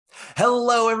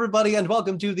Hello, everybody, and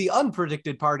welcome to the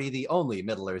Unpredicted Party, the only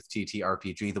Middle-earth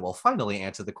TTRPG that will finally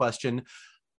answer the question,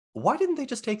 why didn't they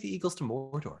just take the Eagles to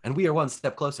Mordor? And we are one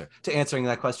step closer to answering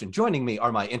that question. Joining me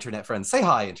are my internet friends. Say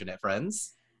hi, internet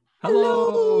friends.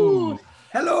 Hello.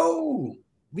 Hello.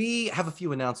 We have a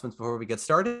few announcements before we get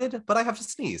started, but I have to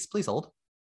sneeze. Please hold.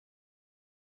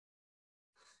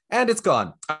 And it's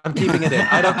gone. I'm keeping it in.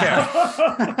 I don't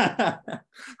care.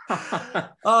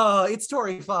 It's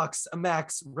Tori Fox,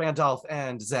 Max Randolph,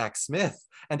 and Zach Smith.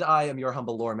 And I am your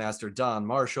humble lore master, Don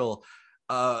Marshall.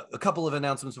 A couple of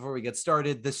announcements before we get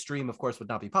started. This stream, of course, would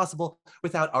not be possible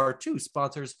without our two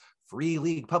sponsors, Free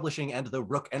League Publishing and The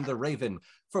Rook and the Raven.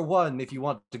 For one, if you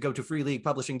want to go to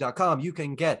freeleaguepublishing.com, you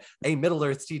can get a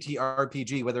Middle-earth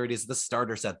TTRPG, whether it is the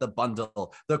starter set, the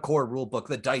bundle, the core rulebook,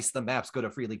 the dice, the maps, go to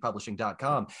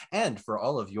freeleaguepublishing.com. And for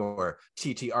all of your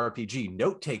TTRPG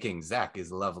note-taking, Zach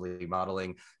is lovely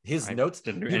modeling his notes.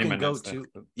 You can go to,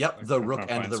 the Rook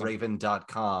and the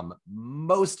Raven.com.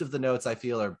 Most of the notes I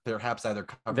feel are perhaps either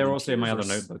covered. They're also in my other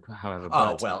notebook, however.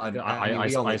 Oh, well,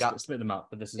 I split them up,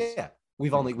 but this is... Yeah.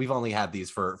 We've only had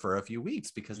these for a few weeks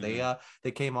because they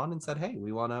came on and said, hey,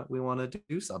 we wanna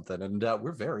do something, and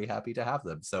we're very happy to have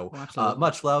them. So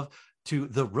much love to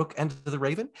the Rook and the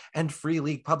Raven and Free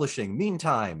League Publishing.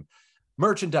 Meantime,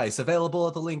 merchandise available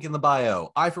at the link in the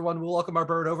bio. I, for one, will welcome our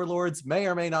bird overlords. May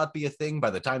or may not be a thing by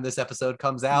the time this episode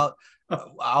comes out.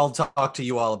 I'll talk to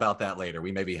you all about that later.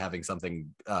 We may be having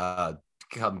something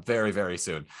come very, very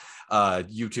soon.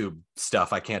 YouTube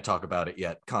stuff, I can't talk about it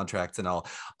yet, contracts and all.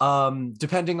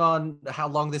 Depending on how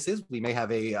long this is, we may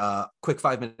have a quick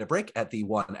 5-minute break at the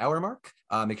 1 hour mark.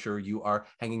 Make sure you are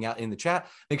hanging out in the chat.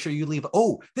 Make sure you leave,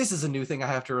 this is a new thing I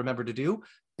have to remember to do.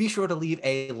 Be sure to leave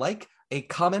a like, a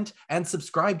comment, and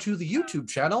subscribe to the YouTube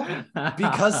channel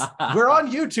because we're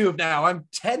on YouTube now. I'm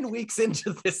 10 weeks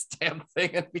into this damn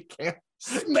thing and we can't.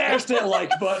 Smash that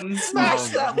like button. Smash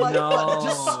that like button.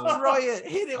 Destroy it.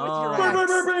 Hit it with your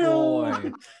axe.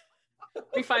 Boy.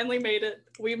 We finally made it.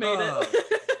 We made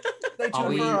it. Are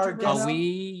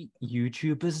we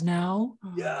YouTubers now?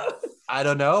 Yeah. I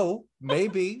don't know.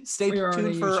 Maybe. Stay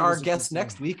tuned for our guest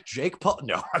next week, Jake Paul.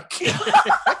 No, I'm kidding.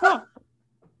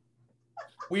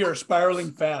 We are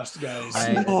spiraling fast, guys.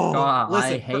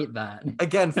 I hate that.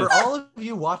 Again, for all of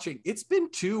you watching, it's been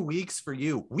 2 weeks for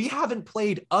you. We haven't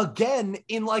played again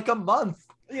in like a month.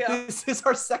 Yeah. This is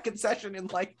our second session in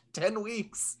like 10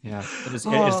 weeks. Yeah,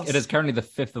 it is currently the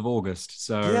 5th of August,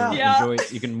 so enjoy.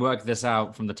 You can work this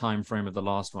out from the time frame of the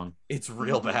last one. It's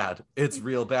real bad. It's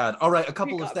real bad. All right, a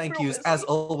couple of thank yous. As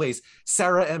always,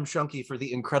 Sarah M. Shunky for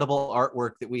the incredible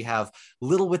artwork that we have,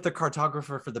 Little With the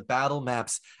Cartographer for the battle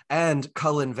maps, and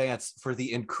Cullen Vance for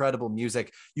the incredible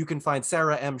music. You can find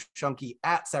Sarah M. Shunky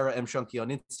at Sarah M. Shunky on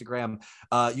Instagram.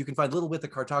 You can find Little With the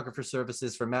Cartographer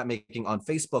services for map making on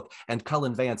Facebook, and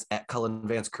Cullen Vance at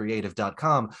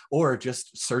cullenvancecreative.com, or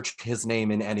just search his name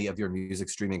in any of your music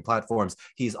streaming platforms.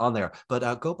 He's on there,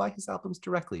 but go buy his albums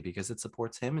directly because it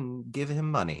supports him, and give him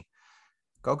money.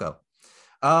 Go.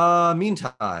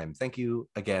 Meantime, thank you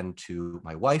again to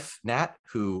my wife, Nat,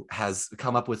 who has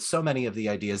come up with so many of the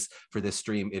ideas for this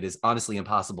stream. It is honestly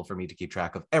impossible for me to keep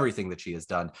track of everything that she has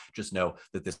done. Just know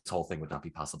that this whole thing would not be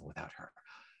possible without her.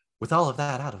 With all of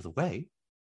that out of the way,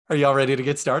 are y'all ready to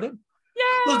get started? Yeah.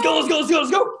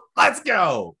 Let's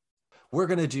go. We're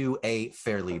going to do a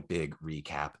fairly big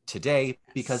recap today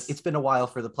because it's been a while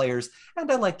for the players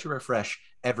and I like to refresh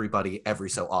everybody every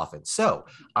so often. So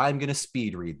I'm going to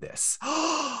speed read this.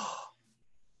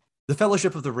 The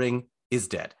Fellowship of the Ring is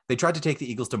dead. They tried to take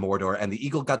the Eagles to Mordor, and the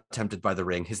Eagle got tempted by the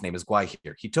ring. His name is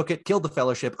Gwaihir. He took it, killed the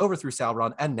Fellowship, overthrew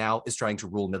Sauron, and now is trying to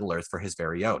rule Middle-earth for his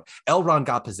very own. Elrond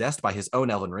got possessed by his own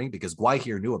Elven Ring because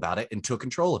Gwaihir knew about it and took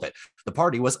control of it. The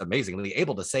party was amazingly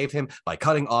able to save him by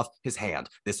cutting off his hand.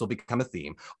 This will become a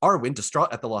theme. Arwen,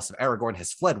 distraught at the loss of Aragorn,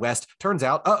 has fled west. Turns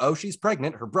out, she's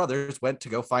pregnant. Her brothers went to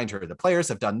go find her. The players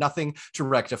have done nothing to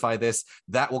rectify this.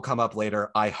 That will come up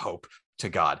later, I hope. To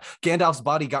God. Gandalf's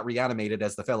body got reanimated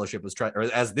as the Fellowship was trying, or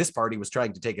as this party was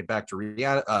trying to take it back to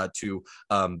Rivendell.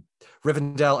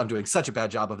 I'm doing such a bad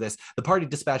job of this. The party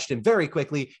dispatched him very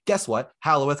quickly. Guess what?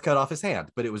 Halloweth cut off his hand,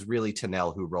 but it was really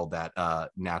Tanel who rolled that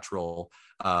natural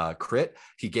crit.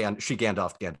 She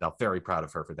Gandalf, very proud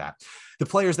of her for that. The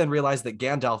players then realized that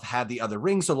Gandalf had the other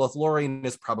ring, so Lothlorien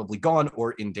is probably gone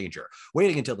or in danger.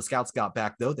 Waiting until the scouts got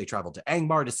back, though, they traveled to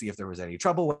Angmar to see if there was any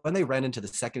trouble when they ran into the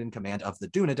second in command of the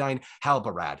Dunedain,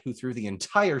 Halbarad, who threw the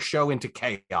entire show into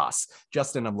chaos.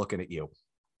 Justin, I'm looking at you.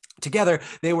 Together,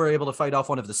 they were able to fight off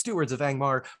one of the stewards of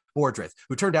Angmar, Bordrith,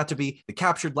 who turned out to be the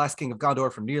captured last king of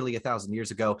Gondor from nearly 1,000 years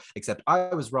ago, except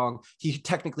I was wrong. He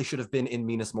technically should have been in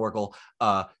Minas Morgul.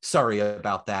 Sorry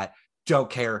about that. don't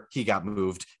care. He got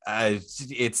moved.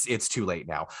 It's too late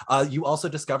now. You also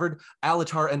discovered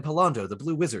Alatar and Palando, the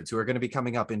Blue Wizards, who are going to be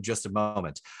coming up in just a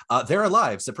moment. They're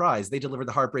alive. Surprise. They delivered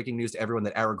the heartbreaking news to everyone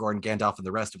that Aragorn, Gandalf, and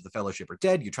the rest of the Fellowship are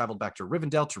dead. You traveled back to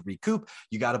Rivendell to recoup.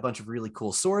 You got a bunch of really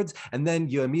cool swords. And then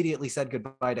you immediately said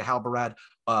goodbye to Halbarad,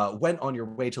 went on your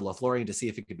way to Lothlorien to see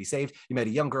if it could be saved. You met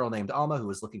a young girl named Alma who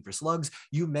was looking for slugs.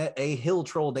 You met a hill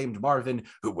troll named Marvin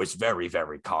who was very,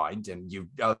 very kind. And you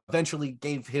eventually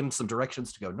gave him some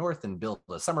directions to go north and build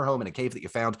a summer home in a cave that you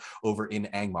found over in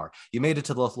Angmar. You made it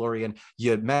to Lothlorien.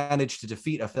 You managed to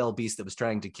defeat a fell beast that was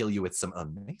trying to kill you with some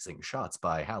amazing shots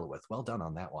by Halloweth. Well done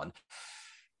on that one.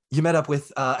 You met up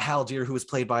with Haldir, who was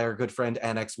played by our good friend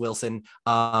Annex Wilson.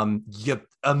 You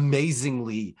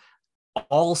amazingly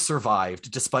all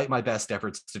survived, despite my best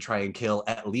efforts to try and kill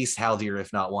at least Haldir,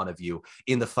 if not one of you,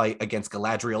 in the fight against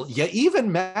Galadriel. You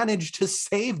even managed to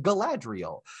save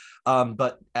Galadriel,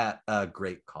 but at a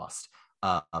great cost,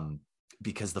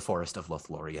 because the Forest of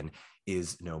Lothlorien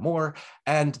is no more,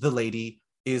 and the lady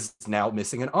is now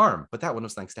missing an arm, but that one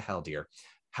was thanks to Haldir.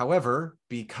 However,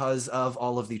 because of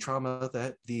all of the trauma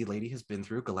that the lady has been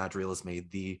through, Galadriel has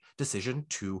made the decision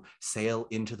to sail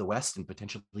into the west and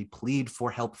potentially plead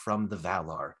for help from the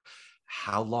Valar.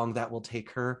 How long that will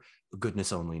take her,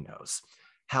 goodness only knows.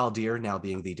 Haldir, now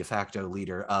being the de facto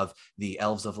leader of the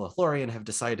Elves of Lothlorien, have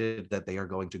decided that they are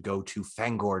going to go to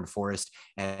Fangorn Forest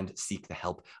and seek the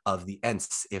help of the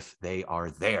Ents if they are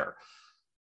there.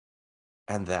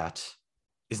 And that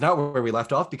is not where we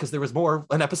left off, because there was more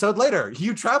an episode later.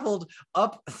 You traveled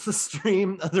up the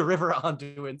stream of the River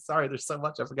Anduin. Sorry, there's so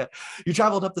much I forget. You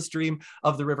traveled up the stream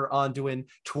of the River Anduin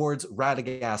towards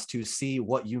Radagast to see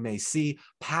what you may see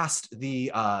past the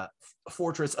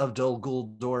fortress of Dol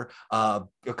Guldur, a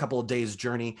couple of days'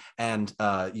 journey, and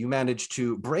you managed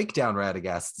to break down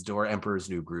Radagast's door, Emperor's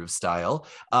New Groove style,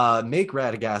 make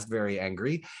Radagast very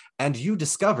angry, and you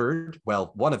discovered,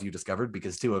 well, one of you discovered,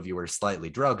 because two of you were slightly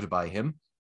drugged by him,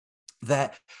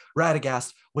 that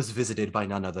Radagast was visited by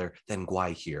none other than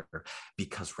Gwaihir,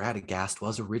 because Radagast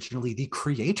was originally the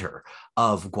creator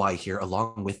of Gwaihir,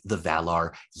 along with the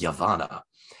Valar Yavanna.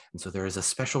 And so there is a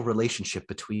special relationship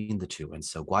between the two. And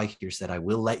so Gwaihir said, I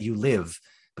will let you live,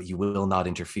 but you will not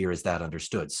interfere. Is that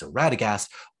understood? So Radagast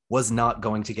was not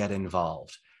going to get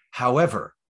involved.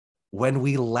 However, when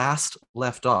we last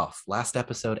left off, last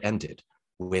episode ended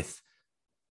with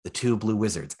the two blue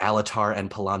wizards, Alatar and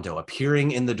Palando,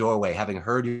 appearing in the doorway, having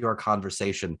heard your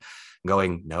conversation,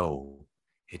 going, no,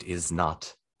 it is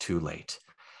not too late.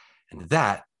 And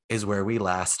that is where we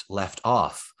last left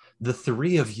off. The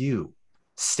three of you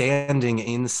standing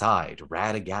inside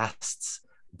Radagast's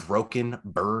broken,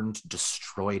 burned,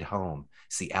 destroyed home.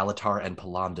 See Alatar and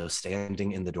Palando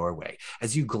standing in the doorway.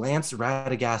 As you glance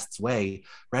Radagast's way,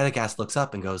 Radagast looks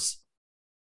up and goes,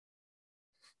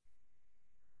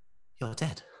 you're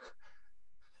dead.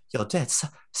 You're dead.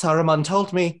 Saruman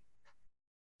told me.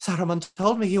 Saruman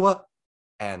told me you were.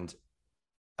 And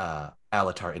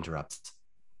Alatar interrupts.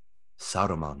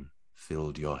 Saruman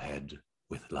filled your head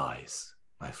with lies,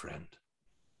 my friend.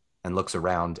 And looks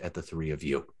around at the three of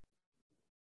you.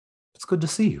 It's good to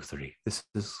see you three. This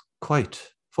is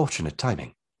quite fortunate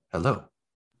timing. Hello.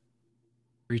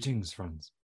 Greetings,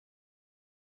 friends.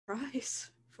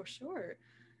 Surprise, for sure.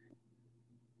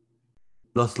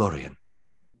 Lothlorien,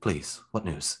 please, what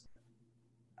news?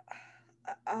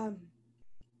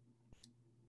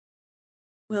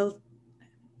 Well,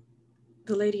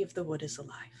 the Lady of the Wood is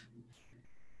alive.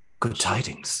 Good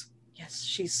tidings. Yes,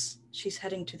 she's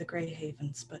heading to the Grey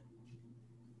Havens, but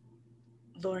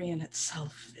Lorien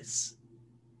itself it's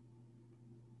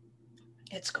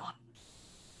gone.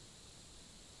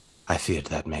 I feared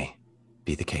that may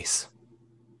be the case.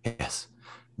 Yes.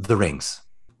 The rings.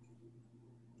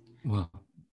 Well,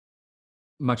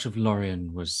 much of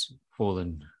Lorien was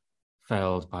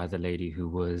felled by the lady who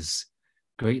was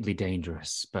greatly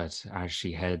dangerous, but as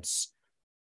she heads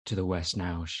to the west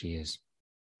now, she is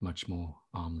much more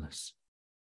harmless.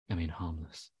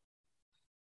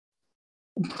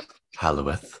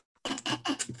 Halloweth.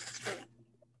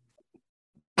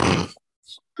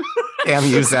 Damn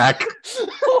you, Zach.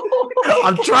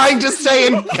 I'm trying to stay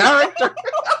in character.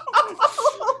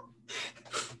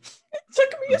 It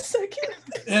took me a second.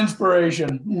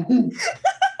 Inspiration.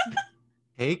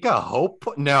 Take a hope.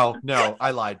 No,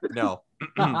 I lied. No.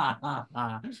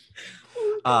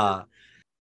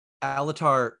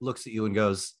 Alatar looks at you and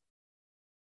goes,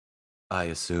 I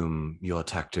assume your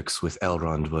tactics with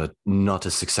Elrond were not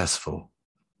as successful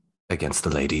against the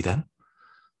lady then?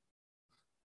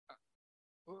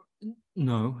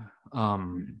 No.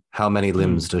 How many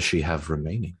limbs does she have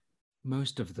remaining?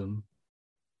 Most of them.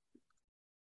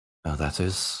 Well, that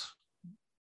is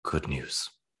good news.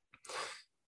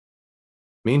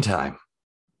 Meantime,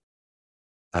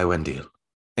 Iwendil.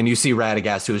 And you see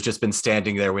Radagast, who has just been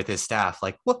standing there with his staff,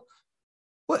 like, what?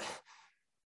 What?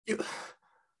 You,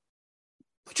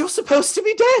 but you're supposed to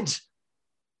be dead.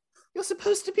 You're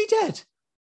supposed to be dead.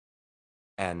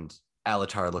 And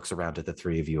Alatar looks around at the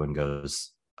three of you and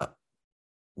goes,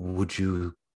 would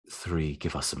you three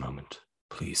give us a moment,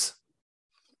 please?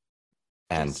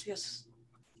 And yes.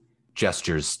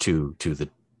 Gestures to the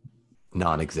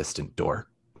non-existent door,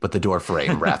 but the door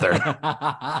frame, rather.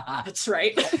 That's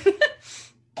right.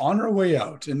 On our way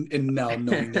out, and now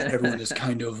knowing that everyone is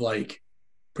kind of like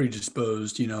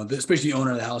predisposed, especially the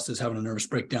owner of the house is having a nervous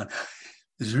breakdown.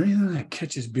 Is there anything that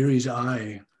catches Beery's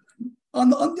eye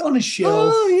on a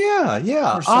shelf? Oh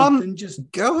yeah. Or something? Just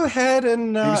go ahead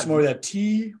and maybe some more of that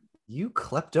tea. You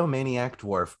kleptomaniac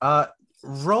dwarf.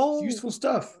 Roll. It's useful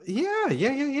stuff.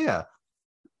 Yeah.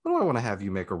 What do I want to have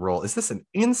you make a roll? Is this an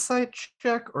insight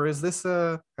check or is this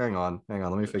a... Hang on.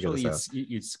 Let me figure this out.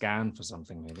 You'd scan for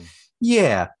something, maybe.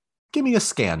 Yeah. Give me a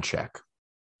scan check.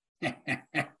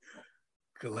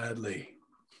 Gladly.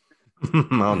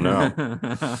 Oh, no.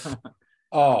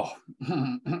 Oh.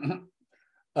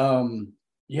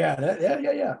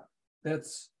 Yeah.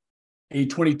 That's a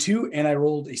 22 and I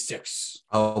rolled a 6.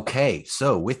 Okay.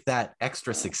 So with that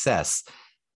extra success,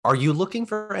 are you looking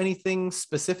for anything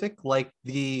specific, like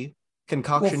the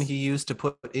concoction he used to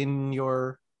put in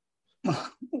your...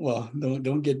 Well,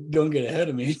 don't get ahead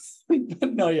of me.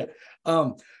 No, yeah.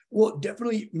 Well,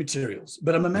 definitely materials,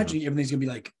 but I'm imagining everything's gonna be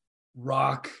like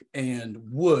rock and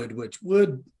wood, which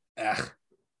wood, dead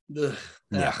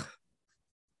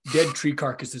tree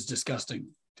carcass is disgusting.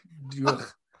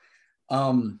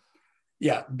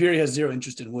 Yeah, Beery has zero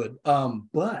interest in wood.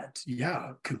 But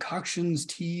yeah, concoctions,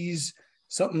 teas,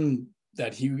 something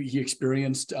that he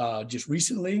experienced just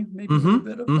recently, maybe a little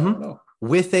bit of, I don't know.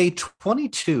 With a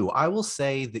 22, I will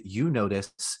say that you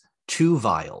notice 2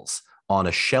 vials on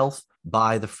a shelf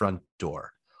by the front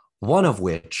door, one of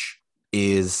which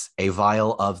is a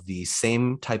vial of the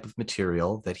same type of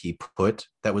material that he put,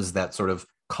 that was that sort of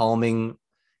calming,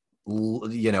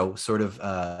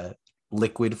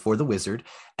 liquid for the wizard,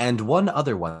 and one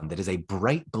other one that is a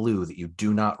bright blue that you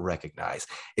do not recognize.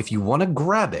 If you want to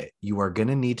grab it, you are going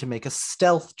to need to make a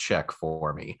stealth check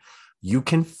for me. You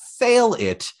can fail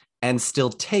it and still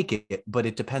take it, but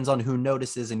it depends on who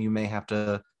notices, and you may have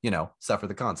to, suffer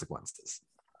the consequences.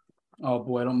 Oh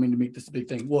boy, I don't mean to make this a big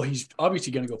thing. Well, he's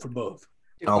obviously going to go for both.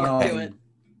 Okay. Do it.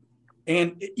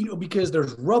 And because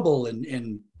there's rubble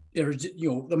and there's,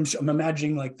 I'm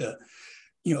imagining like the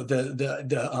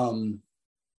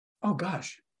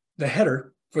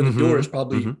header for the door is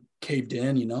probably caved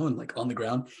in, and like on the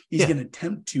ground. He's going to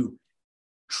attempt to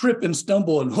trip and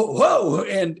stumble and whoa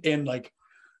and like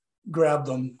grab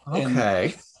them.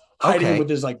 Okay. Hiding him with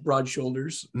his like broad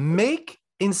shoulders. Make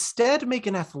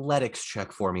an athletics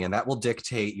check for me, and that will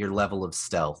dictate your level of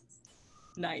stealth.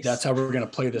 Nice. That's how we're going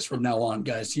to play this from now on,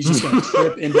 guys. He's just going to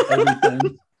trip into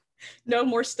everything. No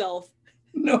more stealth.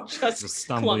 No. Just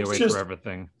stumbling away through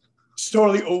everything.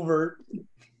 Totally over.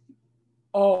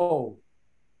 Oh.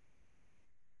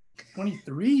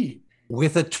 23.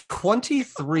 With a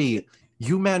 23,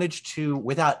 you manage to,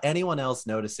 without anyone else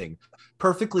noticing,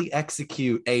 perfectly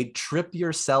execute a trip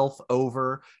yourself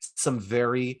over some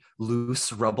very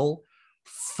loose rubble,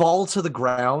 fall to the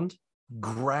ground,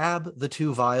 grab the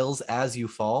 2 vials as you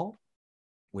fall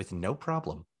with no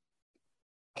problem.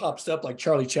 Pops up like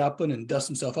Charlie Chaplin and dusts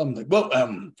himself up. I'm like, well,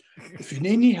 if you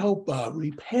need any help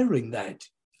repairing that,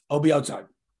 I'll be outside.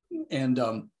 And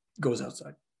goes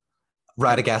outside.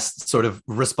 Radagast sort of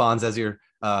responds as you're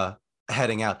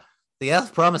heading out. The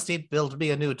elf promised he'd build me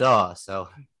a new door, so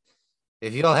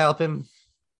if you'll help him,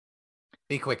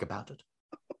 be quick about it.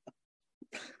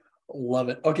 Love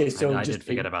it. Okay, so I did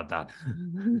forget about that.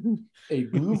 A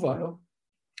blue vial.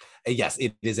 Yes,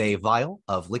 it is a vial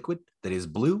of liquid that is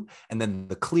blue, and then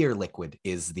the clear liquid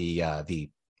is the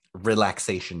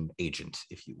relaxation agent,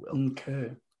 if you will.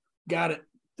 Okay, got it.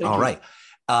 All right.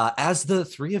 As the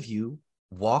 3 of you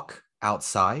walk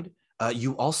outside,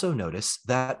 you also notice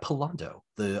that Palando,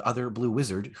 the other blue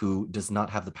wizard who does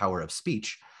not have the power of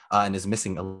speech and is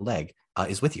missing a leg,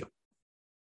 is with you.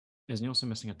 Isn't he also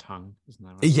missing a tongue? Isn't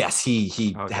that right? Yes,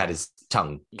 he had his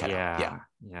tongue cut out.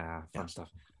 Yeah, fun stuff.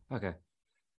 Okay.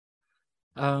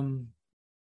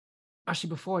 Actually,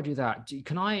 before I do that,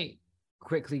 can I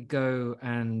quickly go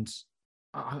and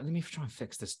let me try and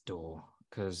fix this door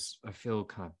because I feel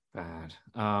kind of bad.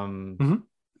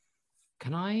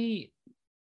 Can I?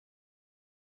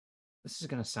 This is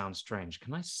going to sound strange.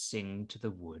 Can I sing to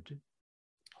the wood?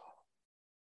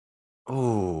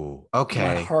 Oh, My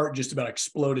okay. heart just about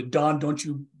exploded. Don, don't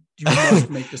you must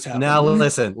make this happen. Now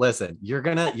listen. You're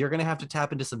gonna have to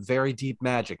tap into some very deep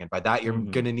magic, and by that you're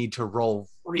gonna need to roll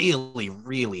really,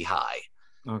 really high.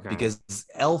 Okay. Because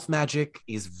elf magic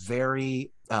is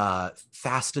very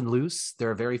fast and loose. There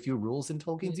are very few rules in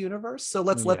Tolkien's universe, so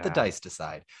let's let the dice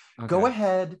decide. Okay. Go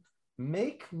ahead,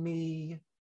 make me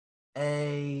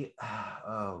a.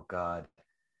 Oh God.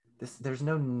 There's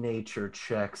no nature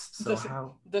checks, so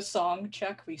how the song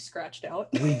check we scratched out.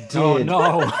 We did. Oh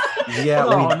no. Yeah,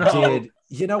 we did.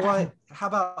 You know what? How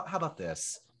about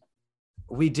this?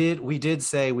 We did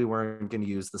say we weren't going to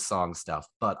use the song stuff,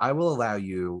 but I will allow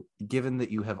you, given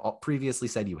that you have previously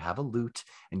said you have a lute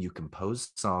and you compose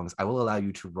songs, I will allow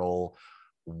you to roll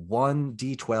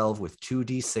 1d12 with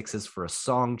 2d6s for a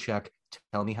song check.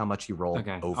 Tell me how much you roll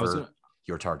over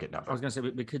your target number. I was going to say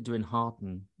we could do in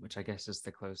Hearten, which I guess is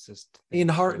the closest. In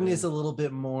Hearten is a little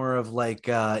bit more of like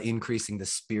increasing the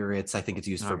spirits. I think it's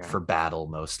used for battle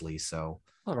mostly. So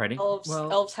alrighty.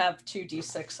 Elves have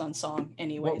 2d6 on song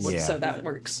anyway, so that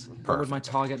works. What would my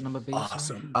target number be?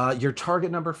 Awesome. Your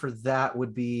target number for that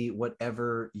would be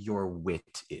whatever your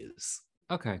wit is.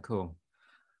 Okay, cool.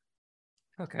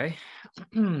 Okay.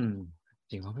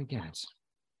 See what we get.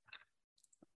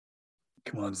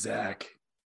 Come on, Zach.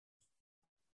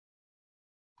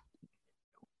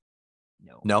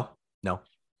 No.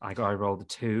 I rolled a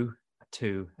 2,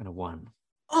 and a 1.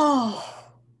 Oh.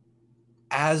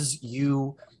 As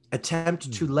you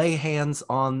attempt to lay hands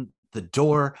on the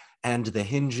door and the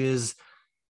hinges,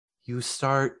 you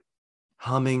start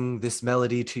humming this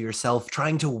melody to yourself,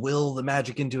 trying to will the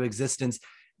magic into existence.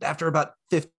 After about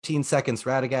 15 seconds,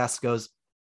 Radagast goes,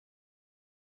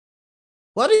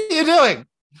 "What are you doing?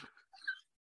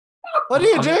 What are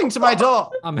you doing to my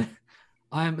door?"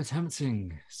 I am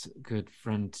attempting, good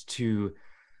friend, to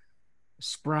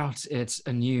sprout it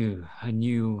anew.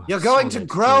 You're going to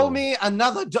grow me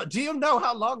another door. Do you know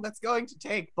how long that's going to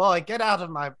take? Boy, get out.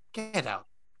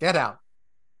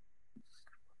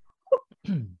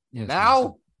 Yes,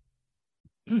 now.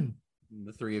 The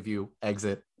three of you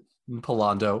exit.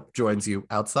 Palando joins you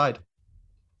outside.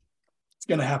 It's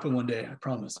going to happen one day, I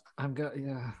promise. I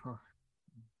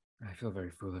feel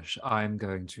very foolish. I'm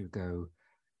going to go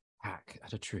hack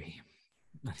at a tree.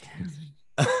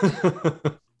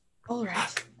 All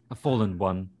right. A fallen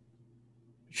one.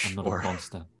 I'm not a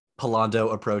monster.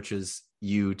 Palando approaches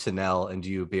you, Tanel, and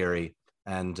you, Beery,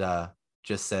 and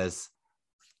just says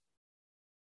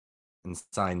and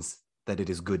signs that it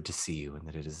is good to see you and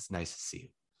that it is nice to see you.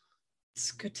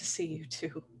 It's good to see you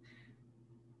too.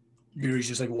 Beery's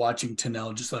just like watching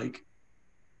Tanel, just like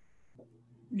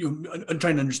I'm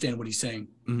trying to understand what he's saying.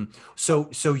 Mm-hmm.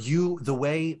 So you, the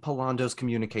way Palando's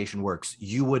communication works,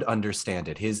 you would understand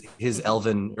it. His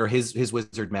elven or his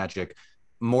wizard magic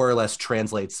more or less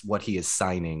translates what he is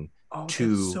signing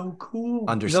to. That's so cool.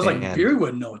 Understand. I was like, Beery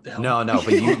wouldn't know what the hell. No,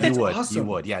 but you would. Awesome. You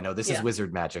would. Yeah, no, this is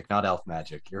wizard magic, not elf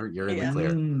magic. You're in the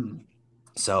clear.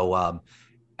 So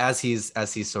as he's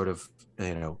sort of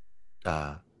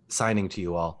signing to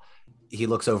you all, he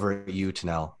looks over at you,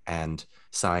 Tanel, and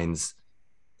signs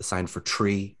the sign for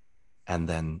tree and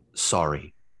then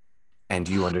sorry. And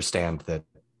you understand that,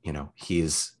 he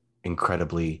is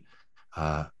incredibly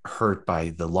hurt by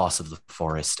the loss of the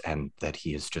forest and that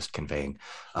he is just conveying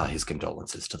his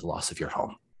condolences to the loss of your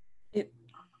home. It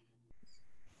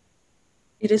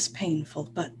is painful,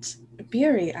 but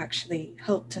Beery actually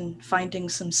helped in finding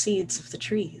some seeds of the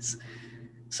trees.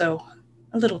 So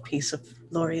a little piece of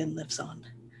Lorien lives on.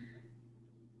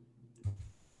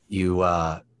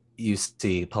 You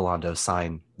see Palando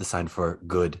sign the sign for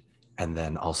good and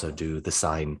then also do the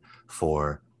sign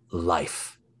for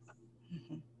life.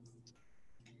 Mm-hmm.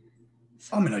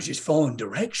 I was just following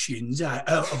directions.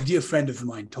 A dear friend of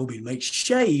mine told me to make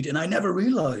shade, and I never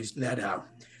realized that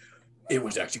it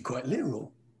was actually quite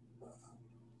literal.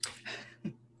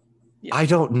 Yeah. I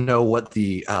don't know what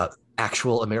the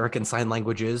actual American Sign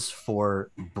Language is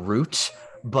for brute,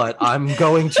 but I'm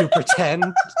going to pretend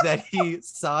that he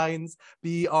signs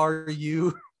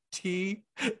BRUTE,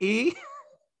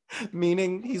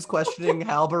 meaning he's questioning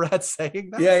Halbarat saying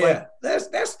that. Yeah.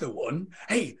 That's the one.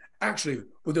 Hey, actually,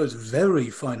 with those very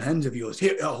fine hands of yours,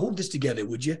 here, hold this together,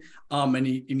 would you? And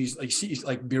he's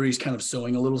like Beery's kind of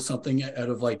sewing a little something out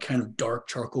of like kind of dark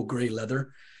charcoal gray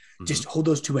leather. Mm-hmm. Just hold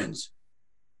those two ends.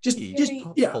 Just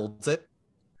holds it.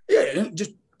 Yeah,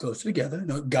 just close together.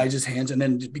 Guides his hands and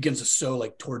then just begins to sew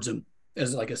like towards him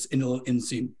as like a little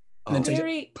inseam. And then takes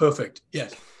it. Perfect.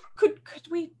 Yes. Could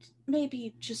we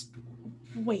maybe just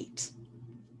wait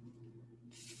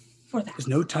for that? There's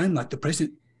no time like the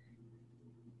present.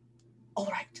 All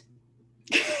right.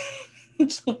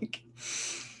 It's like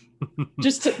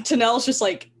Just Tanel's just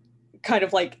like kind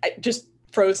of like just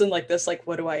frozen like this, like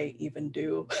what do I even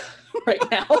do right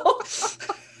now?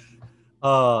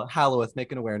 Halloweth,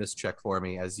 make an awareness check for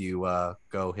me as you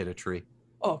go hit a tree.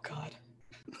 Oh god.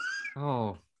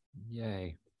 Oh,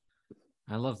 yay.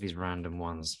 I love these random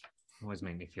ones. Always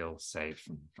make me feel safe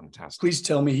and fantastic. Please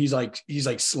tell me he's like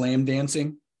slam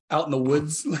dancing out in the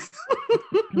woods.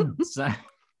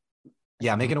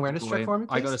 Yeah, make an awareness check for me,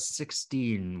 please. I got a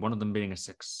 16, one of them being a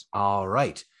 6. All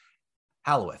right.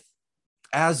 Halloweth,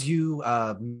 as you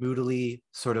moodily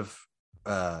sort of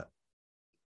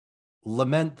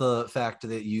lament the fact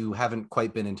that you haven't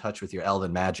quite been in touch with your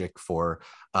elven magic for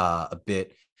a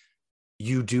bit,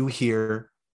 you do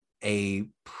hear a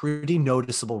pretty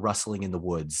noticeable rustling in the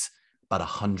woods about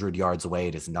 100 yards away.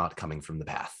 It is not coming from the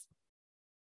path.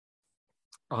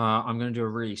 I'm going to do a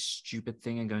really stupid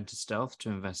thing and go into stealth to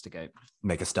investigate.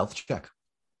 Make a stealth check.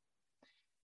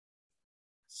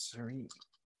 Sorry.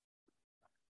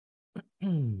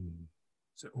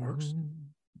 So it works.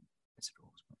 Yes, it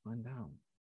works. Find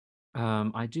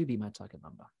down. I do beat my target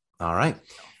number. All right.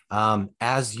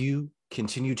 As you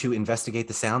continue to investigate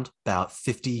the sound, about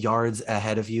 50 yards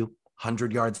ahead of you,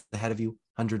 100 yards ahead of you,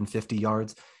 150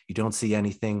 yards, you don't see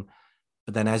anything.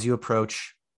 But then as you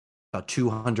approach about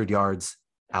 200 yards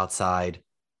outside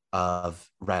of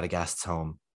Radagast's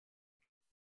home,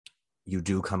 you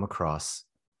do come across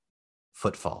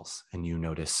footfalls, and you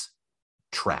notice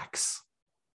tracks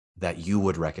that you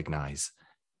would recognize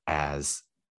as...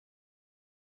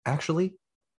 Actually,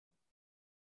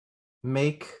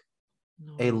 make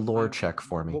a lore check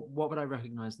for me. What would I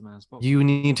recognize them as? You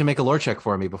need to make a lore check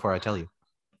for me before I tell you.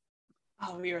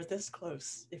 Oh, we are this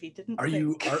close. If he didn't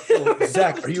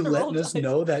Zach, are you letting us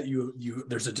know that you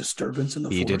there's a disturbance in the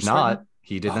forest? He did not. Right,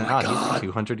 he did not. He's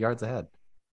 200 yards ahead.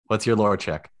 What's your lore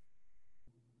check?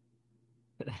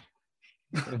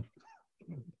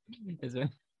 Is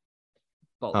there...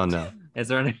 Oh no. Is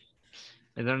there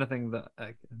anything that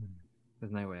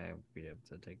there's no way I would be able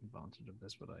to take advantage of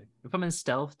this, would I? If I'm in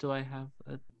stealth, do I have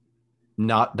a...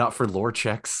 Not for lore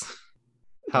checks.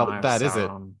 How bad is it?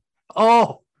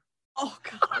 Oh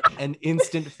god. An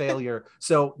instant failure.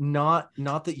 So not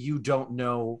that you don't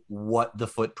know what the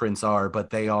footprints are, but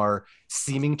they are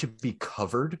seeming to be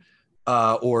covered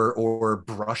or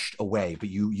brushed away. But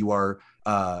you are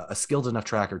a skilled enough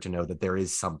tracker to know that there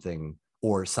is something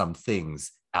or some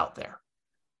things out there.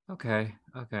 Okay.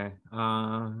 Do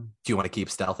you want to keep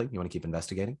stealthing? You want to keep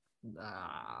investigating?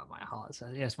 My heart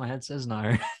says yes, my head says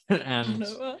no. And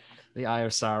the Eye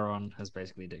of Sauron has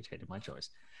basically dictated my choice.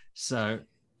 So,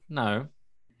 no.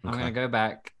 I'm going to go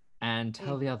back and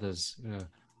tell the others.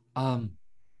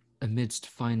 Amidst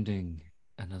finding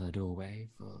another doorway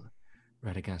for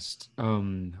Radagast,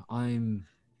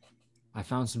 I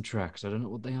found some tracks. I don't know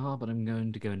what they are, but I'm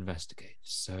going to go investigate.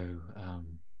 So,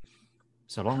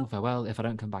 so long, farewell. If I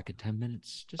don't come back in 10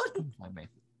 minutes, just come find me.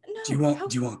 No,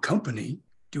 do you want company?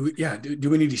 Do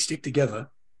we need to stick together?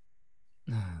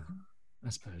 I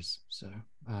suppose so.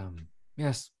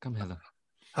 Yes, come hither.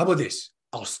 How about this?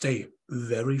 I'll stay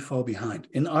very far behind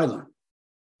in Island,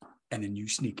 and then you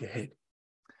sneak ahead.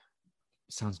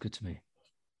 Sounds good to me.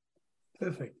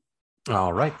 Perfect.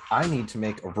 All right. I need to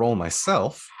make a roll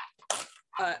myself.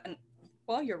 And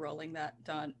while you're rolling that,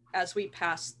 Don, as we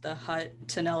pass the hut,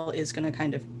 Tanel is going to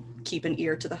kind of keep an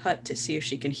ear to the hut to see if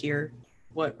she can hear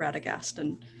what Radagast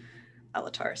and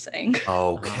Alatar are saying.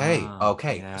 Okay.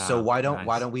 Yeah, so why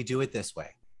don't we do it this way?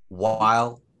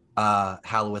 While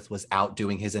Halloweth was out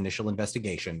doing his initial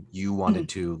investigation, you wanted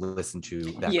to listen to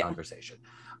that conversation.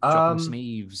 Drop some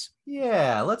eaves.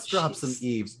 Yeah, let's drop some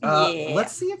eaves.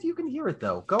 Let's see if you can hear it,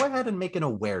 though. Go ahead and make an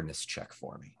awareness check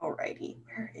for me. Alrighty.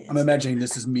 Where is I'm imagining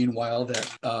this is meanwhile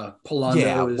that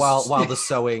Palando is... while the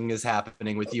sewing is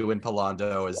happening with you and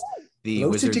Palando as the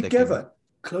wizard.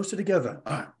 Closer together.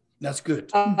 All right, that's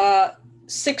good.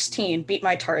 16 beat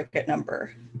my target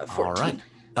number of 14. All right.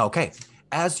 Okay.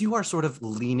 As you are sort of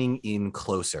leaning in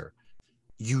closer,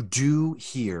 you do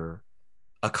hear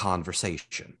a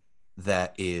conversation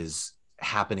that is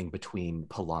happening between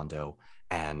Palando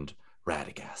and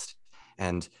Radagast.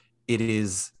 And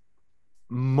it's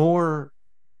more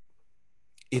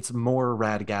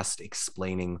Radagast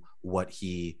explaining what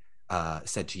he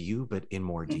said to you, but in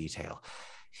more detail.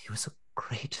 He was a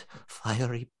great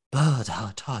fiery bird,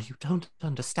 Alatar. You don't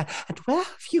understand. And where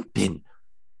have you been?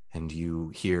 And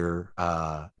you hear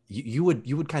you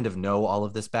would kind of know all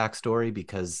of this backstory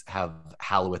because have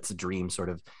Halloweth's dream sort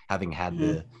of having had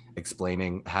that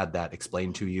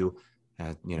explained to you.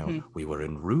 We were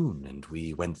in Rune and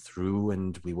we went through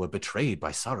and we were betrayed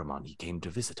by Saruman. He came to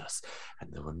visit us,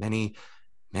 and there were many,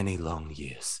 many long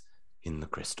years in the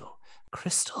crystal.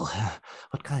 Crystal?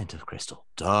 What kind of crystal?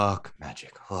 Dark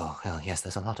magic. Oh, well, yes,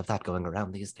 there's a lot of that going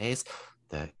around these days.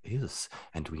 There is,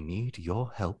 and we need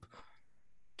your help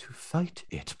to fight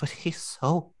it. But he's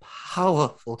so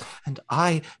powerful, and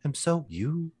I am so...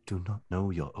 You do not know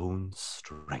your own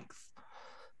strength.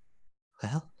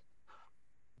 Well,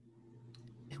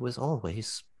 it was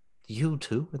always you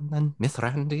two, and then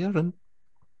Mithrandir, and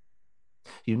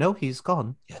you know he's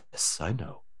gone. Yes, I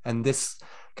know. And this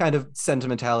kind of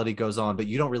sentimentality goes on, but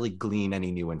you don't really glean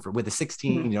any new info. With the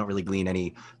 16, you don't really glean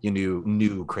any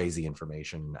new crazy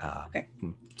information,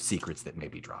 secrets that may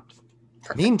be dropped.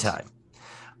 Perfect. Meantime,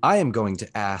 I am going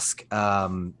to ask, are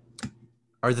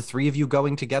the three of you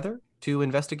going together to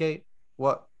investigate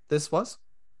what this was?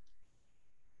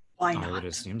 Why not? I would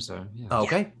assume so. Yeah.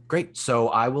 Okay, great. So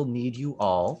I will need you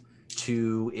all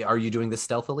to... Are you doing this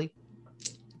stealthily?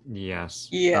 Yes.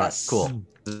 Yes. Cool.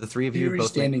 The three of you You're both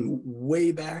standing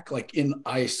way back, like in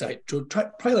eyesight, so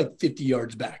probably like 50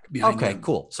 yards back behind Okay, them.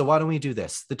 cool. So why don't we do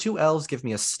this? The two elves give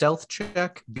me a stealth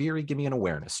check. Beery, give me an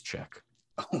awareness check.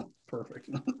 Oh, perfect.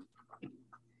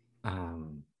 I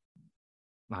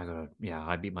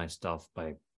beat my stealth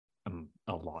by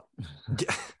a lot. I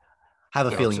have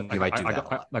a feeling you might do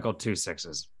that. I got 2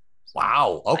 6s.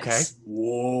 Wow. Okay. Nice.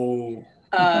 Whoa.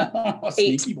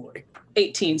 Sneaky boy.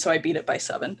 18, so I beat it by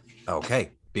 7.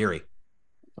 Okay. Beery.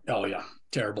 Oh yeah,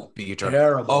 terrible. Beat your target.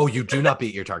 Terrible. Oh, you do not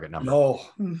beat your target number. No.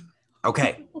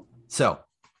 Okay. So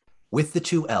with the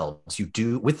two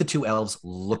elves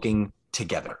looking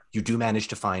together, you do manage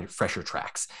to find fresher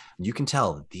tracks. You can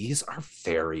tell that these are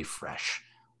very fresh,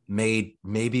 made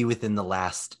maybe within the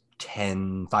last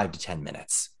 5 to 10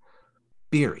 minutes.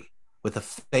 Beery, with a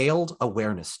failed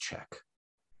awareness check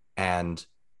and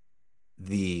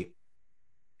the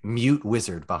mute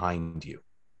wizard behind you,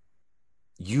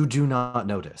 you do not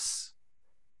notice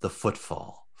the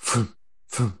footfall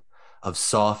of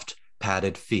soft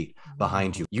padded feet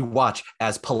behind you. You watch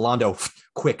as Palando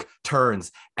quick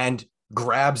turns and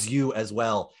grabs you as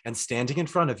well. And standing in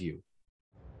front of you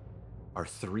are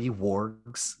 3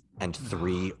 wargs and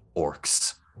 3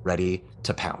 orcs ready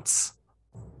to pounce.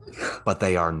 But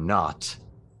they are not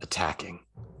attacking.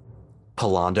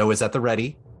 Palando is at the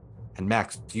ready, and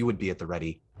Max, you would be at the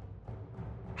ready.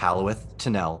 Halloweth,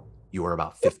 Tanel, you are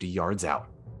about 50 yards out.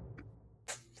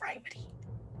 Right.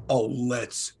 Oh,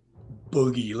 let's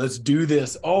boogie. Let's do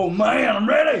this. Oh man, I'm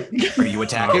ready. Are you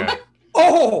attacking? Okay.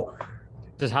 Oh,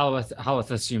 Does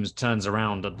Halloweth assumes turns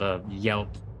around at the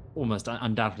yelp, almost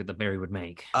undoubtedly that Barry would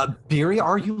make. Beery,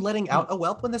 are you letting out a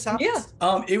whelp when this happens?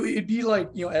 Yeah. it'd be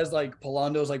like, as like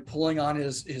Palando's like pulling on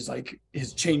his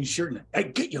chain shirt and I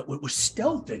get you. It was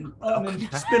stealthing. And then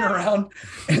spin around,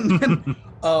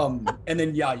 and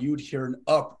then you would hear an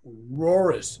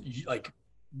uproarious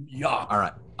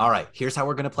All right. Here's how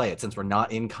we're gonna play it since we're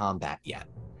not in combat yet.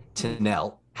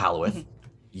 Tanel, Halloweth,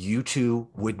 you two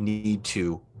would need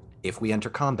to, if we enter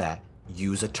combat,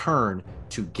 use a turn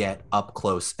to get up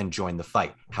close and join the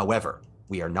fight. However,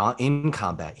 we are not in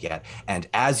combat yet, and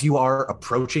as you are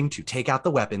approaching to take out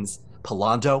the weapons,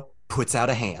 Palando puts out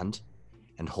a hand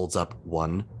and holds up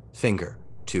one finger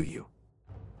to you.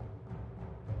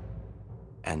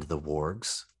 And the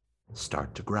wargs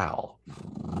start to growl.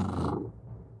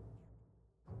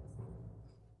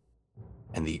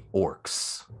 And the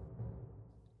orcs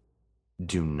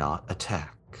do not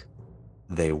attack.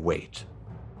 They wait.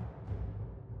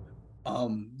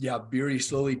 Beery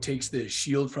slowly takes the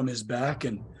shield from his back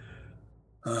and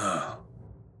now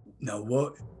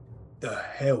what the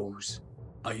hells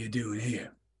are you doing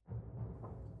here?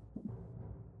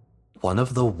 One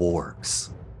of the wargs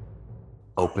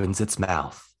opens its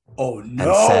mouth And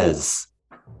says,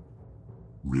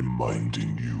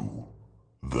 reminding you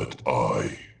that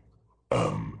I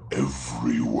am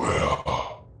everywhere.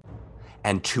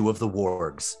 And 2 of the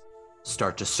wargs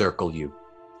start to circle you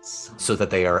so that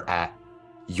they are at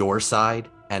your side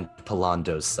and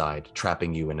Palando's side,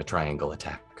 trapping you in a triangle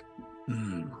attack.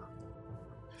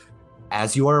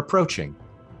 As you are approaching,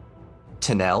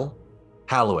 Tanel,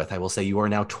 Halloweth, I will say you are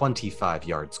now 25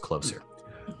 yards closer.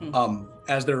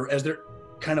 As they're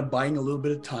kind of buying a little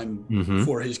bit of time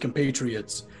for his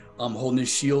compatriots, holding his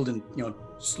shield and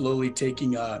slowly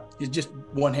taking his just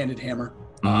one-handed hammer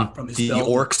from his belt.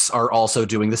 The orcs are also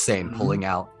doing the same, pulling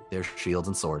out their shields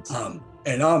and swords.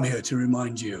 And I'm here to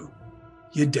remind you,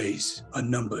 your days are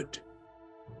numbered.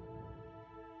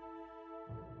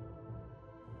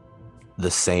 The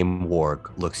same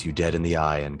warg looks you dead in the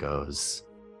eye and goes,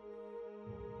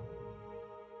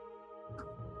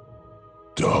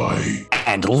 Die.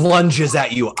 And lunges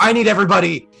at you. I need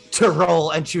everybody to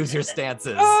roll and choose your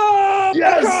stances. Oh,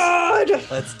 Yes!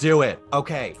 God! Let's do it.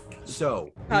 Okay.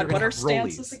 So, God, what are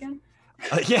rollies. stances again?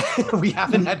 Yeah, we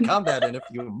haven't had combat in a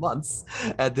few months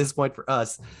at this point for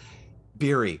us.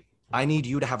 Beery, I need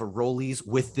you to have a rollies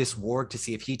with this warg to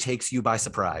see if he takes you by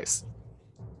surprise.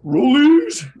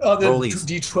 Rollies? The Rollies.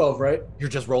 D12, right? You're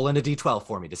just rolling a d12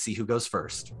 for me to see who goes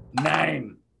first.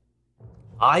 9.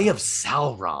 Eye of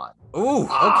Sauron. Ooh,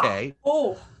 okay.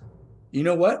 Oh, You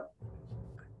know what?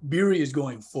 Beery is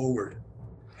going forward.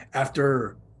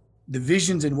 After the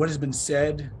visions and what has been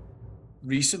said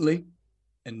recently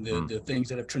and the things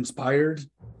that have transpired,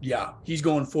 yeah, he's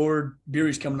going forward.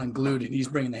 Beery's coming unglued and he's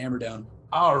bringing the hammer down.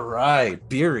 All right.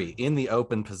 Beery in the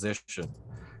open position.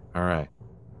 All right.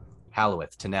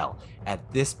 Halloweth, Tanel,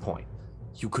 at this point,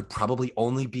 you could probably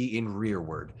only be in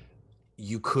rearward.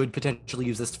 You could potentially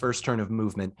use this first turn of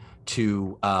movement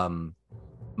to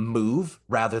move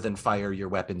rather than fire your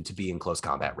weapon to be in close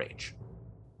combat range.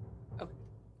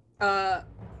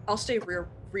 I'll stay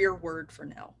rearward for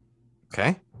now.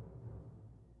 Okay.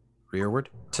 Rearward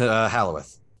to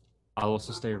Halloweth. I'll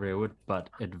also stay rearward, but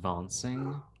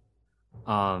advancing.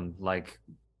 Like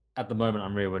at the moment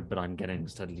I'm rearward, but I'm getting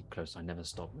steadily close. I never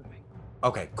stop moving.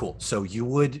 Okay, cool. So you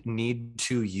would need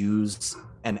to use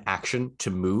an action to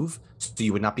move. So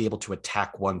you would not be able to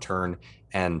attack one turn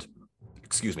and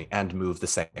move the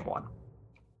second one.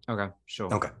 Okay,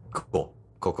 sure. Okay, cool.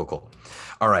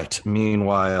 All right.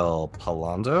 Meanwhile,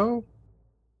 Palando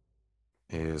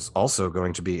is also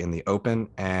going to be in the open,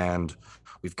 and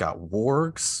we've got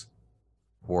wargs.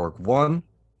 Warg 1,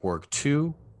 Warg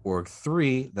 2, Warg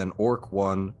 3, then Orc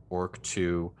 1, Orc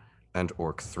 2, and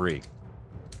Orc 3.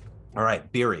 All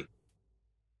right, Beery.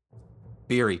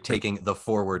 Beery taking the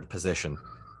forward position.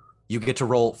 You get to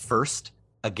roll first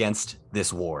against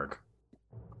this warg.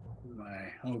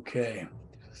 Okay.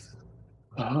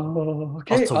 Okay.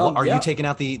 Also, are you taking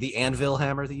out the anvil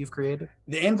hammer that you've created?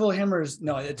 The anvil hammer is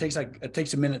no. It takes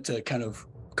a minute to kind of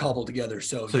cobble together.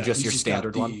 So just your he's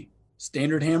standard got the one?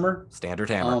 Standard hammer. Standard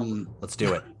hammer. Let's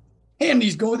do it. And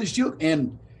he's going with the shield,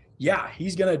 and yeah,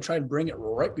 he's gonna try and bring it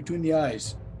right between the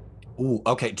eyes. Ooh,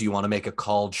 okay. Do you want to make a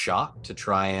called shot to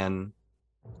try and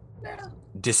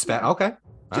dispatch? Okay.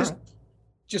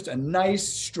 Just a nice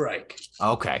strike.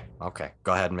 Okay.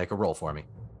 Go ahead and make a roll for me.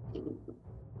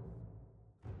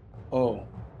 Oh,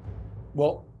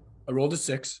 well, I rolled a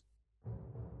 6,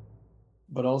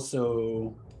 but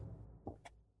also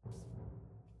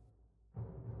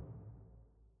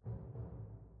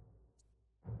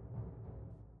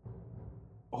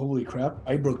holy crap,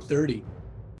 I broke 30.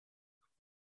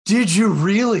 Did you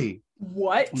really?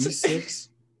 What? 26,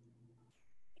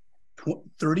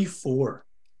 34.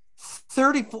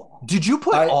 34. Did you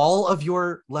put all of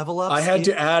your level ups? I had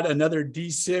to add another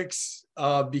D6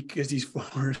 because he's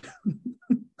forward.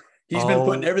 He's been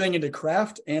putting everything into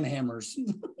craft and hammers.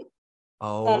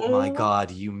 Oh my God,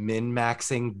 you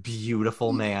min-maxing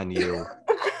beautiful man, you.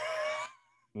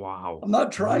 Wow. I'm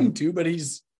not trying to, but he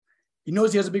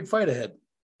knows he has a big fight ahead.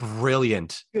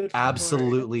 Brilliant.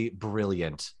 Absolutely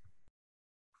brilliant.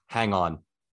 Hang on.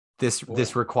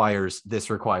 This requires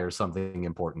something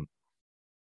important.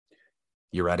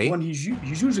 You ready? When he's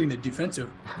usually in the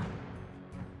defensive.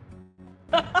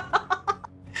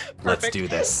 Let's do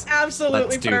this. Absolutely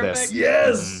Let's do perfect. this.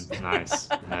 Yes. Nice.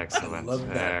 Excellent. Love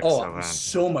that. Excellent.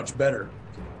 So much better.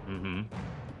 Mm-hmm.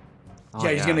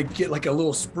 Yeah, he's gonna get like a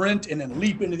little sprint and then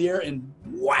leap into the air and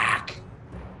whack,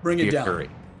 bring it down.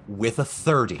 With a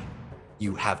 30,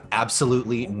 you have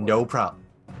absolutely no problem.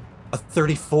 A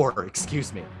 34,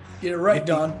 excuse me. Get it right,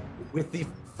 Don. With the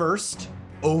first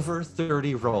over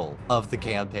 30 roll of the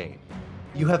campaign,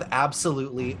 you have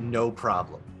absolutely no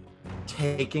problem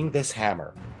taking this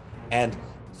hammer and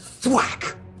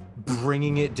thwack,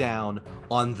 bringing it down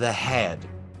on the head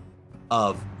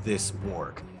of this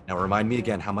warg. Now remind me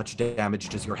again, how much damage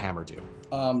does your hammer do?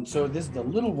 So this is the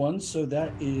little one, so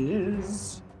that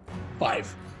is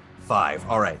 5. 5.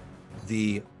 All right.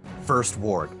 The first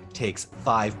warg takes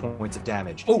 5 points of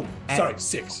damage. Oh, sorry,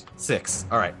 6. 6.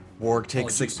 All right. Warg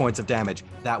takes 6 points of damage.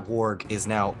 That warg is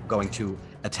now going to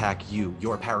attack you.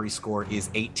 Your parry score is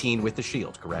 18 with the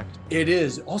shield, correct? It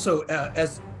is. Also,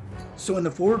 so in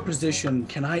the forward position,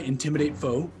 can I intimidate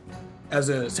foe as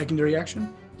a secondary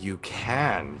action? You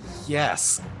can.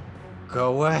 Yes.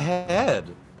 Go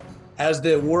ahead. As the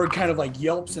warg kind of like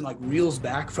yelps and like reels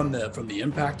back from the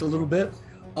impact a little bit,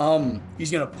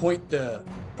 he's gonna point the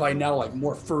probably now like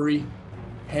more furry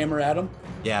hammer at him.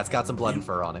 Yeah, it's got some blood and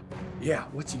fur on it. Yeah,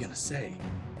 what's he gonna say?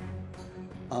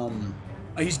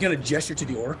 He's gonna gesture to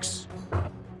the orcs,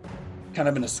 kind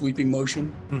of in a sweeping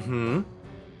motion. Mm-hmm.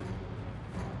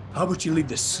 How about you leave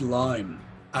the slime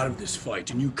out of this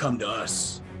fight and you come to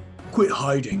us? Quit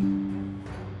hiding.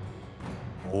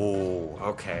 Oh,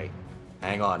 okay.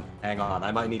 Hang on.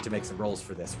 I might need to make some rolls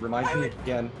for this. Remind me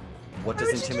again, what does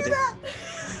intimidate?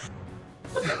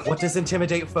 What does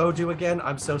intimidate foe do again?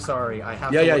 I'm so sorry. I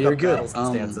have to look you're up good. battles and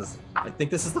stances. I think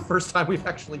this is the first time we've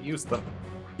actually used them.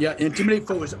 Yeah, intimidate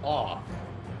foe is awe.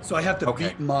 So I have to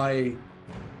beat my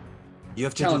You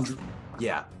have to challenge.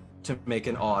 to make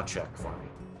an awe check for me.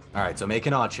 All right, so make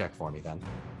an awe check for me then.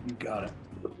 You got it.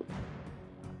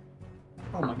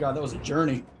 Oh my god, that was a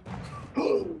journey.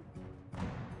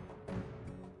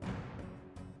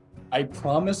 I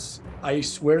promise, I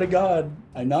swear to God,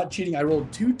 I'm not cheating. I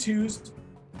rolled 2 2s,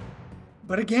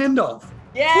 but a Gandalf.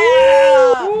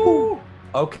 Yeah!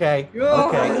 Okay.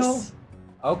 Yes.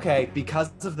 Okay,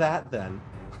 because of that then.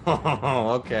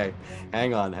 Okay.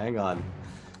 Hang on.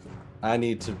 I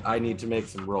need to make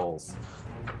some rolls.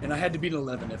 And I had to beat an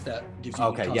 11 if that gives you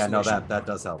Okay, yeah, no, consolation. that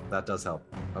does help. That does help.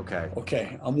 Okay.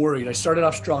 Okay, I'm worried. I started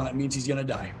off strong. That means he's gonna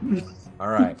die. All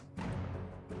right.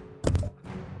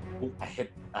 I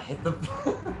hit the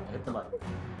mic.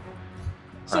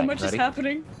 So much is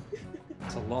happening.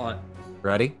 That's a lot.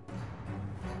 Ready?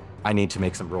 I need to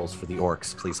make some rolls for the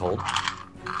orcs. Please hold.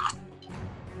 Oh,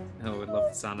 I would love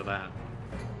the sound of that.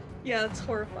 Yeah, it's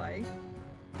horrifying.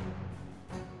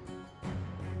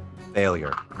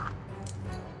 Failure.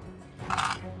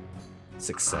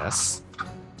 Success.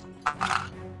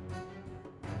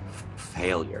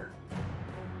 Failure.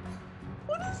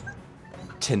 What is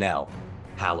it? Tinel,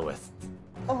 Halloweth,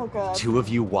 Oh god. 2 of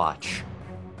you watch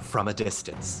from a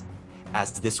distance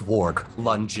as this warg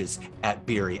lunges at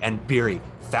Beery, and Beery,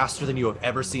 faster than you have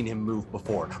ever seen him move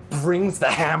before, brings the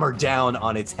hammer down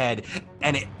on its head,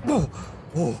 and it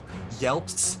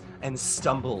yelps and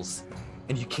stumbles,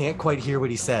 and you can't quite hear what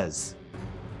he says,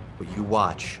 but you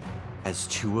watch as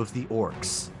 2 of the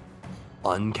orcs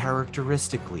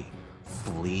uncharacteristically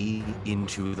flee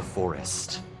into the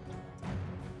forest.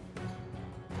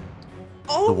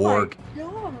 Oh The warg. my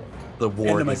god. The End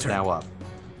warg of my is turn. now up.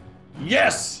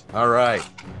 Yes! All right,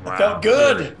 That felt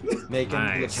good! making the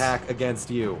Nice. attack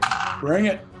against you. Bring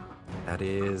it. That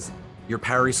is, your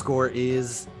parry score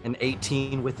is an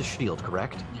 18 with the shield,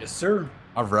 correct? Yes, sir.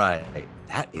 All right,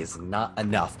 that is not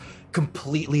enough.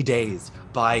 Completely dazed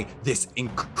by this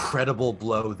incredible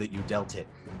blow that you dealt it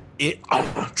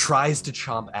tries to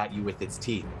chomp at you with its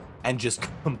teeth and just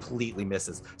completely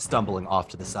misses, stumbling off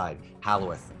to the side.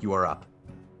 Halloweth, you are up.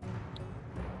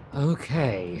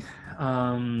 Okay.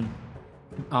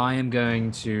 I am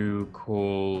going to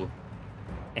call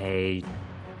a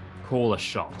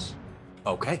shot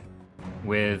Okay.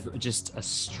 with just a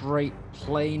straight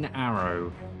plain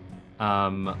arrow.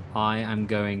 I am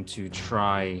going to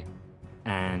try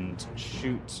and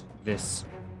shoot this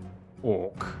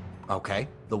orc. Okay.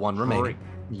 The one remaining.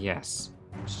 Yes.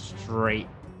 Straight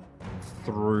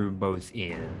through both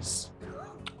ears.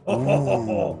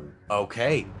 Oh,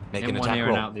 Okay. Make In an one attack ear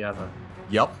roll. and out the other.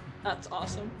 Yep. That's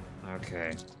awesome.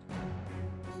 Okay.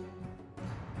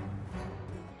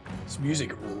 this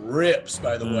music rips,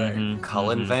 by the way. Mhm,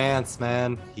 Cullen mhm. Vance,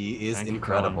 man. He is Thank you,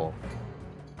 incredible.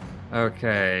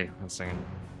 Okay, one second.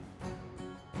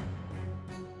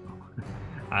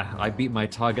 I beat my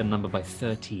target number by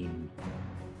 13.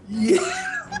 Yeah.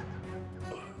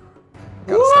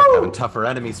 Gotta start having tougher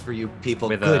enemies for you people.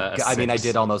 With Good. a I mean, I 6.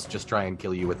 did almost just try and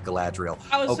kill you with Galadriel.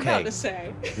 I was Okay. about to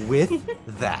say. With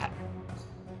that,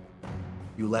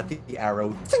 you let the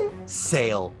arrow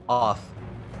sail off,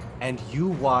 and you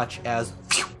watch as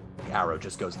the arrow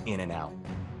just goes in and out.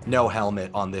 No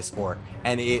helmet on this orc,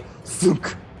 and it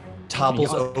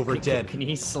topples over dead. Can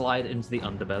he slide into the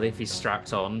underbelly if he's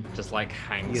strapped on? Just like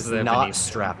hangs He is there not beneath-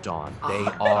 strapped on. They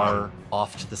are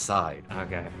off to the side.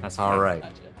 Okay, that's All fine. right.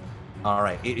 Gotcha. All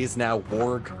right. It is now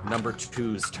Warg number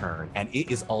 2's turn, and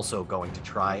it is also going to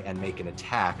try and make an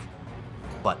attack,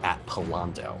 but at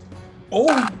Palando.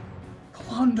 Oh,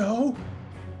 Palando.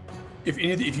 If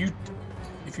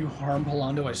you harm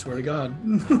Palando, I swear to God,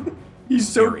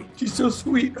 he's Fury. so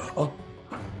sweet. Oh,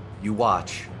 You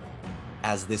watch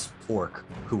as this orc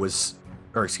who was,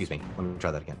 or excuse me, let me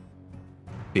try that again.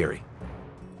 Beery,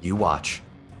 you watch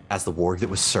as the warg that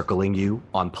was circling you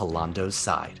on Palando's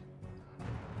side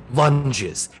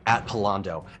lunges at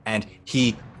Palando, and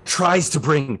he tries to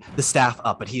bring the staff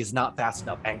up, but he is not fast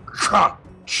enough, and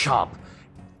chomp.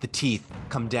 The teeth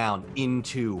come down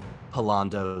into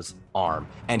Palando's arm,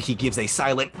 and he gives a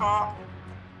silent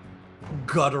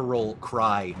guttural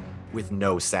cry with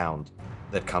no sound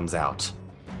that comes out.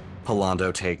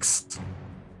 Palando takes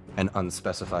an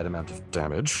unspecified amount of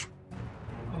damage.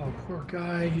 oh, poor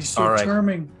guy. He's so All right.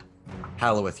 charming.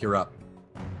 Halloweth, you're up.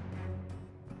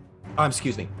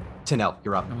 Excuse me. Tanel,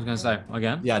 you're up. I was gonna say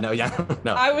again. Yeah, no.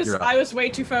 I was way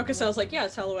too focused. I was like, yeah,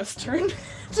 it's Hellueth's turn.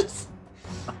 Just...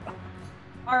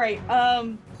 All right.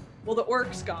 Well, the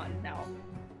orc's gone now.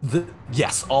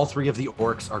 Yes, all 3 of the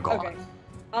orcs are gone. Okay.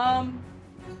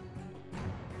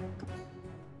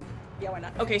 Yeah, why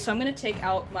not? Okay, so I'm gonna take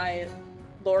out my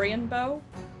Lorien bow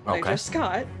that I just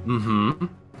got. Mm-hmm.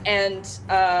 And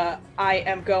I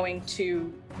am going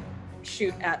to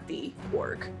shoot at the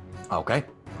orc. Okay.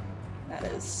 That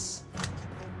is...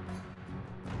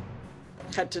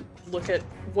 Had to look at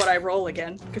what I roll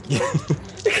again.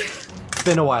 It's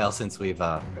been a while since we've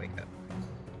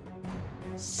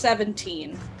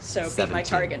 17. So 17. beat my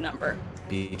target number.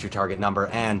 Beat your target number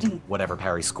and whatever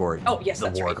parry score the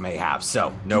warg may have.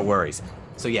 So no worries.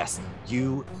 So yes,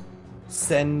 you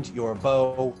send your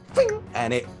bow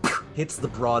and it hits the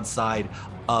broadside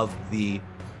of the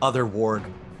other warg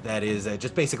that is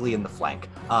just basically in the flank.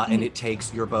 And it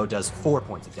takes, your bow does 4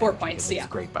 points of damage. 4 points, yeah. It's a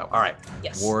great bow. All right.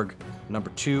 Yes. Warg number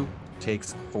 2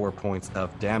 takes 4 points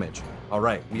of damage. All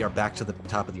right, we are back to the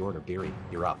top of the order. Beery,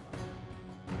 you're up.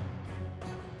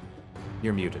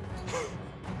 You're muted.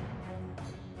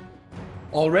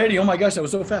 Already? Oh my gosh, that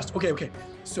was so fast. Okay.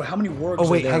 So how many wargs? Oh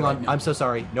wait, hang right on. now? I'm so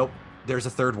sorry. Nope. There's a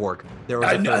third warg. There was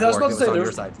a third I was warg about that to was say, on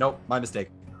your side. Nope, my mistake.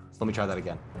 So let me try that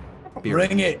again. Beery.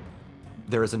 Bring it.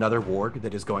 There is another warg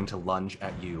that is going to lunge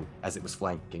at you as it was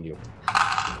flanking you.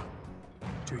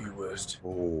 Do your worst.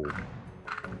 Oh.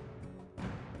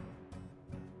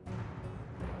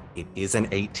 It is an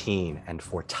 18, and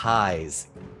for ties,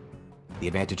 the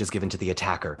advantage is given to the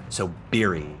attacker. So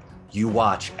Beery, you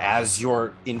watch as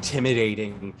you're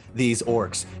intimidating these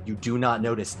orcs. You do not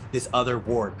notice this other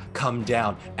warg come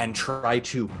down and try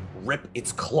to rip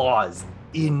its claws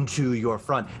into your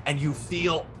front, and you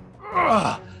feel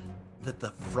that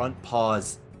the front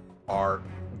paws are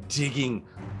digging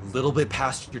a little bit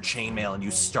past your chainmail, and you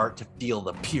start to feel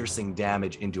the piercing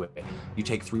damage into it. You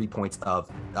take 3 points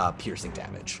of piercing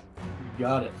damage. You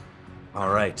got it. All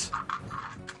right.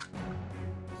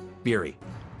 Beery,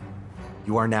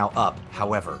 you are now up.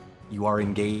 However, you are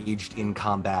engaged in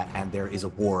combat, and there is a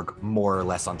warg more or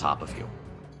less on top of you.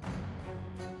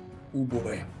 Oh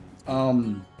boy.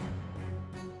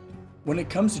 When it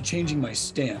comes to changing my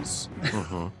stance,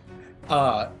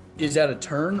 is that a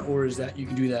turn, or is that you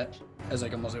can do that as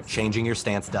like a muscle? Changing your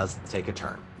stance does take a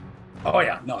turn. Oh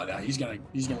yeah, no, he's gonna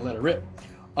let it rip.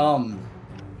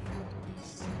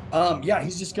 Yeah,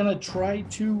 he's just gonna try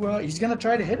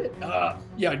to hit it.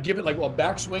 Yeah, give it like a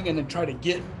backswing and then try to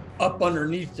get up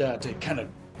underneath to kind of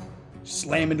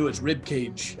slam into its rib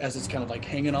cage as it's kind of like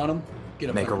hanging on him. Get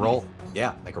up. Make a roll.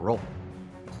 Yeah, make a roll.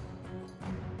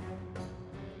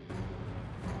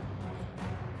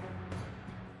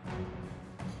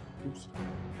 Oops.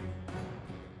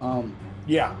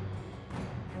 Yeah.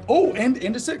 Oh, and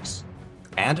a 6.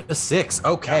 And a 6.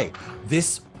 Okay.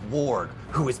 This warg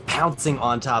who is pouncing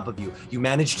on top of you, you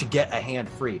manage to get a hand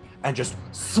free and just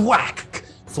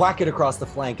thwack it across the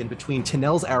flank, and between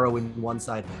Tanel's arrow in one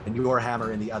side and your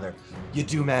hammer in the other, you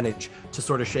do manage to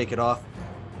sort of shake it off.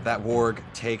 That warg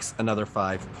takes another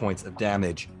 5 points of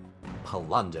damage.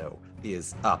 Palando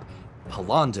is up.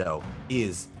 Palando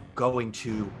is going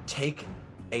to take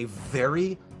a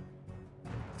very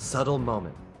subtle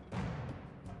moment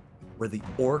where the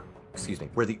warg,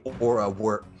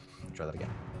 try that again.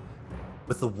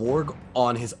 With the warg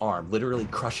on his arm, literally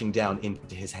crushing down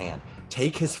into his hand,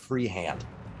 take his free hand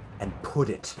and put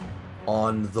it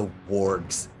on the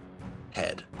warg's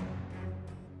head.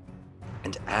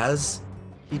 And as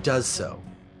he does so,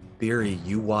 Beery,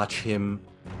 you watch him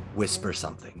whisper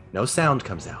something. No sound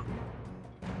comes out,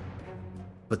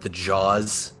 but the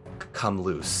jaws come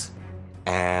loose.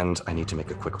 And I need to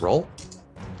make a quick roll.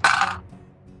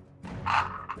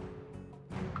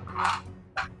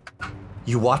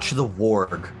 You watch the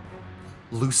warg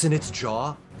loosen its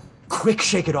jaw, quick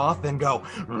shake it off, then go.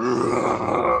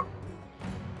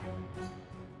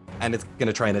 And it's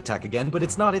gonna try and attack again, but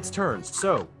it's not its turn.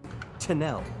 So,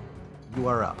 Tanel, you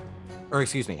are up. Or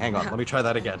excuse me, hang on, let me try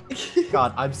that again.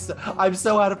 God, I'm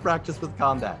so out of practice with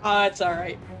combat. It's all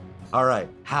right. All right,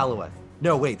 Hellueth.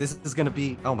 No, wait, this is gonna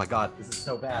be, oh my God, this is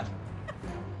so bad.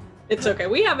 It's okay,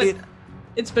 we haven't,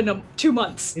 it's been 2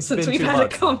 months since we've had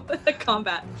a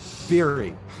combat.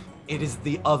 Beery, it is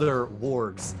the other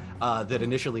wargs that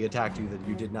initially attacked you that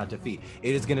you did not defeat.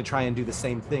 It is gonna try and do the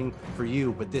same thing for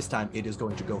you, but this time it is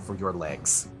going to go for your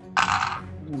legs.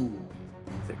 Ooh.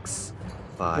 6,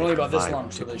 5, We're only about this 5, long,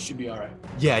 so they should be all right.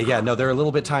 Yeah, no, they're a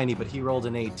little bit tiny, but he rolled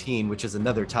an 18, which is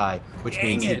another tie, which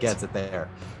means he gets it there.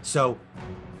 So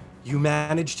you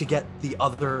manage to get the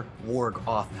other warg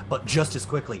off, but just as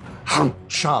quickly,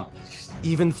 chomp,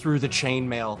 even through the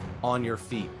chainmail on your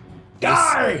feet.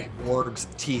 Die! This warg's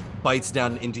teeth bites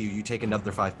down into you. You take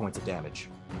another 5 points of damage.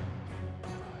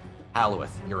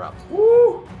 Aluith, you're up.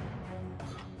 Woo!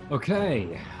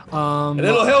 Okay. A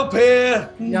little help here.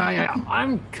 Yeah,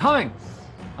 I'm coming.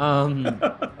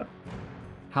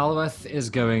 Halueth is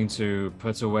going to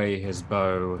put away his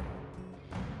bow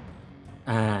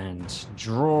and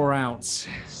draw out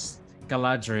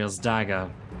Galadriel's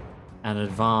dagger and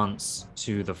advance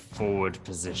to the forward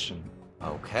position.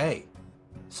 Okay.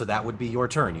 So that would be your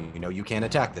turn. You know you can't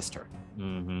attack this turn.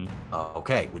 Mm-hmm.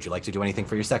 Okay. Would you like to do anything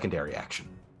for your secondary action?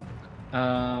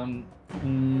 No,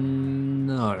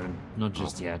 not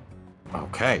just yet.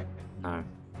 Okay. No.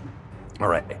 All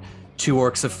right. 2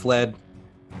 orcs have fled.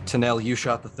 Tanel, you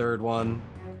shot the third one.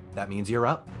 That means you're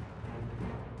up.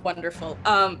 Wonderful.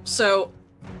 So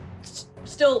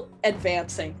still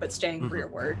advancing, but staying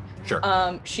rearward.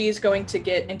 Sure. She's going to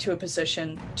get into a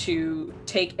position to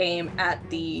take aim at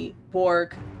the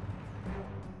warg.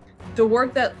 The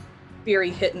warg that Beery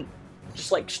hit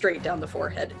just like straight down the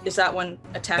forehead. Is that one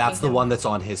attacking That's the him? one that's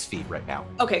on his feet right now.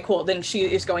 Okay, cool. Then she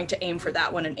is going to aim for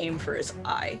that one and aim for his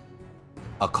eye.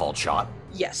 A called shot.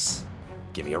 Yes.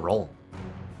 Give me a roll.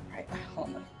 Right,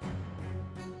 hold on.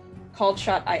 Called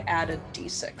shot, I added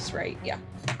D6, right? Yeah.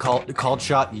 Called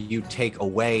shot, you take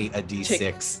away a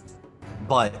d6,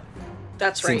 but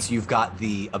That's right. since you've got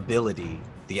the ability,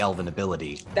 the elven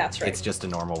ability, That's right. it's just a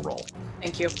normal roll.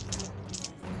 Thank you.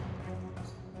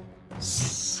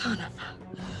 Son of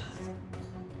a...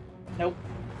 Nope.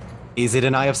 Is it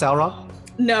an Eye of Sauron?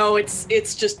 No, it's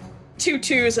just 2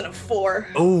 2s and a 4.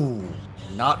 Oh,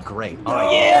 not great. All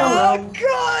right. Yeah,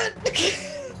 God!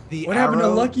 What happened to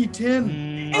arrow- Lucky Tim?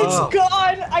 It's Oh.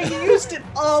 gone! I used it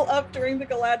all up during the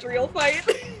Galadriel fight.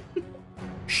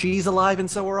 She's alive and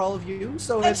so are all of you,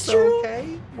 so That's it's true.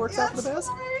 okay. Works out for the Yes.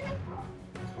 best.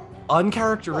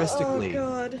 Uncharacteristically,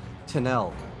 Oh, God.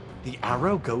 Tanel, the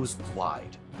arrow goes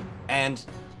wide, and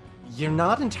you're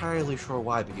not entirely sure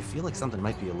why, but you feel like something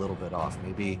might be a little bit off.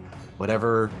 Maybe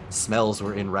whatever smells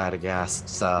were in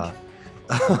Radagast's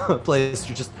place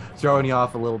are just throwing you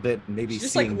off a little bit, and maybe She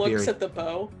just like seeing looks Beery. at the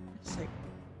bow. It's like,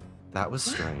 That was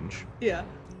strange. yeah.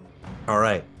 All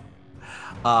right.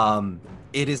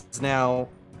 It is now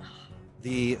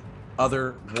the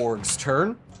other warg's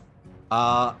turn.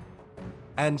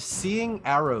 And seeing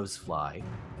arrows fly,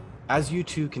 as you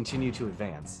two continue to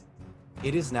advance,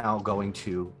 it is now going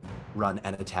to run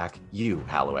and attack you,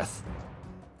 Halueth.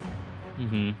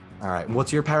 Mm-hmm. All right. And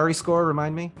what's your parry score?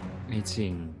 Remind me.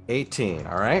 18. 18.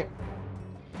 All right.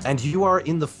 And you are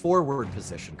in the forward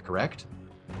position, correct?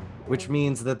 Which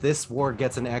means that this warg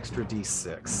gets an extra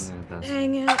d6. Yeah, that's...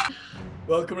 Dang it.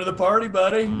 Welcome to the party,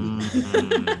 buddy.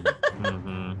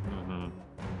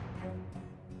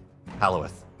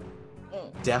 Halueth,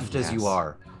 deft as you Yes.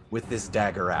 are, with this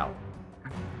dagger out,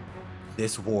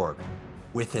 this warg,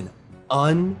 with an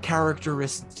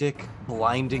uncharacteristic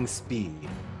blinding speed,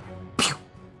 pew,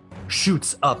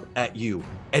 shoots up at you,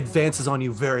 advances on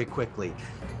you very quickly,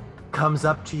 comes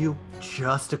up to you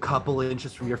just a couple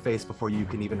inches from your face before you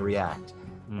can even react,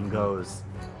 and goes,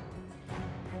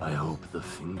 I hope the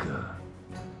finger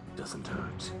doesn't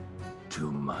hurt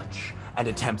too much, and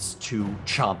attempts to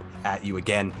chomp at you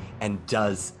again, and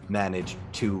does manage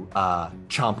to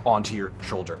chomp onto your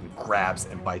shoulder and grabs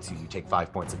and bites you. You take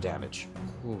 5 points of damage.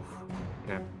 Oof.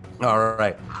 Okay. All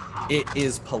right, it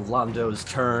is Palando's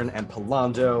turn, and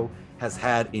Palando has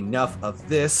had enough of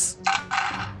this.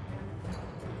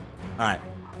 All right,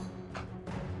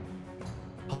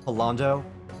 Palando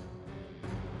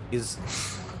is...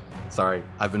 Sorry,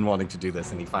 I've been wanting to do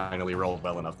this, and he finally rolled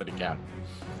well enough that he can.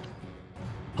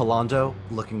 Palando,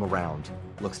 looking around,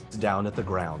 looks down at the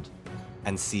ground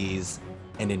and sees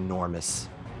an enormous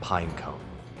pine cone.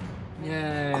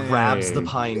 Yay. Grabs the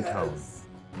pine cone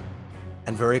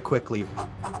and very quickly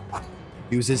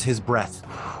uses his breath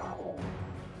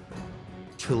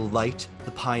to light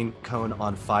the pine cone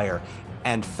on fire.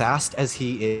 And fast as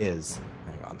he is,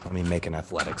 hang on, let me make an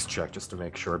athletics check just to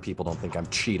make sure people don't think I'm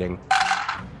cheating.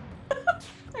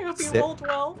 I hope you Sit. rolled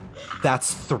well.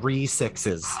 That's 3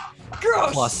 6s.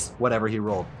 Gross! Plus whatever he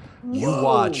rolled. You Whoa.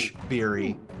 watch,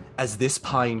 Beery, as this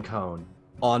pine cone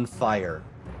on fire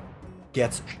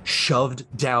gets shoved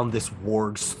down this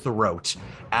warg's throat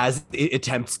as it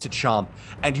attempts to chomp.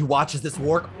 And you watch as this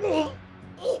warg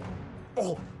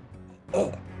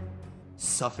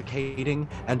suffocating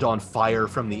and on fire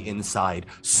from the inside,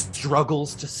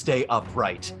 struggles to stay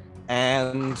upright.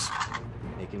 And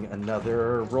making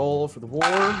another roll for the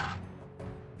warg.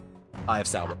 Eye of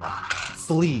Sauron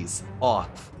flees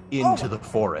off into the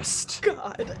forest.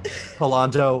 God.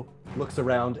 Palando looks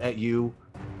around at you,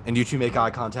 And you two make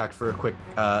eye contact for a quick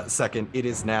second. It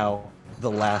is now the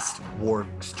last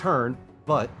warg's turn,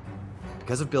 but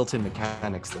because of built-in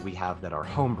mechanics that we have that are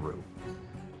homebrew,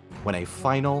 when a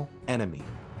final enemy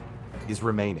is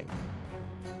remaining,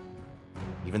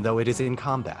 even though it is in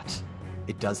combat,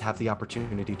 it does have the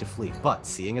opportunity to flee. But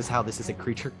seeing as how this is a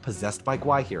creature possessed by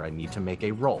Gwaihir, I need to make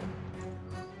a roll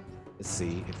to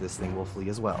see if this thing will flee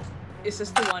as well. Is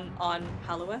this the one on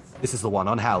Halloweth? This is the one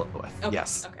on Halloweth. Okay.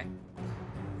 Yes. Okay.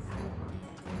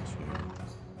 2,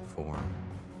 4.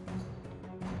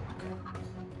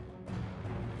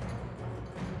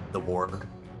 The warg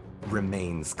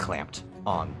remains clamped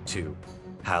onto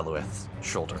Halloweth's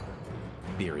shoulder.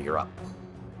 Beer, you're up.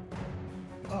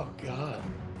 Oh God.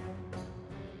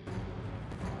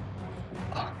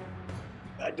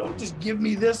 Don't just give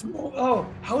me this. Oh,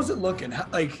 how's it looking?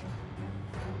 Like,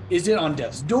 is it on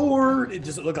death's door?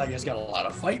 Does it look like it's got a lot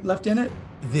of fight left in it?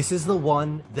 This is the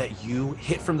one that you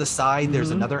hit from the side.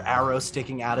 There's another arrow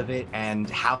sticking out of it, and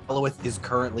Halloweth is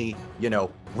currently,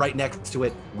 right next to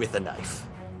it with a knife.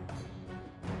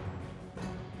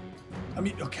 I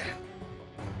mean, okay.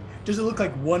 Does it look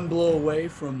like one blow away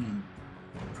from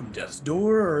death's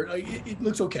door, or it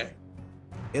looks okay?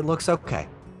 It looks okay.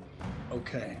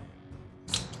 Okay.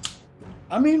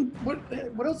 I mean,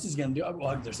 what else is he gonna do?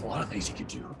 Well, there's a lot of things he could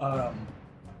do.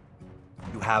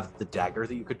 You have the dagger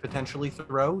that you could potentially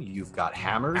throw. You've got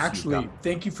hammers. Actually,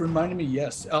 thank you for reminding me.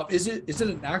 Yes. Is it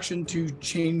an action to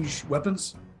change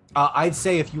weapons? I'd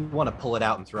say if you want to pull it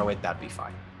out and throw it, that'd be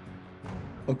fine.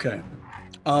 Okay.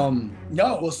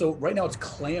 No. Well, so right now it's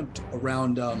clamped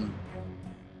around around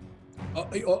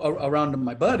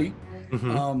my buddy.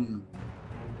 Mm-hmm.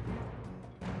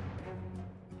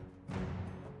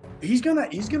 He's gonna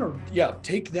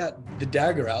take the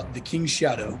dagger out, the King's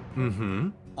Shadow. Mm-hmm.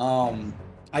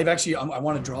 I've actually I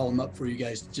want to draw him up for you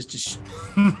guys just to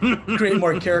create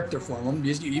more character for him.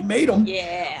 You made him.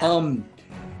 Yeah. And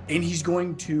he's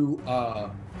going to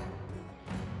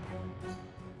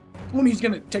he's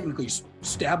gonna technically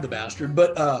stab the bastard,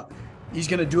 but he's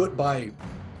gonna do it by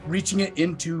reaching it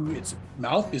into its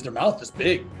mouth, because their mouth is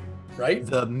big, right?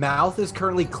 The mouth is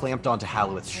currently clamped onto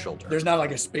Halloweth's shoulder. There's not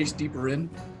like a space deeper in.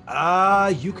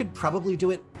 You could probably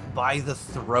do it by the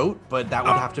throat, but that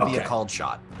would have to be a called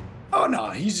shot. Oh no,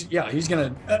 he's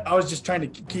gonna. I was just trying to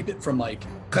keep it from like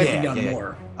cutting down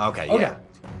more. Okay.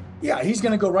 Yeah, he's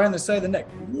gonna go right on the side of the neck.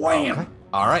 Wham! Okay.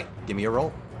 All right, give me a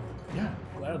roll. Yeah,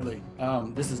 gladly.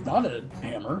 This is not a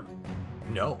hammer.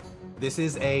 No, this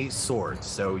is a sword,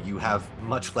 so you have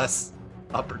much less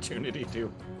opportunity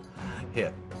to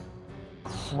hit.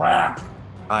 Crap.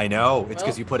 I know, it's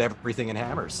because you put everything in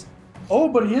hammers. Oh,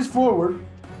 but he is forward.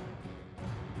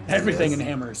 Everything in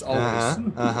hammers, always.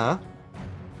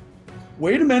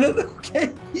 Wait a minute.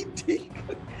 Okay,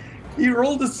 he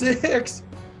rolled a 6,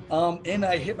 and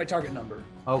I hit my target number.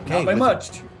 Okay, not by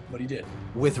much, but he did.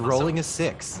 With rolling a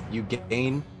 6, you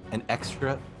gain an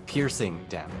extra piercing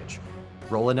damage.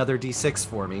 Roll another d6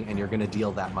 for me, and you're going to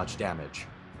deal that much damage.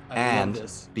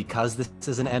 And because this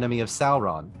is an enemy of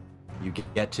Sauron, you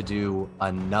get to do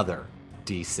another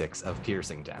d6 of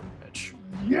piercing damage.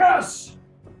 Yes!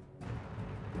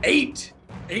 8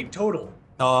 total.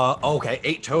 Okay,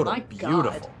 8 total. My Beautiful.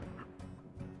 God.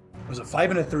 It was a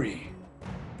 5 and a 3.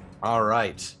 All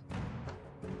right.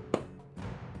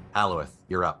 Halloweth,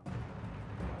 you're up.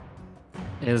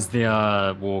 Is the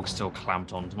warg still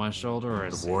clamped onto my shoulder? Or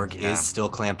is The warg is still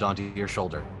clamped onto your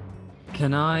shoulder.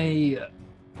 Can I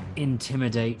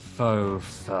intimidate foe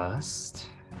first?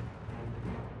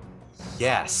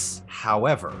 Yes.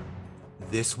 However,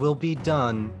 this will be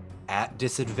done at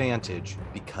disadvantage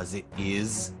because it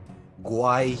is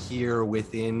Gwaihir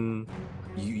within.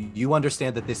 You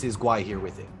understand that this is Gwaihir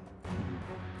within.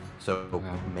 So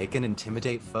make an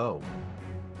intimidate foe.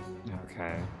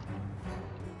 Okay.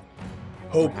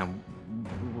 Hope.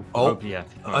 Hope, yeah.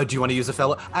 Do you want to use a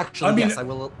fellow? Actually, yes, I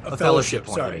will. A fellowship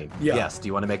point. Sorry. I mean. Yeah. Yes. Do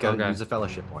you want to make use a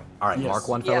fellowship point? All right. Yes. Mark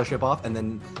one fellowship off, and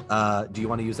then do you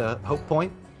want to use a hope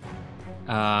point?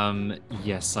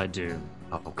 Yes, I do.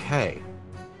 Okay.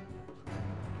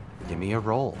 Give me a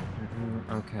roll.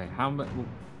 Okay. How much?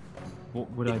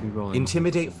 What would I be rolling?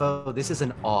 Intimidate foe. This is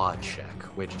an awe check,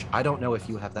 which I don't know if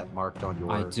you have that marked on your.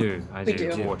 I do. We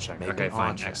do. Awe check. Make Okay, an awe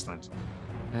fine. check. Excellent.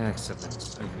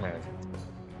 Excellent. Okay.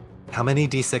 How many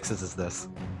d6s is this?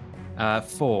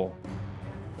 4.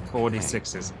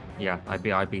 4d6s. Yeah, I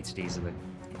beat it easily.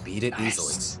 Beat it Nice.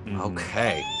 easily. Mhm.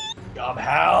 Okay. Job,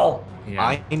 Hal. Yeah.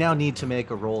 I now need to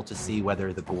make a roll to see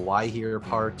whether the Gwaihir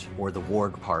part or the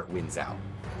warg part wins out.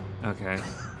 Okay.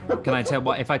 Can I tell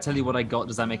if I tell you what I got?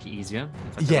 Does that make it easier?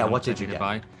 If I tell Yeah, how what much I did you need to get?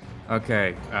 buy?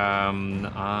 Okay.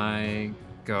 I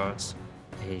got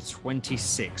A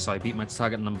 26, so I beat my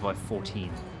target number by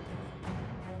 14.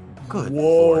 Good Whoa.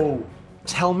 Lord.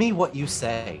 Tell me what you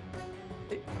say.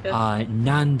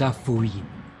 Nanda Fuyin,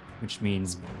 which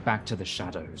means back to the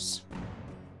shadows.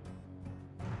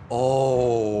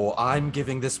 Oh, I'm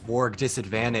giving this warg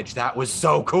disadvantage. That was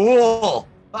so cool.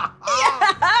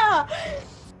 Yeah!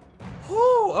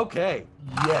 Whew, okay.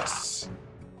 Yes.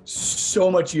 So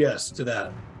much yes to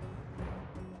that.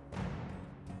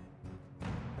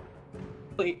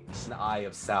 Please. An Eye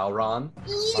of Sauron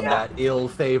on that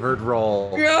ill-favored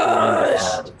roll.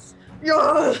 Yes!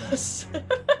 Yes!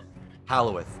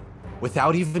 Halloweth,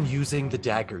 without even using the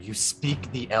dagger, you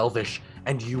speak the Elvish,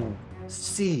 and you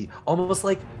see, almost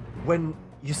like when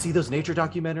you see those nature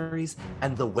documentaries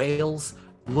and the whales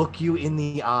look you in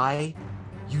the eye,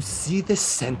 you see this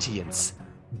sentience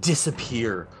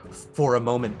disappear for a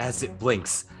moment as it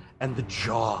blinks, and the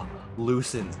jaw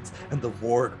loosens, and the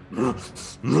warg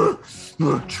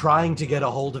trying to get a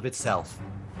hold of itself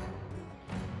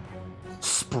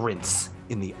sprints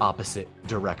in the opposite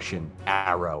direction,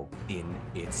 arrow in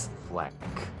its flank.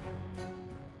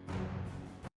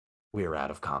 We're out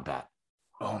of combat.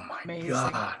 Oh my Amazing.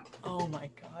 God. Oh my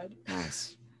god.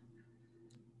 Nice.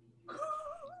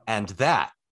 And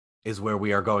that is where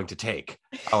we are going to take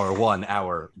our 1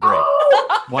 hour break.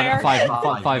 Fair.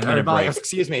 Five minute break.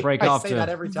 Excuse me. Break I after. say that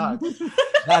every time.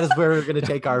 That is where we're going to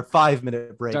take our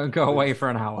 5-minute break. Don't go away for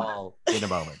an hour. All in a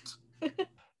moment.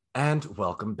 And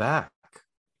welcome back.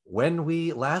 When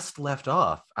we last left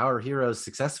off, our heroes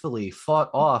successfully fought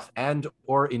off and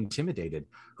or intimidated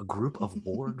a group of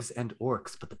wargs and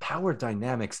orcs, but the power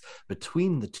dynamics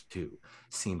between the two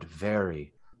seemed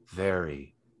very,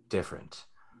 very different.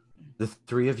 The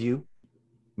three of you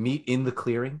meet in the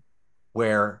clearing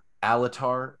where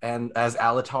Alatar and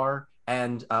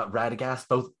Radagast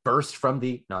both burst from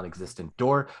the non-existent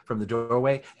door, from the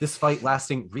doorway. This fight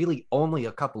lasting really only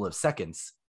a couple of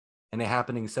seconds, and it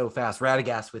happening so fast.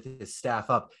 Radagast with his staff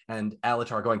up and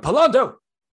Alatar going, Palando!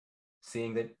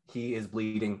 Seeing that he is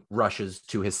bleeding, rushes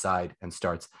to his side and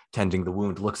starts tending the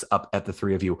wound, looks up at the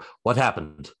three of you. What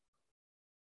happened?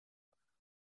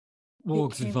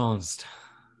 Wargs advanced.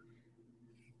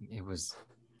 It was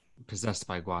possessed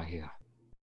by Guahir.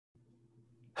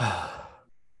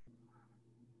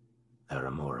 There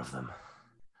are more of them.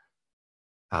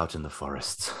 Out in the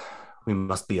forests. We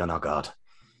must be on our guard.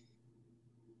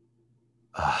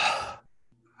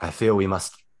 I feel we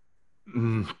must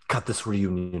cut this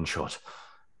reunion short.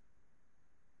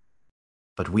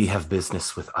 But we have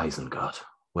business with Isengard.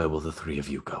 Where will the three of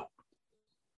you go?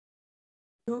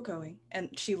 You're going. And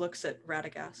she looks at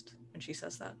Radagast and she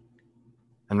says that.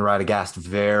 And Radagast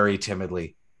very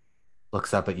timidly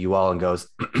looks up at you all and goes,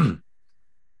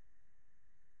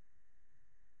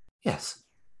 Yes.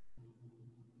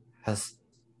 As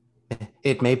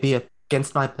it may be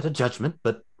against my better judgment,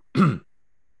 but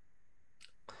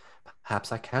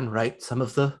perhaps I can right some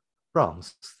of the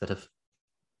wrongs that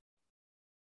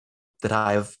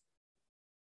I have.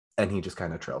 And he just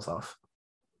kind of trails off.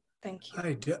 Thank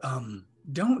you.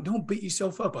 Don't beat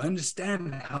yourself up. I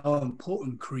understand how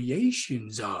important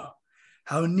creations are,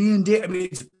 how near and dear. I mean,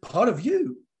 it's part of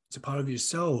you. It's a part of your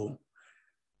soul.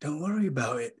 Don't worry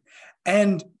about it.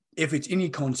 And if it's any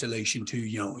consolation to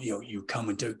you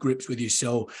coming to grips with your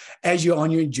soul as you're on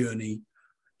your journey,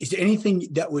 is there anything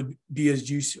that would be as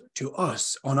useful to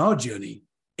us on our journey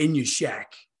in your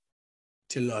shack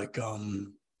to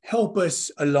help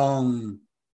us along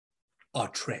our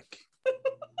trek?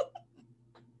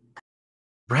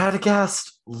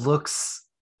 Radagast looks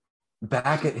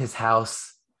back at his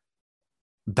house,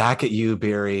 back at you,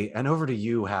 Beery, and over to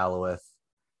you, Halloweth.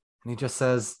 And he just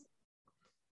says,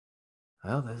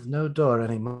 well, there's no door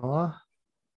anymore.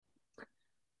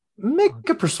 Make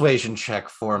a persuasion check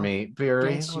for me,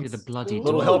 Beery. Bless you, the bloody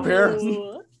Little door. help here.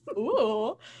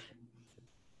 Ooh.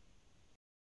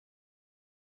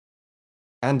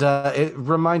 And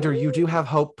reminder, you do have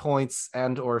hope points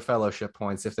and or fellowship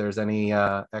points if there's any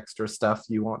extra stuff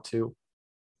you want to.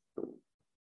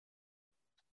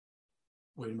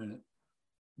 Wait a minute.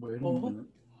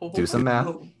 Do some math.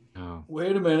 Oh.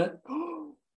 Wait a minute.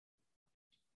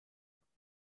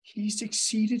 He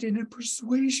succeeded in a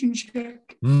persuasion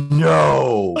check.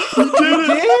 No. He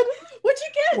did? What'd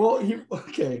you get? Well,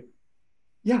 okay.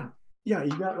 Yeah, he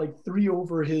got like 3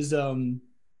 over his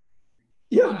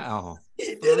yeah. Wow.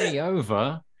 He did it. 3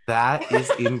 over. That is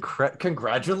incredible.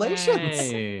 Congratulations.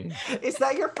 Hey. Is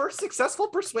that your first successful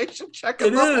persuasion check It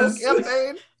of the whole is.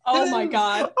 campaign? Oh my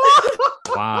god.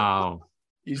 Wow.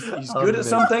 He's good at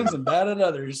some things and bad at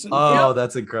others. Oh,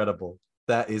 that's incredible.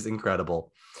 That is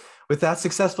incredible. With that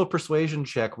successful persuasion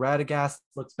check, Radagast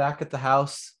looks back at the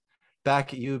house,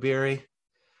 back at you, Beery.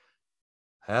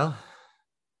 Well,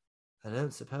 I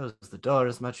don't suppose the door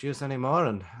is much use anymore,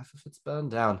 and half of it's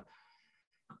burned down.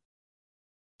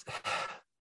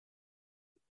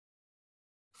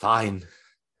 Fine.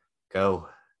 Go.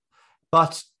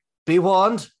 But be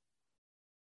warned.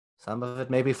 Some of it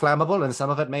may be flammable, and some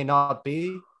of it may not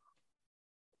be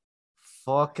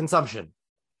for consumption.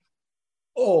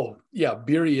 Oh, yeah,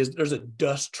 Beery there's a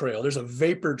dust trail. There's a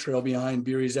vapor trail behind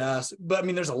Beery's ass. But I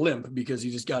mean, there's a limp because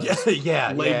he just got his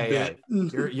leg bit.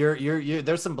 You're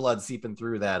there's some blood seeping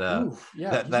through that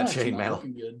that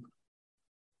chainmail.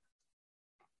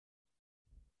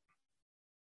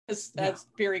 As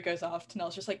Beery goes off,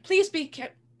 Tanel's just like, please be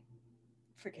careful.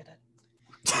 Forget it.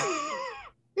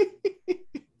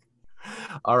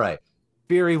 All right.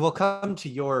 Beery, we'll come to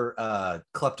your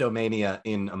kleptomania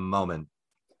in a moment.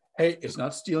 Hey, it's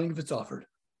not stealing if it's offered.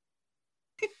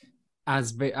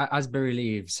 As Beery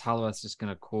leaves, Halloweth's just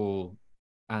going to call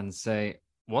and say,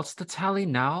 what's the tally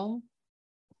now?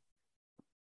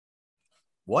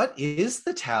 What is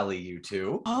the tally, you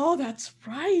two? Oh, that's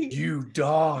right. You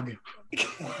dog.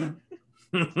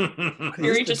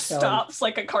 Beery just stops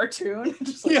like a cartoon.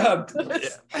 Just like, yeah.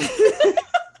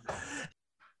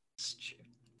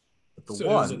 The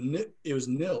one. It was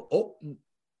nil. Oh.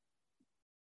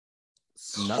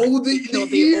 The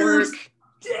ears. orc.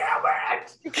 Damn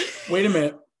it. Wait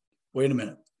a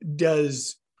minute.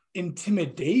 Does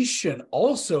intimidation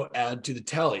also add to the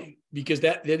tally? Because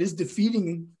that is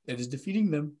defeating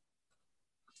them.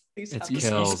 It's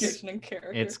kills.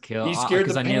 It's kill. He scared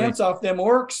the pants off them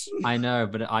orcs. I know,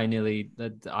 but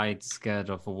I scared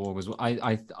off a warg as well.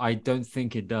 I don't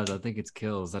think it does. I think it's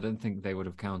kills. I don't think they would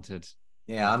have counted.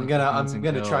 Yeah, I'm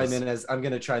gonna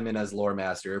chime in as lore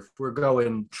master. If we're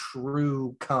going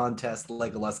true contest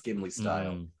Legolas Gimli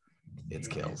style, it's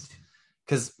kills.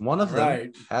 Because one of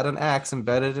them had an axe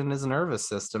embedded in his nervous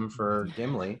system for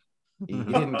Gimli. He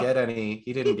didn't get any.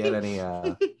 He didn't get any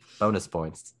bonus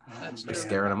points for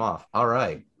scaring him off. All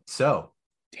right. So,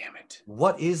 damn it.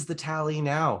 What is the tally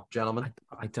now, gentlemen?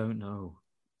 I don't know.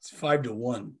 It's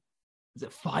 5-1. Is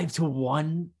it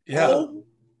 5-1? Yeah.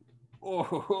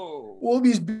 Oh. Well,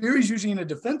 these Beery's usually in a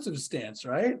defensive stance,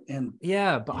 right? And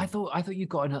yeah, but I thought you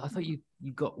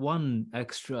got one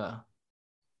extra.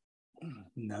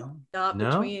 No. Not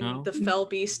between the Fell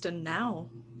Beast and now.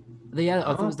 I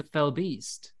thought it was the Fell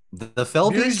Beast. The Fell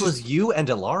Beast was you and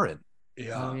Ilarin.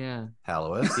 Yeah. Oh yeah.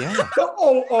 Halloweth, yeah.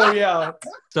 oh yeah.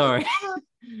 Sorry.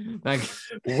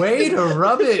 Way to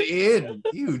rub it in,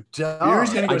 you dog.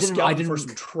 Beery's gonna go scouting for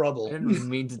some trouble. I didn't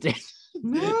mean to do.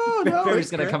 No, Beery's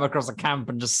gonna come across a camp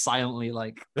and just silently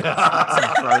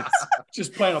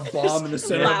just plant a bomb in the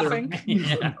center of their...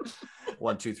 Yeah.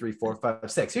 1, 2, 3, 4,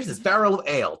 5, 6. Here's this barrel of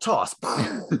ale. Toss.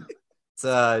 It's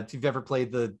if you've ever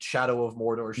played the Shadow of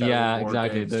Mordor.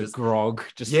 Exactly. Games, the grog,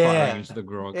 just firing into the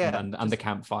grog and the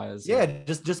campfires. Yeah,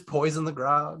 just poison the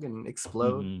grog and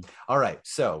explode. Mm-hmm. All right,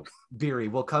 so Beery,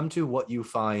 we'll come to what you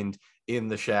find in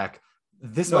the shack.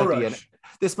 This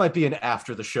might be an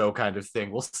after the show kind of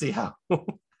thing. We'll see how you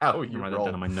write roll. That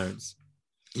down on my notes.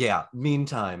 Yeah.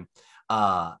 Meantime,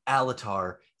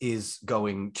 Alatar is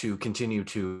going to continue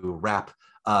to wrap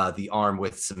the arm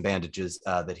with some bandages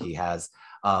that he has,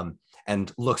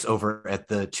 and looks over at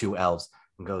the two elves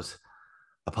and goes,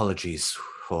 "Apologies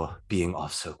for being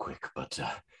off so quick, but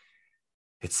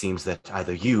it seems that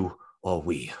either you or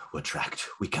we were tracked.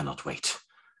 We cannot wait.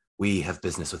 We have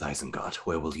business with Isengard.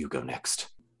 Where will you go next?"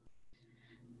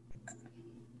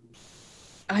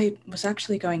 I was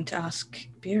actually going to ask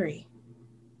Beery.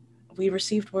 We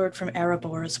received word from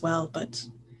Erebor as well, but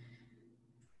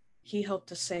he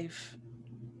helped us save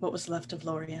what was left of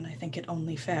Lorien. I think it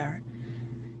only fair.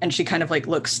 And she kind of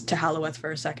looks to Halloweth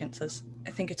for a second, says,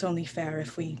 I think it's only fair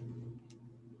if we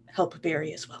help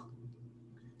Beery as well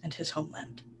and his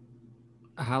homeland.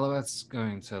 Halloweth's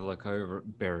going to look over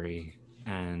at Beery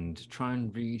and try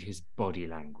and read his body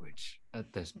language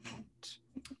at this point.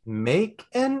 Make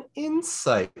an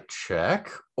insight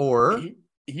check, or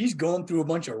he's going through a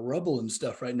bunch of rubble and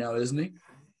stuff right now, isn't he?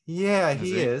 Yeah,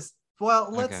 he is.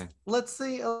 Well, let's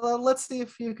see. Let's see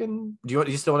if you can. Do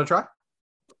you still want to try?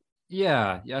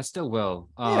 Yeah, I still will.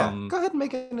 Go ahead and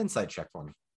make an insight check for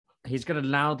me. He's going to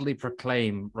loudly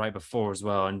proclaim right before as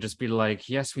well, and just be like,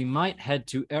 "Yes, we might head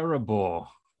to Erebor."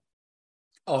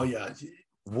 Oh yeah.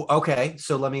 Okay,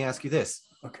 so let me ask you this: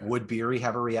 Would Beery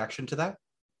have a reaction to that?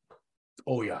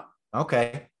 Oh yeah.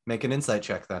 Okay, make an insight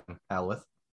check then, Alwith.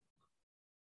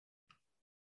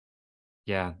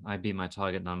 Yeah, I beat my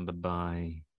target number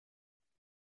by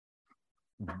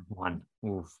 1.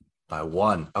 Oof. By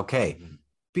 1. Okay.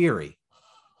 Beery,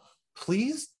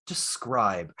 please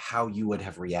describe how you would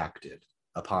have reacted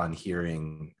upon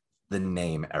hearing the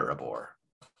name Erebor.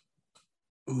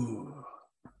 Ooh.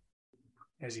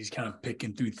 As he's kind of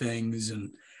picking through things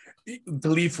and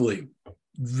gleefully,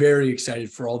 very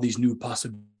excited for all these new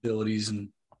possibilities and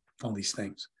all these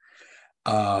things.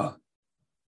 The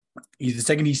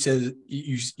second he says,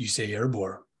 you say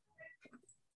Erebor,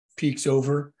 peeks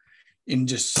over and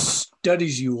just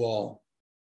studies you all.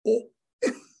 Oh.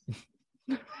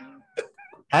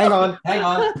 Hang on.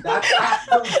 That's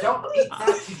don't eat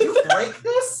that. Did you break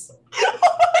this?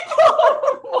 Oh my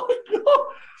God.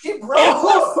 She broke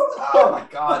this. Oh my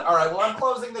God. All right. Well, I'm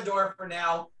closing the door for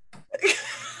now.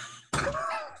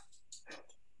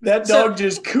 That dog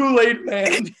just Kool-Aid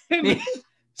man.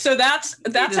 So that's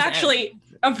actually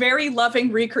a very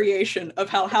loving recreation of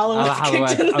how Halloweth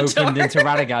opened into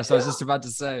Radagast. I was just about to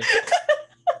say.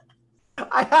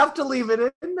 I have to leave it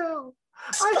in now.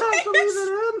 I have to leave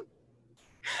it in.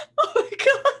 Oh my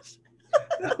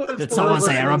gosh. Did someone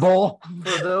say Erebor?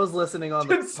 For those listening on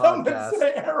the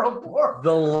podcast,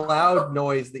 the loud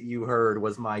noise that you heard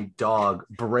was my dog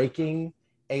breaking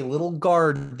a little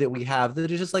guard that we have that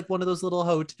is just like one of those little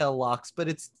hotel locks, but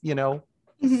it's,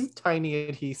 tiny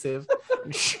adhesive.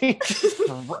 She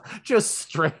just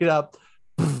straight up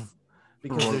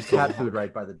because there's cat food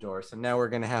right by the door. So now we're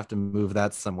going to have to move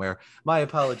that somewhere. My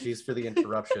apologies for the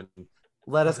interruption.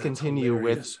 Let us continue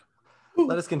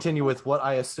with what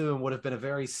I assume would have been a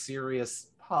very serious,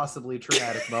 possibly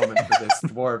traumatic moment for this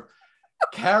dwarf.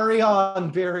 Carry on,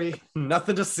 Beery.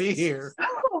 Nothing to see here.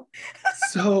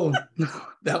 So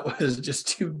that was just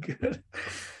too good.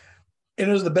 And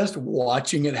it was the best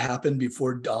watching it happen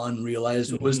before Dawn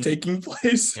realized what was taking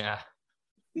place. Yeah.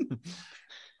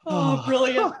 Oh,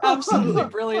 brilliant. Absolutely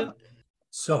brilliant.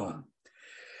 So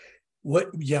what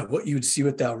you would see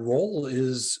with that roll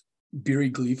is Beery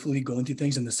gleefully going through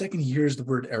things. And the second he hears the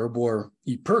word Erebor,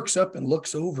 he perks up and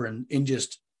looks over and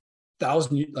just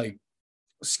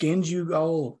scans you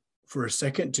all for a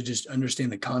second to just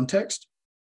understand the context.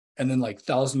 And then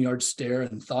 1,000-yard stare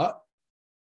and thought.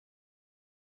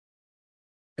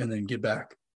 And then get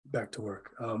back to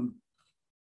work.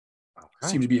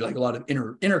 Seemed to be a lot of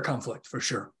inner conflict for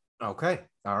sure. Okay.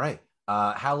 All right.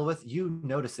 Halloweth, you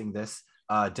noticing this,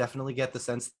 definitely get the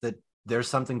sense that there's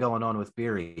something going on with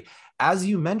Beery. As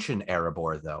you mention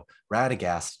Erebor, though,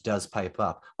 Radagast does pipe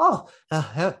up. Oh,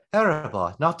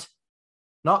 Erebor, not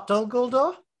Dol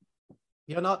Guldur?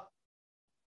 You're not...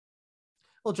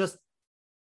 Well, just...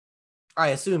 I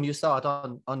assume you saw it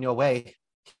on your way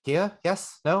here?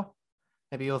 Yes? No?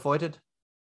 Maybe you avoided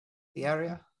the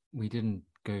area? We didn't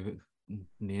go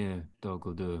near Dol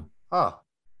Guldur. Oh,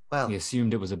 well... We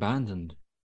assumed it was abandoned.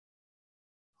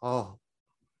 Oh,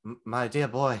 my dear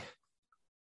boy.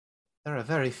 There are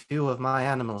very few of my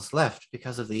animals left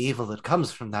because of the evil that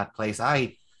comes from that place.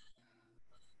 I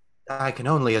can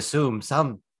only assume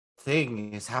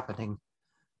something is happening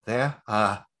there.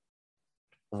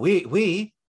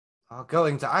 We are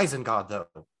going to Isengard, though.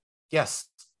 Yes,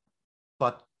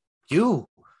 but you,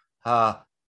 well,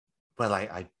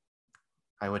 I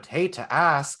would hate to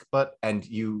ask, but, and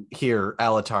you hear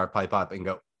Alatar pipe up and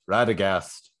go,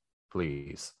 Radagast,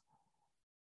 please.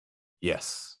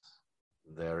 Yes,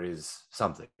 there is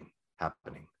something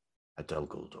happening at Dol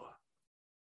Guldur.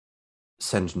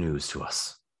 Send news to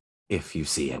us if you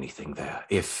see anything there,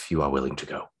 if you are willing to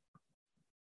go.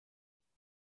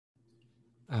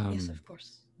 Yes, of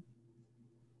course.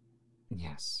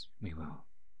 Yes, we will.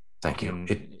 Thank you.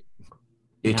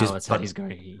 In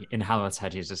Halloweth's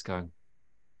head, he's just going,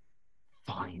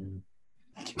 fine.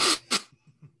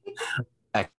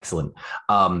 Excellent.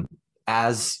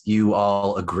 As you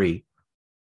all agree,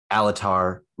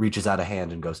 Alatar reaches out a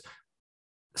hand and goes,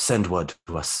 send word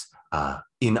to us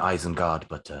in Isengard,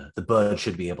 but the bird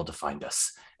should be able to find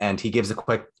us. And he gives a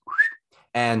quick,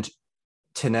 and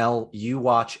Tanel, you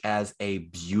watch as a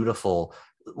beautiful,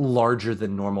 larger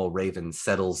than normal raven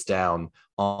settles down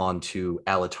onto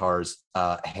Alatar's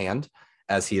hand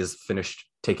as he has finished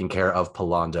taking care of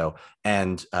Palando.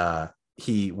 And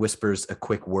he whispers a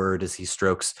quick word as he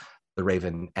strokes the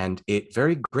raven, and it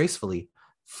very gracefully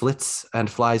flits and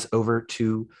flies over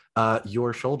to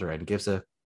your shoulder and gives a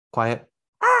quiet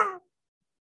ah.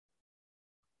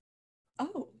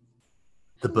 Oh.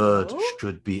 The bird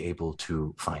should be able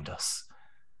to find us.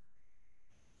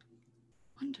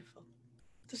 Wonderful.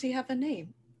 Does he have a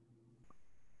name?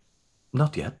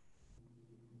 Not yet.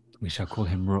 We shall call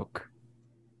him Rook.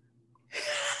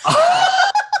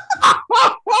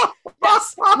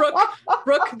 Yes,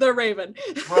 Rook the Raven.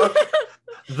 Rook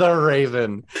the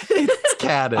Raven. It's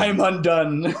canon. I'm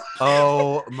undone.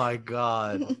 Oh my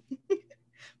god.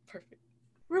 Perfect.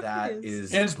 That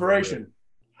is inspiration.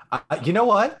 You know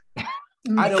what?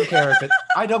 I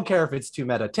don't care if it's too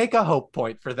meta. Take a hope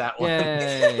point for that one.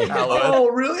 Yay. Oh,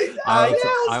 really?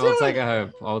 I will take a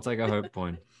hope. I'll take a hope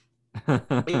point. Is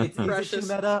it too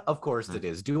meta? Of course it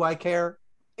is. Do I care?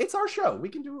 It's our show. We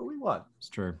can do what we want. It's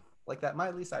true. Like that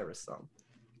Miley Cyrus song.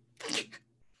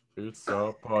 It's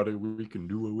our party. We can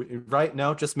do what we right?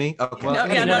 No, just me. Okay. No.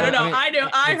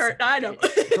 I heard. I know.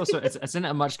 It's also it's in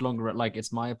a much longer. Like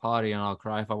it's my party and I'll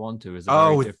cry if I want to.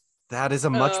 That is a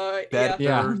much better.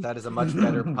 Yeah. That is a much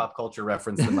better pop culture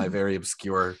reference than my very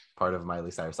obscure part of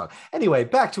Miley Cyrus song. Anyway,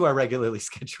 back to our regularly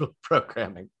scheduled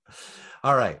programming.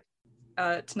 All right.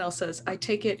 Tanel says, "I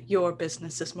take it your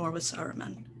business is more with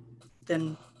Saruman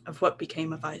than of what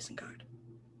became of Isengard."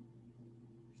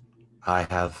 I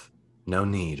have no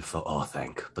need for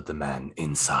Orthanc, but the man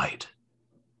inside.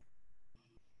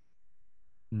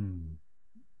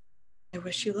 I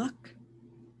wish you luck.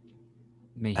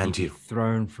 May And he you. be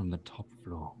thrown from the top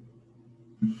floor.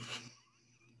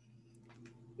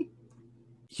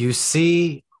 You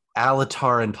see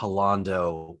Alatar and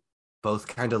Palando both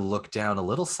kind of look down a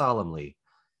little solemnly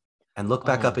and look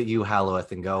back up at you,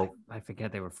 Halloweth, and go, I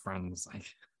forget they were friends.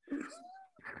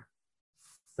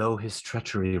 though his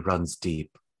treachery runs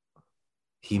deep,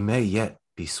 he may yet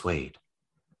be swayed,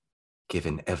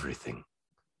 given everything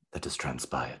that has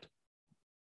transpired.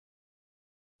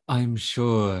 I'm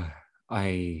sure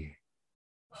I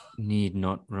need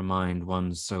not remind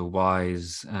one so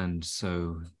wise and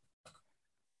so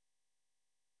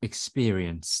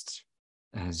experienced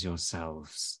as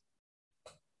yourselves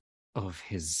of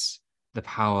the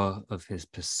power of his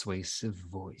persuasive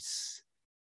voice.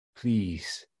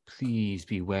 Please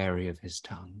be wary of his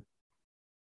tongue.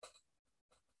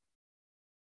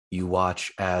 You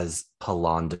watch as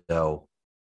Palando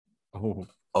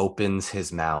opens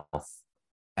his mouth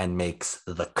and makes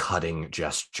the cutting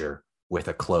gesture with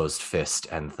a closed fist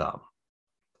and thumb.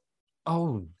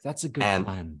 Oh, that's a good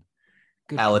plan.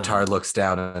 Good Alatar plan. looks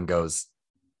down and goes,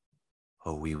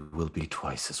 "Oh, we will be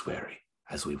twice as wary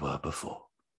as we were before.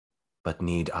 But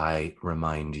need I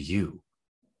remind you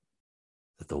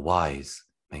that the wise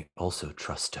may also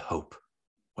trust to hope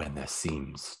when there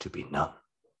seems to be none."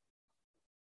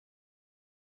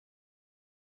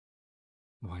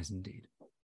 Wise indeed.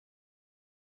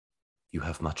 You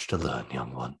have much to learn,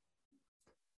 young one.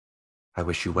 I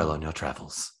wish you well on your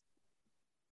travels.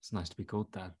 It's nice to be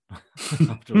called that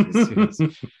after all these years.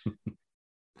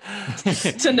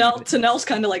 Tanel's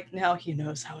kind of like, now he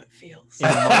knows how it feels.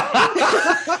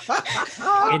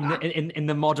 In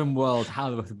the modern world,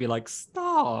 how would be like,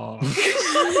 stop.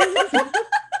 It's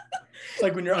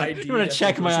like when your ID. You want to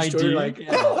check my ID? Like,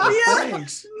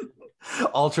 thanks.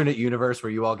 Alternate universe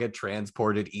where you all get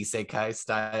transported isekai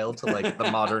style to like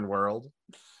the modern world.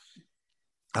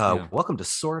 Welcome to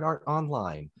Sword Art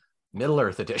Online, Middle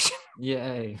Earth Edition.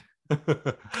 Yay.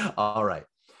 All right.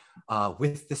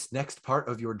 With this next part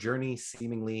of your journey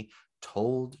seemingly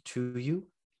told to you,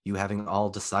 you having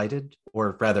all decided,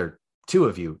 or rather, two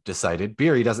of you decided.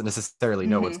 Beery doesn't necessarily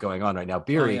know what's going on right now.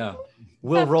 Beery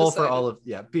will roll for all of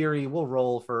Beery will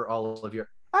roll for all of your.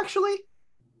 Actually,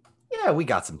 yeah, we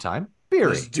got some time.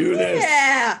 Beery, Let's do this.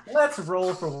 Yeah. let's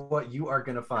roll for what you are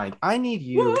gonna find. I need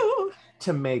you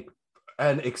to make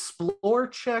an explore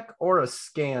check or a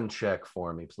scan check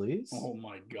for me, please. Oh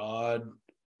my God.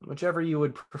 Whichever you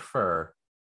would prefer.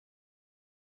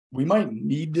 We might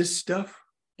need this stuff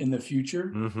in the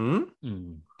future.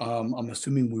 Mm-hmm. I'm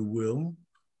assuming we will.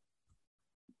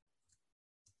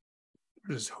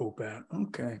 Where's hope at?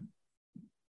 Okay.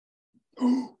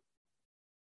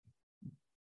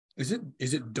 Is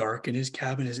it dark in his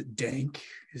cabin? Is it dank?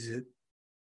 Is it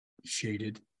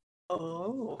shaded?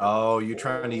 Oh, you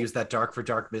trying to use that dark for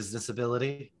dark business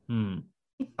ability? Hmm.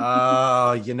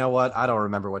 You know what? I don't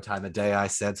remember what time of day I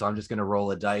said, so I'm just gonna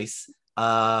roll a dice.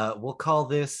 We'll call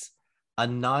this a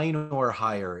 9 or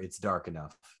higher. It's dark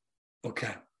enough.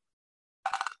 Okay.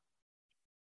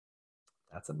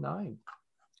 That's a 9.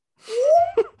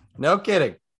 No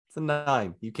kidding. It's a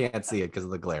 9. You can't see it because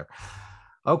of the glare.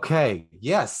 Okay.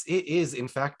 Yes, it is in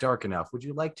fact dark enough. Would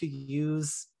you like to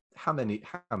use how many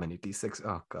d6?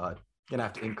 Oh God. Gonna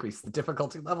have to increase the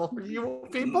difficulty level for you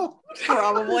people.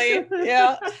 Probably.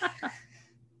 Yeah.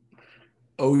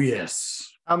 Oh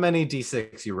yes. How many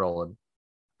d6 you rolling?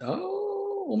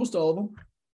 Oh, almost all of them.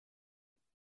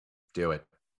 Do it.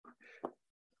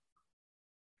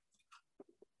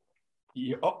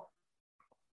 Yeah. Oh.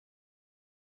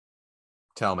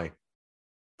 Tell me.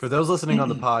 For those listening on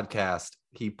the podcast,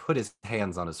 he put his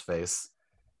hands on his face.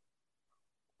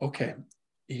 Okay.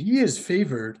 He is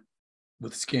favored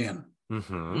with scan.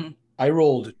 Mm-hmm. I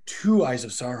rolled 2 Eyes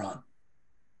of Sauron.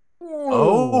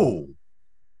 Oh.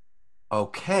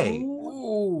 Okay.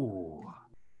 Ooh.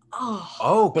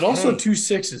 Oh. But also 2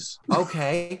 6s.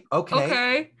 Okay.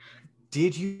 Okay.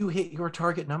 Did you hit your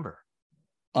target number?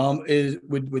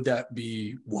 Would that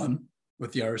be 1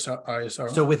 with the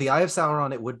ISR? So with the Eye of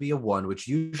Sauron, it would be a 1, which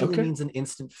usually Okay. means an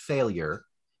instant failure.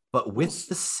 But with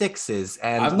the 6s,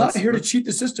 and I'm not here to cheat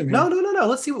the system here. No.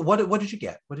 Let's see what did you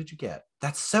get? What did you get?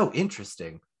 That's so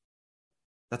interesting.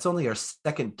 That's only our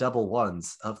second double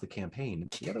 1s of the campaign.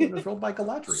 The other one was rolled by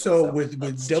Galadriel. So with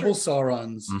double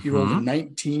Saurons, he rolled a Mhm.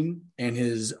 19 and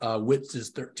his wits is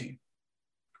 13.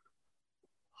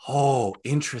 Oh,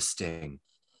 interesting.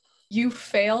 You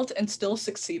failed and still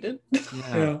succeeded.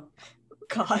 Yeah.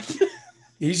 God.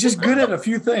 He's just good at a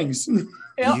few things.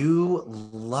 Yeah. You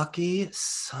lucky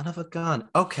son of a gun.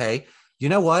 Okay. You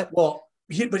know what? Well,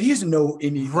 but he doesn't know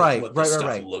any Right, what this right, stuff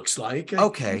right. looks like.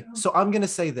 Okay. So I'm going to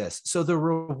say this. So the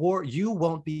reward, you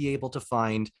won't be able to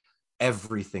find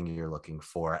everything you're looking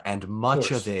for, and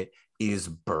much of it is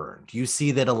burned. You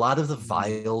see that a lot of the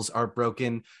vials are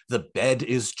broken. The bed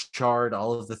is charred,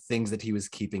 all of the things that he was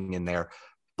keeping in there.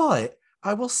 But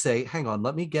I will say, hang on,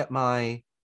 let me get my...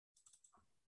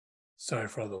 Sorry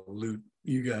for all the loot,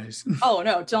 you guys. Oh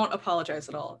no, don't apologize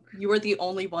at all. You are the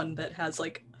only one that has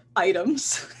like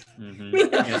items.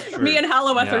 Mm-hmm. Me and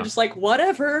Halloweth are just like,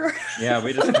 whatever. Yeah,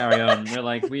 we just carry on. We're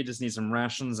like, we just need some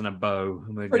rations and a bow.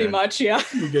 And we're Pretty good. much, yeah.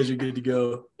 You guys are good to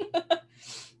go.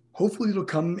 Hopefully it'll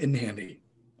come in handy.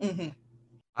 Mm-hmm.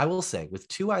 I will say, with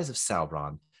 2 Eyes of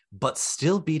Sauron, but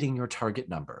still beating your target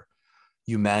number,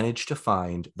 you manage to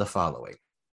find the following.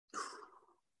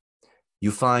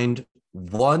 You find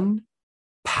 1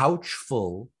 pouch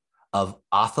full of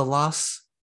Athelas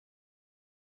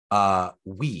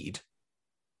weed,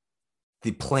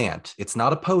 the plant. It's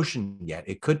not a potion yet.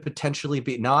 It could potentially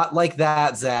be, not like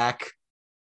that, Zach.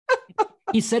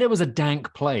 He said it was a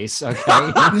dank place, okay?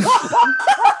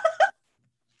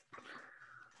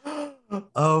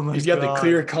 Oh my god. He's got the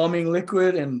clear calming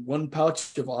liquid and 1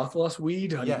 pouch of Athelas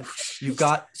weed. Yeah, you've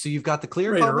got the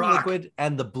clear Ready to calming rock. liquid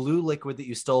and the blue liquid that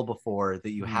you stole before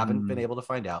that you haven't been able to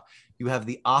find out. You have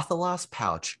the Athelas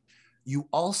pouch. You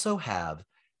also have,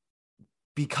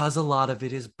 because a lot of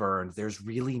it is burned, there's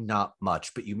really not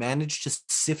much, but you manage to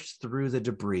sift through the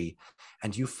debris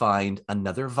and you find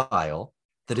another vial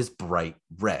that is bright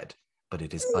red, but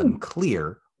it is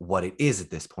unclear what it is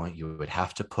at this point. You would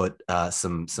have to put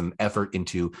some effort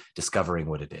into discovering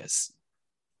what it is.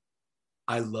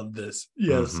 I love this.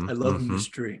 Yes, I love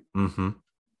mystery.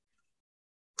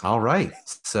 All right.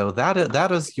 So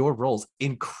that is your rolls.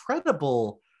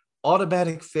 Incredible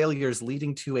automatic failures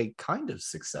leading to a kind of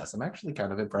success. I'm actually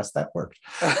kind of impressed that worked.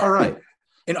 All right.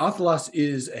 And Athelas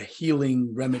is a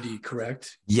healing remedy,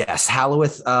 correct? Yes,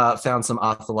 Halloweth found some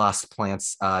Athelas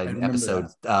plants in episode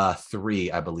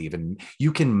 3, I believe, and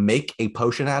you can make a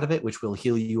potion out of it, which will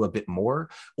heal you a bit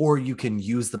more, or you can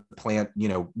use the plant,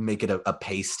 make it a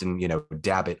paste and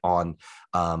dab it on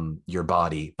your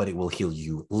body, but it will heal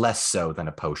you less so than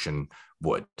a potion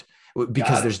would,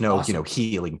 because there's no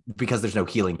healing, because there's no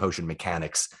healing potion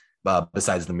mechanics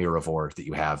besides the Miravor that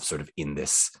you have sort of in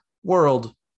this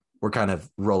world. We're kind of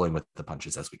rolling with the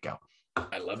punches as we go.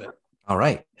 I love it. All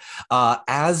right.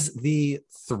 As the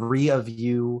 3 of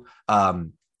you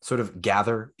sort of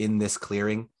gather in this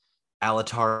clearing,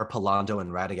 Alatar, Palando,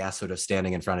 and Radagast sort of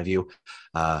standing in front of you.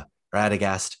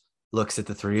 Radagast looks at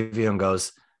the 3 of you and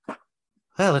goes,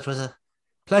 "Well, it was a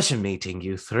pleasure meeting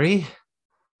you 3.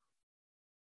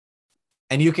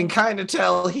 And you can kind of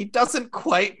tell he doesn't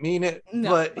quite mean it,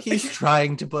 but he's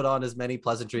trying to put on as many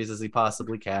pleasantries as he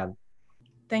possibly can.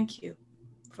 Thank you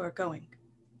for going.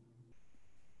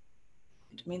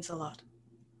 It means a lot.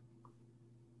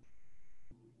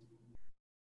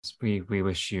 We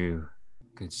wish you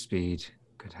good speed,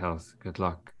 good health, good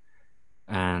luck,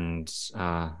 and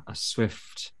a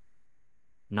swift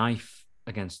knife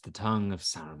against the tongue of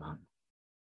Saruman.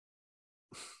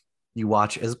 You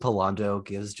watch as Palando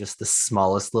gives just the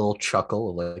smallest little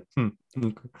chuckle, like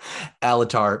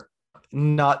Alatar,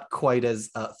 not quite as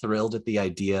thrilled at the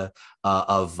idea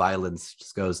of violence,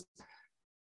 just goes,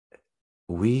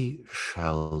 "We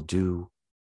shall do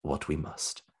what we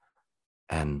must.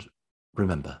 And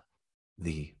remember,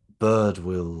 the bird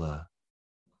will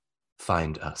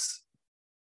find us."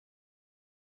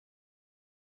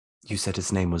 You said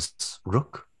his name was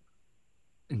Rook?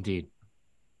 Indeed.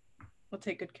 We'll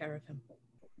take good care of him.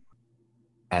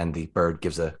 And the bird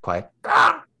gives a quiet,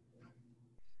 "Ah!"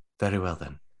 Very well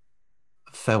then.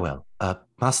 Farewell.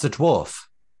 Master Dwarf.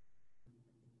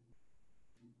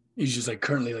 He's just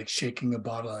currently shaking a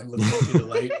bottle, looking through the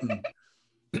light. And,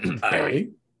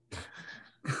 aye.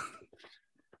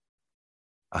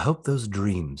 I hope those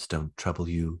dreams don't trouble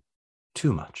you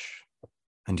too much,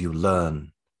 and you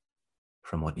learn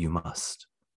from what you must.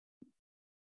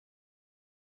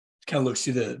 Kind of looks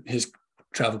to his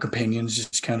travel companions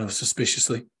just kind of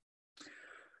suspiciously.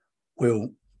 Well,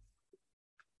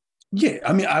 yeah,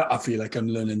 I mean, I feel like I'm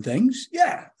learning things.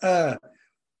 Yeah,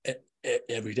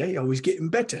 every day, always getting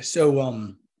better. So,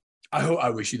 I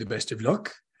wish you the best of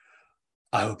luck.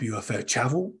 I hope you have fair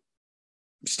travel.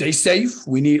 Stay safe.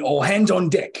 We need all hands on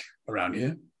deck around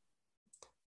here.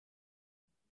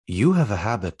 You have a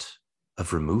habit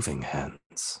of removing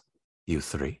hands, you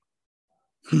three.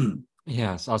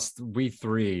 Yes, we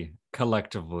three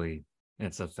collectively,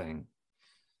 it's a thing.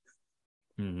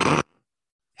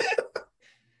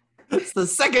 It's the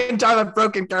second time I've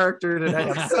broken character today.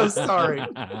 I'm so sorry.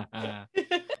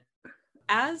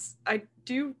 As I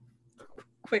do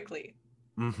quickly,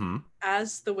 Mm-hmm.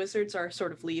 as the wizards are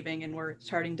sort of leaving and we're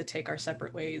starting to take our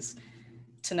separate ways,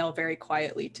 Tanel very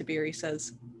quietly to Beery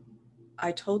says,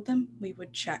 I told them we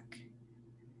would check.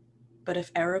 But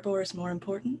if Erebor is more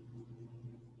important,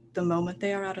 the moment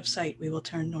they are out of sight, we will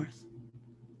turn north.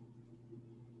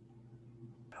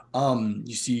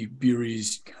 You see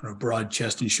Beery's kind of broad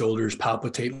chest and shoulders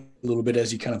palpitate a little bit as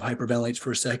he kind of hyperventilates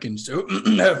for a second. So,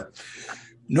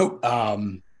 nope.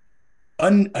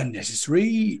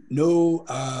 Unnecessary. No.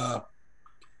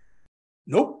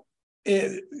 Nope.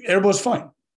 Erebor's fine.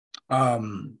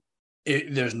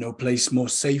 There's no place more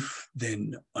safe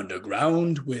than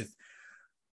underground with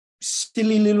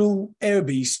silly little air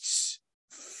beasts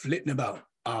flitting about.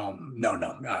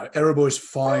 No. Erebor's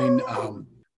fine.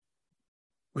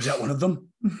 Was that one of them?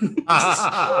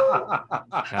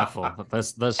 Careful,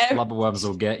 those flubberworms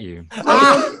will get you.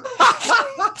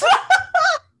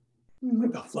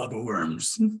 The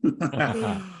flubberworms.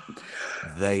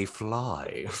 They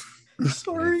fly.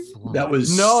 Sorry. That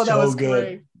was that was good.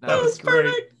 great. That was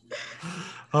perfect.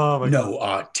 Oh my God.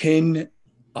 No, Tin.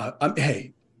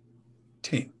 Hey,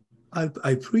 Tin. I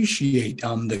appreciate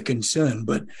the concern,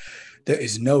 but there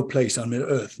is no place on Middle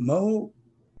Earth more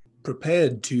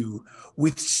prepared to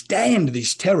withstand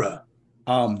this terror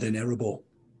than Erebor.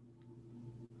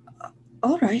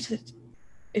 All right.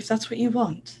 If that's what you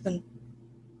want, then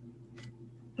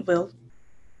we'll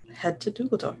head to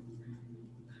Dualdor.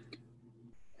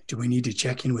 Do we need to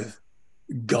check in with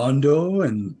Gondor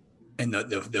and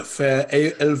the fair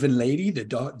elven lady, the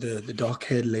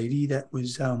dark-haired lady that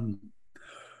was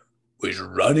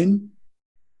running?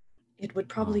 It would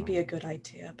probably be a good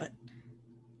idea, but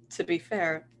To be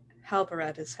fair,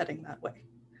 Halbarad is heading that way.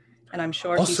 And I'm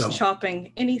sure Also- he's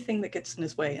chopping anything that gets in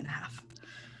his way in half.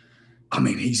 I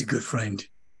mean, he's a good friend.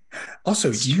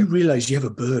 Also, do you realize you have a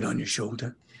bird on your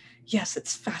shoulder? yes,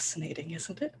 it's fascinating,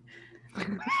 isn't it?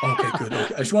 Okay, good.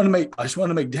 Okay. I just want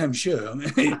to make damn sure. I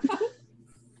mean,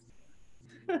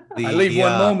 I leave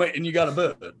one moment and you got a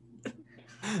bird.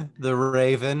 The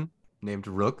raven named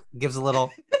Rook gives a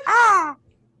little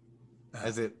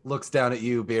as it looks down at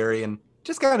you, Barry, and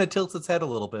just kind of tilts its head a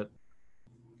little bit.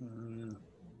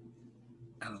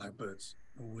 I don't like birds.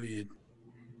 Weird.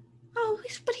 Oh,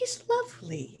 but he's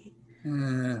lovely.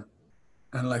 I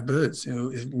don't like birds.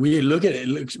 It's weird. Look at it.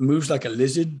 It moves like a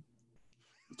lizard.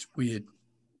 It's weird.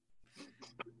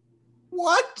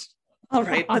 What? All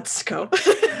right, let's go.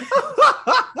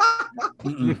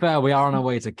 To be fair, we are on our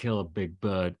way to kill a big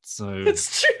bird, so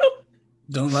It's true.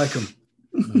 Don't like them.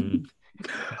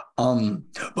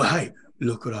 But hey,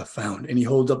 look what I found. And he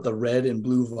holds up the red and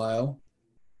blue vial.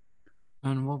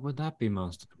 And what would that be,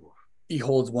 Master Dwarf? He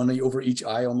holds one over each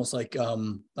eye, almost like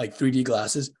 3D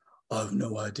glasses. I have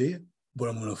no idea, but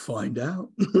I'm gonna find out.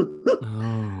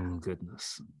 Oh,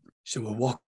 goodness. So we're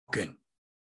walking.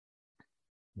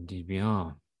 Indeed we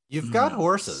are. You've got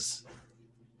horses.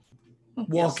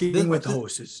 Walking Yes. with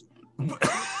horses.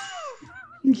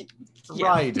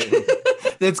 Riding.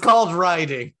 It's called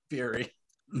riding, Fury.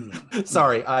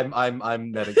 Sorry, I'm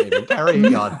metagaming.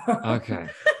 Carry on. Okay.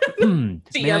 May I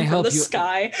DM from help the you?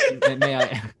 sky. May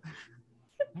I?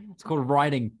 It's called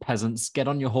riding, peasants. Get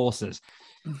on your horses.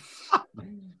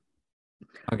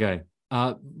 Okay.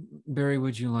 Barry,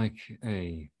 would you like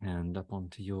a hand up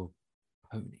onto your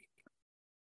pony?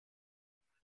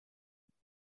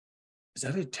 Is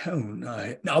that a tone?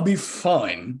 I'll be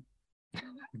fine.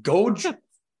 Gorge,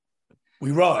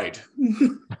 we ride.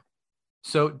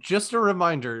 So just a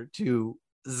reminder to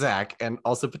Zach and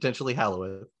also potentially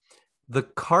Halloweth, the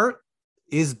cart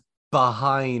is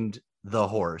behind the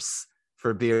horse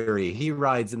for Beery. He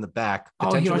rides in the back. Oh, he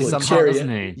Potentially rides the somehow. cart, doesn't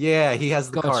he? Yeah, he has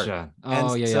the cart. Gotcha. And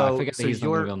Oh, yeah, I so- forget that so he's not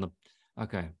your- going to be on the...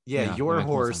 Okay. Yeah, that your makes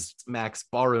more horse, sense. Max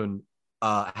Barun,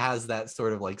 has that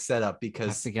sort of like setup I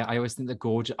because forget. I always think the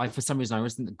gorge... for some reason, I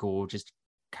always think the gorge is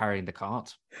carrying the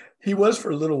cart? He was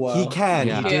for a little while. He can.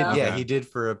 Yeah. He did. Yeah. Yeah, he did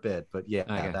for a bit. But yeah,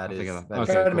 Okay, that I is. figure that- that I'm is-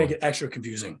 okay. trying to make cool. it extra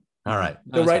confusing. All right.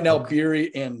 So right now, cool.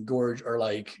 Beery and Gorge are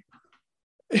like,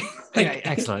 Yeah,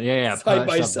 excellent. Yeah, side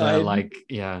by perched up there, side. like,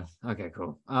 yeah. Okay,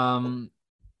 cool.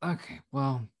 Okay,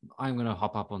 well, I'm gonna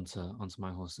hop up onto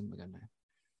my horse and we're gonna.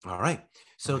 All right.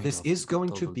 So Right, this I'll is going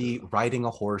to double be do. riding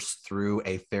a horse through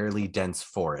a fairly dense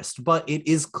forest, but it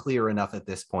is clear enough at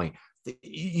this point that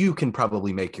you can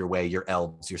probably make your way. Your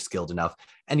elves, you're skilled enough.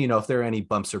 And, you know, if there are any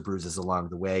bumps or bruises along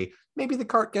the way, maybe the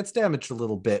cart gets damaged a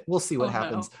little bit. We'll see what Oh, no.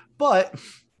 happens. But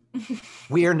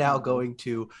we are now going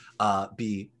to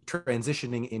be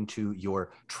transitioning into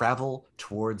your travel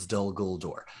towards Dol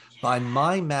Guldur. By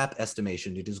my map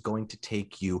estimation, it is going to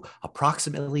take you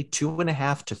approximately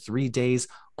 2.5 to 3 days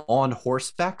on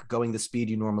horseback, going the speed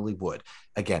you normally would.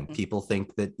 Again, people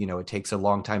think that, you know, it takes a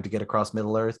long time to get across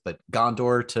Middle Earth, but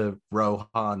Gondor to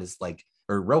Rohan is like,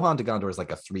 or Rohan to Gondor is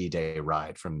like a 3-day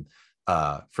ride from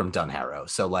Dunharrow.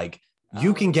 So like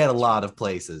you can get a lot of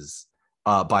places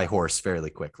by horse fairly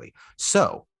quickly.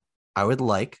 So I would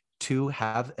like to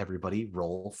have everybody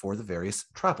roll for the various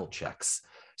travel checks.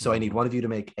 So I need one of you to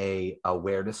make a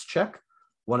awareness check,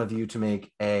 one of you to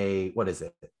make a, what is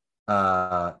it?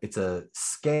 It's a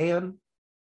scan,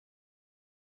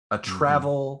 a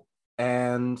travel,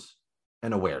 and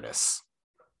an awareness.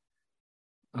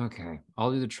 Okay,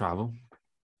 I'll do the travel.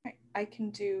 I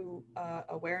can do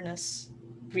awareness.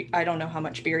 I don't know how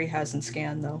much Beery has in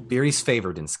scan though. Beery's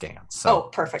favored in scan. Oh, So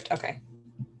perfect. Okay.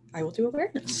 I will do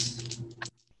awareness.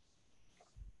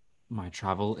 My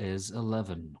travel is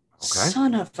 11. Okay.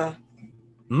 Son of a.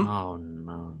 Hmm? Oh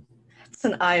no. It's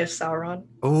an Eye of Sauron.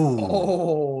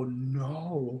 oh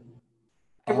no.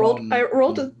 I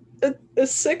rolled a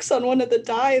 6 on one of the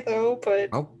die though,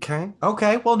 but Okay.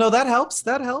 Okay. Well, no, that helps.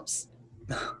 That helps.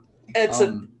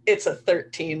 it's a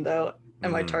 13 though,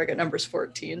 and my Mm. target number's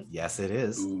 14. Yes, it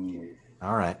is. Ooh.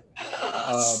 All right.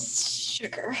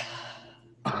 Sugar.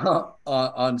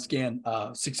 On scan,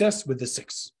 success with the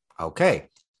 6. Okay.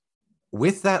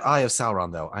 With that Eye of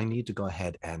Sauron, though, I need to go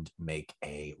ahead and make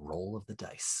a roll of the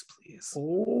dice, please.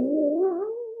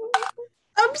 Oh,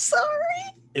 I'm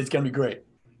sorry. it's gonna be great.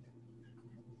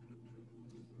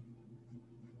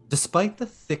 Despite the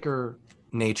thicker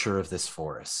nature of this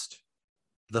forest,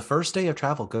 the first day of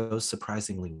travel goes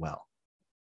surprisingly well.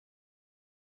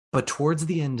 But towards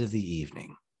the end of the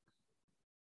evening,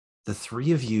 the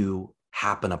three of you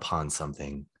happen upon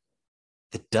something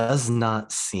that does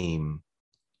not seem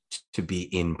to be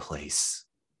in place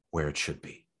where it should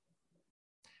be.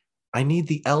 I need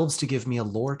the elves to give me a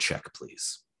lore check,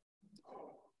 please.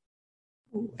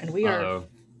 Ooh, and we are Uh-oh.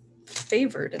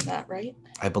 favored in that, right?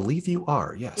 I believe you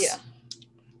are, yes. Yeah.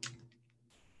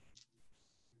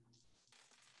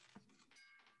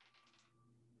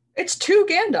 It's 2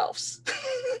 Gandalfs.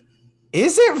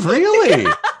 Is it really?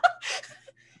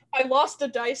 I lost a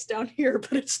dice down here,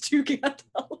 but it's 2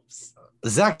 Gandalfs.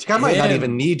 Zach, I might not Damn.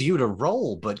 even need you to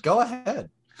roll, but go ahead.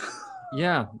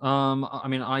 Yeah. I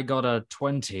mean, I got a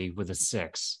 20 with a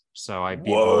 6, so I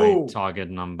beat Whoa. my target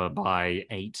number by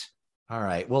 8. All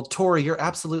right. Well, Tori, you're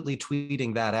absolutely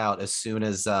tweeting that out as soon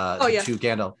as Oh, yeah. 2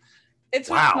 Gandalf. It's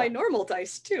Wow. with my normal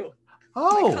dice too. My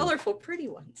Oh, colorful, pretty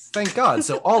ones. thank God.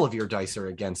 So all of your dice are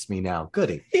against me now.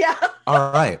 Goody. Yeah.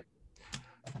 All right.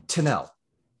 Tanel,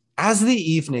 as the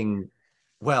evening,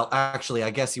 well, actually, I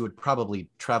guess you would probably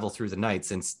travel through the night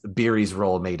since Beery's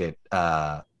roll made it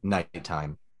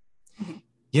nighttime.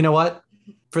 You know what?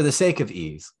 For the sake of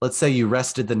ease, let's say you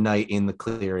rested the night in the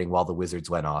clearing while the wizards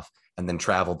went off and then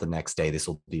traveled the next day. This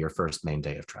will be your first main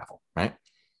day of travel, right?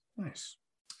 Nice.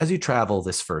 As you travel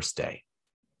this first day,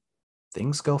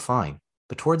 things go fine.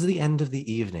 But towards the end of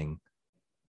the evening,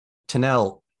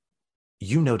 Tanel,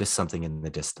 you notice something in the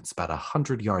distance, about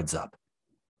 100 yards up,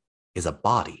 is a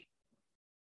body.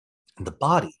 And the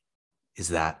body is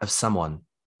that of someone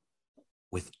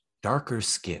with darker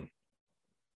skin.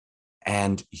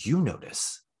 And you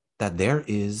notice that there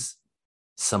is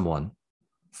someone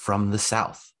from the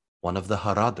south, one of the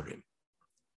Haradrim,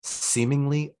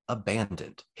 seemingly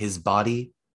abandoned. His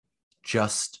body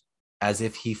just as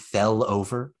if he fell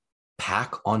over,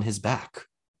 pack on his back.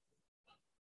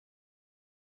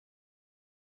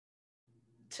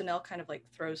 Tanel kind of like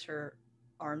throws her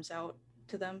arms out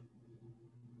to them,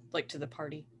 like to the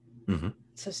party. Mm-hmm.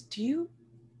 Says, "Do you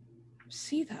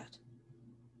see that?"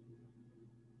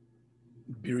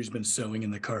 Beery's been sewing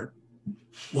in the cart.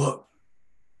 What?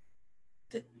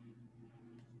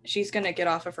 She's gonna get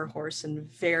off of her horse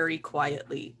and very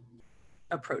quietly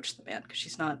approach the man because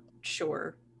she's not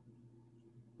sure.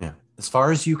 Yeah. As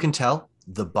far as you can tell,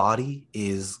 the body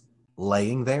is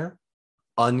laying there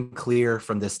Unclear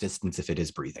from this distance if it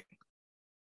is breathing,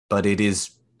 but it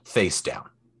is face down.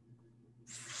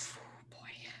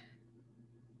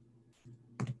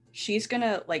 She's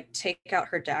gonna like take out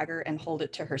her dagger and hold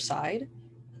it to her side,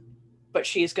 but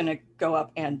she's gonna go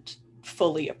up and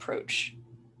fully approach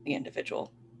the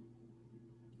individual.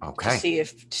 Okay. To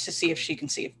see if she can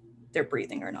see if they're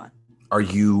breathing or not. Are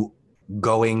you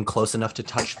going close enough to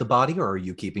touch the body, or are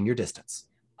you keeping your distance?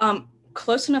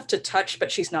 Close enough to touch,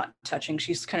 but she's not touching.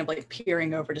 She's kind of like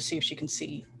peering over to see if she can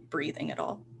see breathing at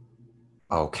all.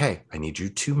 Okay, I need you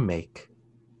to make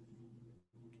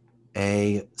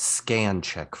a scan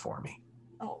check for me.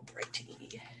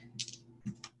 Alrighty.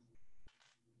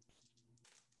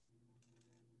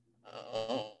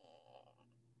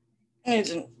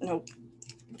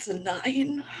 It's a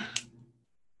 9.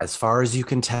 As far as you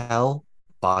can tell,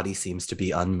 body seems to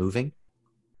be unmoving.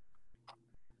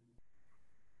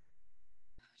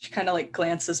 She kind of like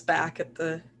glances back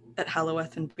at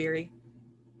Halloweth and Beery.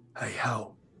 Hey,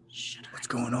 Hal. What's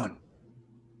going on?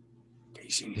 Can you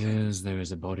see anything? Yes, there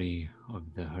is a body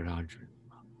of the Haradrim.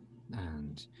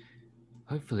 And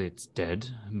hopefully it's dead,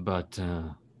 but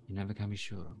you never can be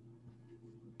sure.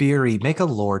 Beery, make a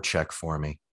lore check for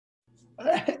me.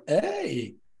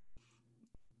 Hey.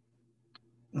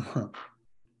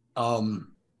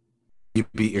 You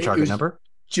beat your target number?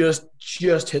 Just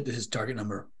hit his target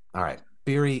number. All right.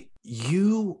 Beery,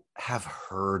 you have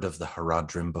heard of the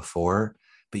Haradrim before,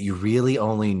 but you really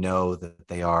only know that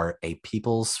they are a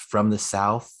peoples from the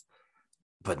south,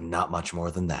 but not much more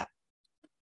than that.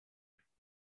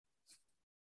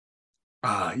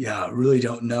 Yeah, I really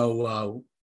don't know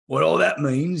what all that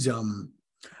means.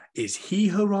 Is he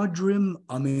Haradrim?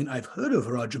 I mean, I've heard of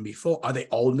Haradrim before. Are they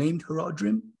all named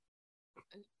Haradrim?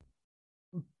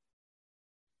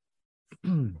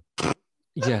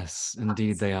 Yes,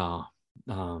 indeed they are.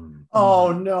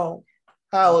 Oh no,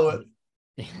 Hallowed.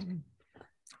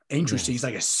 Interesting. It's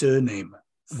like a surname.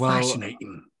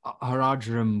 Fascinating.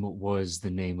 Haradrim was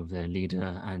the name of their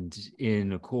leader, and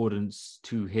in accordance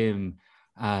to him,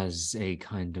 as a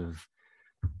kind of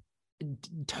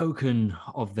token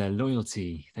of their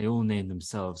loyalty, they all named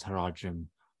themselves Haradrim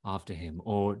after him,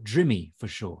 or Drimmy for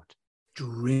short.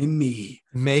 Drimmy.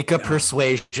 Make a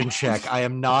persuasion check. I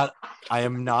am not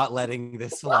letting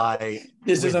this fly.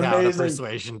 This is without amazing. A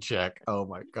persuasion check. Oh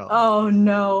my god. Oh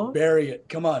no. Bury it.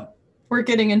 Come on. We're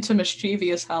getting into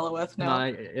mischievous Halloweth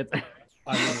now.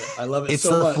 I love it It's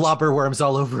so the much. flubberworms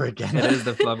all over again. It is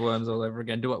the flubberworms all over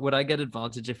again. Would I get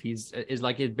advantage if is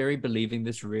Barry believing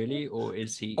this really, or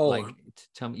is he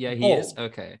tell me? Yeah, he is.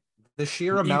 Okay. The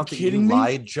sheer Are you amount that you kidding me?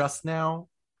 lied just now.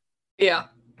 Yeah.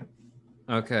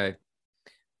 Okay.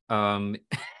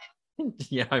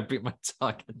 Yeah, I beat my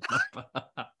target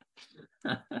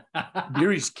number.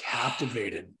 Beery's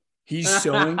captivated. He's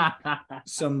sewing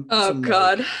some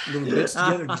God. little bits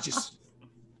together. He's just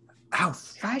how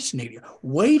fascinating.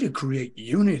 Way to create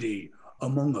unity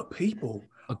among a people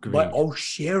by all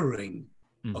sharing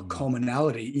a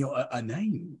commonality, a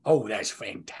name. Oh, that's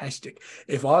fantastic.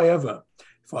 If I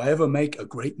ever make a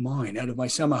great mine out of my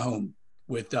summer home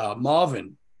with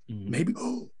Marvin, maybe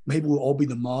we'll all be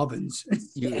the Marvins.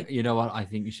 You know what? I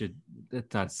think you should.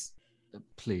 That's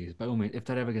please, by all means, if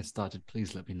that ever gets started,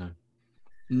 please let me know.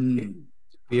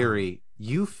 Beery,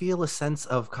 you feel a sense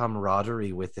of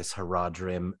camaraderie with this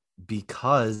Haradrim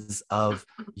because of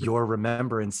your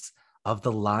remembrance of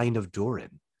the line of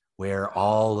Durin, where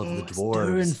all of the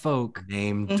dwarves folk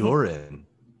named Durin.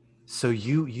 So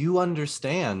you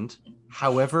understand,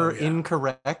 however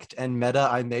incorrect and meta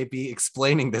I may be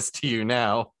explaining this to you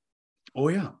now. Oh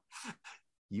yeah.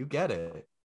 You get it.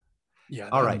 Yeah.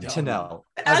 All right, Tanel.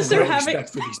 As they're having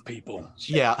respect for these people.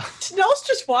 Yeah. Tanel's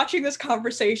just watching this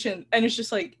conversation and it's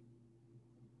just like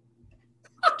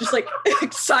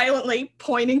silently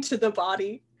pointing to the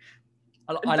body.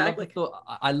 I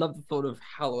love the thought of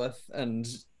Halloweth and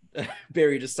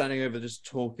Barry just standing over, just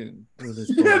talking.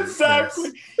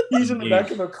 Exactly. He's in the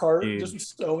back of a cart,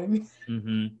 just sewing.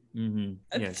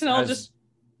 Yes, Tanel just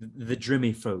the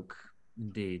Drimmy folk,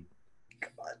 indeed.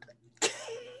 God.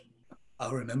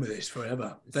 I'll remember this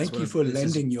forever. Thank you for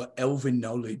lending your elven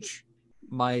knowledge.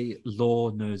 My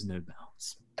lore knows no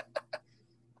bounds.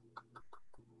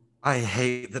 I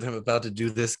hate that I'm about to do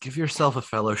this. Give yourself a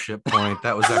fellowship point.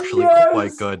 That was actually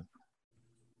quite good.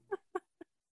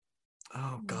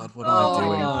 Oh God, what am I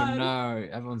doing? Oh no,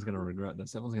 everyone's gonna regret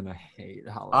this. Everyone's gonna hate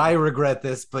Halloweth. I regret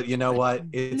this, but you know what?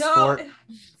 It's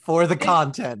for the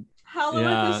content.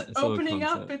 Halloweth is opening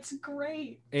up. It's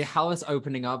great. Halloweth's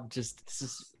opening up. This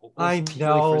is I purely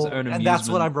know, for his own and that's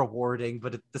what amusement. I'm rewarding.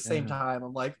 But at the same time,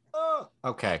 I'm like, oh,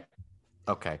 okay.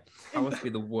 Halloweth be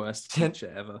the worst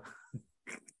teacher ever.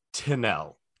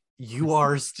 Tinel, you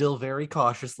are still very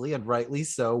cautiously and rightly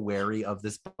so wary of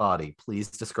this body. Please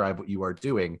describe what you are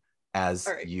doing as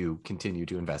you continue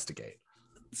to investigate.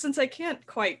 Since I can't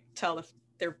quite tell if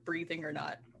they're breathing or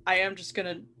not, I am just going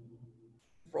to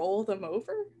roll them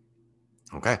over.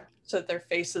 Okay. So that their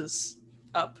face is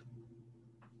up.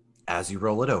 As you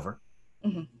roll it over,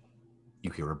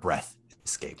 you hear a breath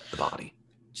escape the body.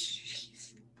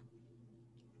 Jeez.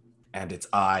 And its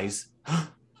eyes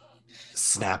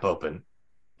snap open.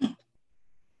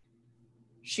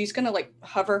 She's going to like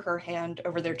hover her hand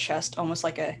over their chest, almost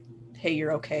like a, hey,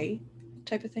 you're okay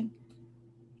type of thing.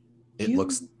 It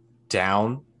looks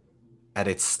down at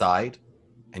its side,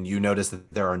 and you notice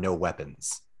that there are no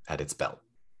weapons at its belt.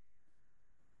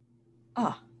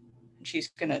 Ah. And she's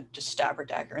going to just stab her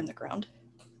dagger in the ground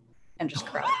and just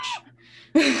crouch.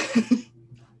 We'll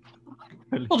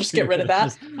just get rid of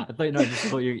that. I just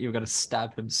thought you were going to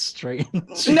stab him straight. No,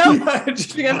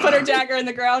 she's going to put her dagger in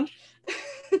the ground.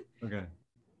 Okay.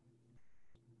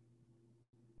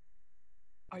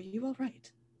 Are you all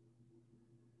right?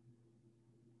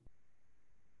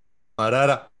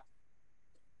 Marara.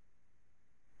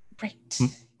 Right.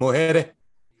 Muere.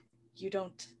 You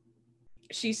don't...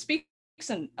 She speaks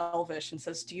in Elvish and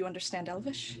says, do you understand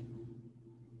Elvish?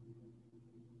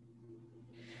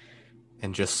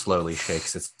 And just slowly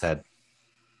shakes its head.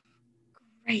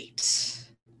 Great.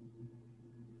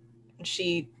 And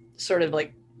she sort of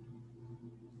like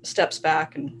steps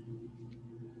back and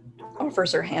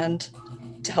offers her hand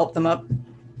to help them up.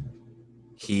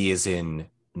 He is in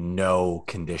no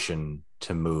condition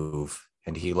to move,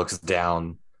 and he looks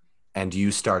down, and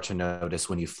you start to notice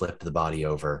when you flip the body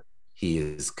over, he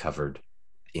is covered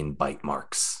in bite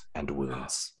marks and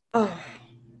wounds. Oh.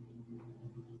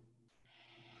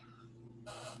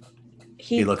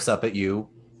 He looks up at you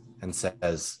and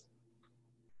says,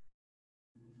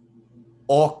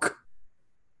 Orc.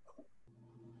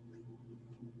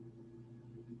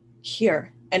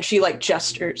 Here. And she like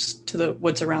gestures to the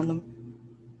woods around them.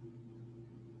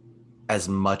 As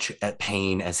much at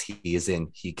pain as he is in,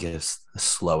 he gives the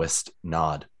slowest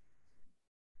nod.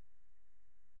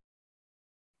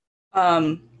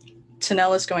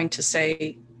 Tinel is going to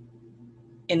say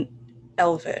in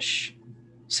Elvish,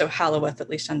 so Halloweth at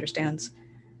least understands,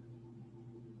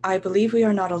 I believe we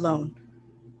are not alone.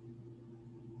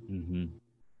 Mm-hmm.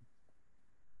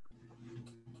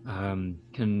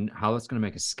 Halloweth's going to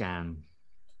make a scan.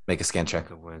 Make a scan check.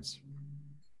 The words.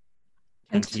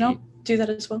 And Tinel do that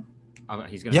as well?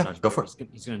 He's going to nudge go for it.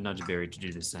 He's going to nudge Barry to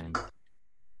do the same.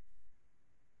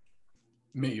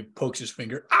 Maybe pokes his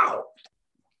finger. Ow!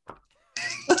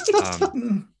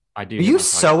 I do. Are you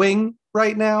sewing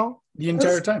right now? The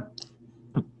entire time.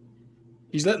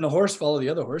 He's letting the horse follow the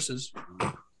other horses.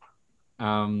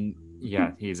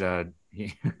 Yeah, he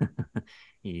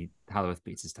Halloweth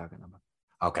beats his target number.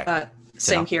 Okay.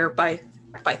 Same here by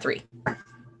 3.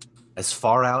 As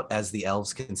far out as the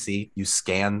elves can see, you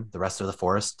scan the rest of the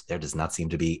forest. There does not seem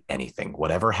to be anything.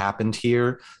 Whatever happened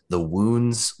here, the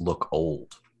wounds look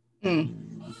old. Okay.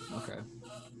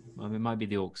 Well, it might be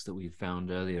the orcs that we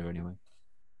found earlier anyway.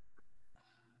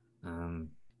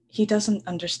 He doesn't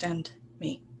understand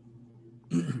me.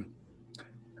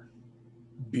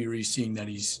 Beery, seeing that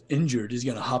he's injured, is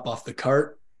going to hop off the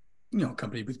cart,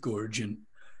 accompanied with Gorge, and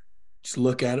just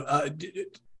look at him.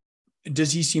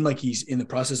 Does he seem like he's in the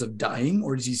process of dying,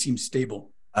 or does he seem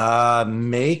stable?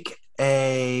 Make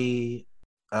a...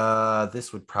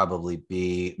 this would probably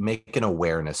be... Make an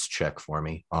awareness check for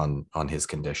me on his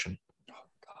condition.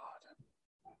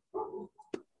 Oh,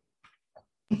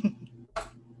 God.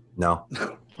 No.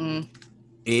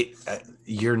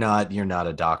 You're not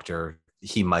a doctor.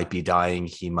 He might be dying.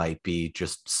 He might be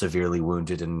just severely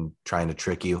wounded and trying to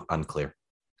trick you. Unclear.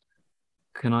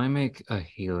 Can I make a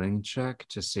healing check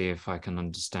to see if I can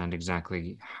understand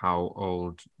exactly how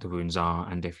old the wounds are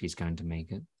and if he's going to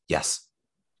make it? Yes.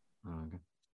 Okay.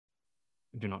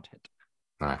 Do not hit.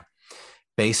 All right.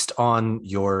 Based on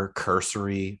your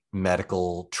cursory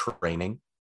medical training,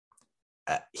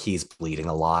 he's bleeding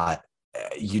a lot.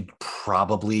 You'd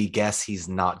probably guess he's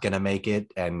not going to make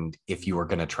it. And if you were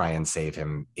going to try and save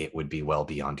him, it would be well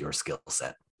beyond your skill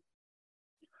set.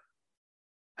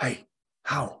 Hey,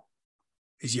 how?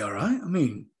 Is he all right? I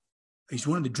mean, he's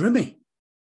one of the Drimmy.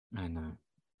 I know.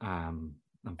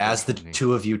 As the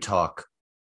two of you talk,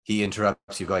 he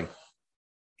interrupts you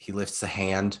he lifts a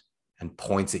hand and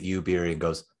points at you, Beery, and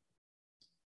goes,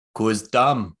 Kuz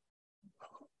Dam.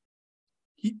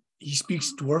 He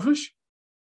speaks Dwarvish?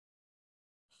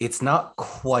 It's not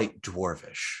quite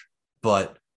Dwarvish,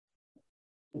 but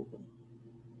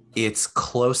it's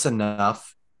close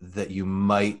enough that you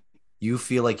might you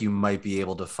feel like you might be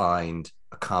able to find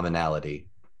a commonality.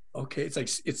 Okay,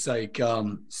 it's like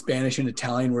Spanish and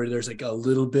Italian where there's like a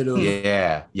little bit of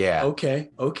yeah. Okay.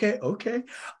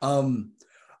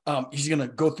 He's gonna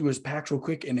go through his packs real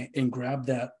quick and grab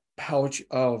that pouch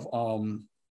of Othalos.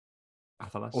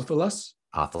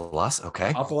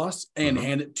 Okay. Othalos and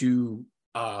hand it to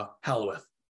Halloweth.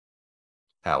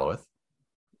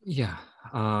 Yeah.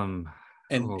 And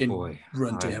boy.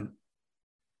 run to him.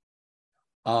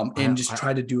 And just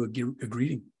try to do a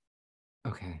greeting.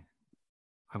 Okay.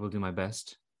 I will do my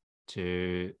best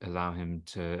to allow him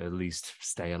to at least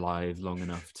stay alive long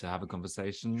enough to have a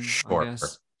conversation. Sure. I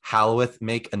guess. Halloweth,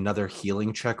 make another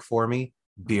healing check for me.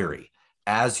 Beery,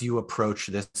 as you approach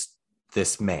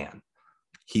this man,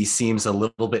 he seems a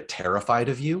little bit terrified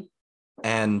of you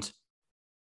and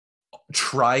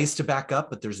tries to back up,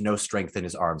 but there's no strength in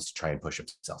his arms to try and push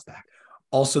himself back.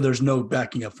 Also, there's no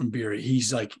backing up from Beery.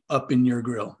 He's like up in your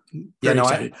grill. Very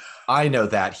excited. I know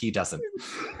that. He doesn't.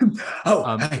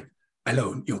 Hey,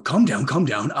 hello. Calm down.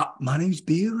 My name's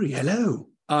Beery. Hello.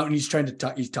 And he's trying to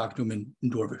talk. He's talking to him in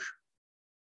Dwarvish.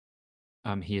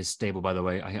 He is stable, by the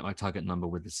way. I hit my target number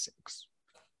with a 6.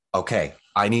 Okay.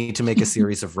 I need to make a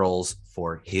series of rolls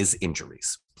for his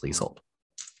injuries. Please hold.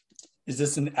 Is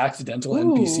this an accidental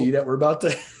NPC that we're about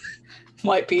to?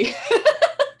 Might be.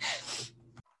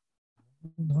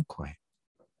 Not quite.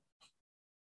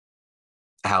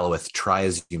 Halloweth, try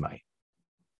as you might.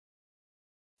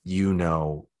 You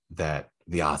know that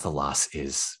the Othalos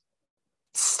is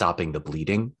stopping the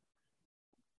bleeding,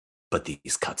 but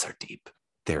these cuts are deep.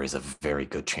 There is a very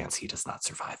good chance he does not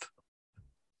survive.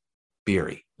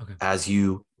 Beery, as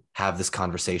you have this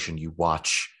conversation, you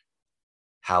watch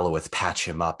Halloweth patch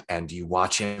him up and you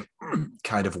watch him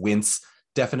kind of wince,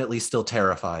 definitely still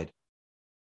terrified.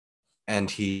 And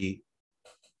he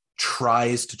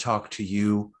tries to talk to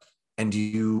you, and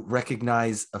you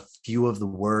recognize a few of the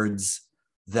words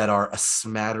that are a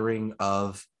smattering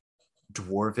of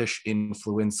Dwarvish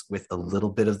influence with a little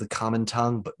bit of the common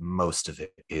tongue, but most of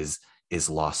it is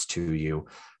lost to you.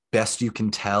 Best you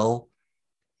can tell,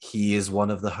 he is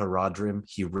one of the Haradrim.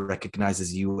 He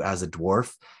recognizes you as a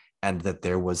dwarf, and that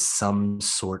there was some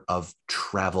sort of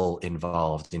travel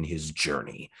involved in his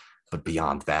journey. But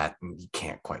beyond that, you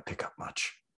can't quite pick up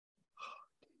much.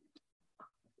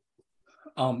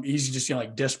 He's just gonna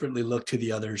like desperately look to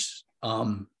the others.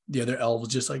 The other elves,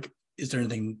 just like, is there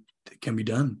anything that can be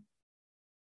done?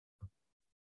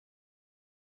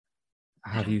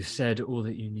 Have you said all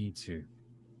that you need to?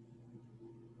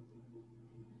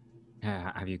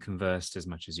 Have you conversed as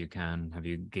much as you can? Have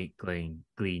you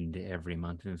gleaned every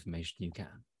amount of information you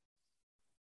can?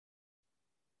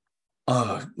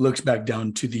 Looks back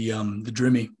down to the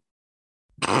Drimmy,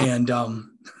 and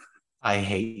I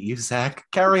hate you, Zach.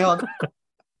 Carry on.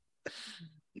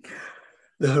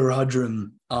 The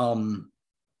Haradrim, kind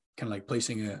of like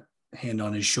placing a hand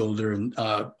on his shoulder, and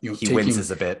he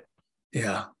winces a bit.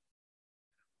 Yeah.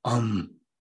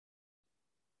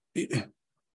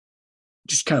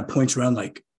 Just kind of points around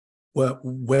like,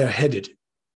 where headed?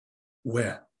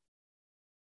 Where?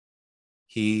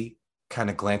 He kind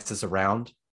of glances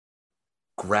around,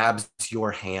 grabs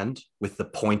your hand with the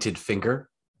pointed finger,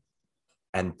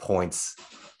 and points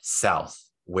south,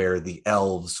 where the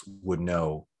elves would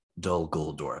know Dol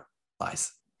Guldur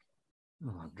lies.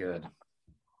 Oh, good.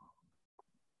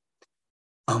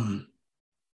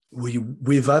 Were you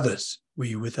with others? Were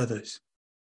you with others?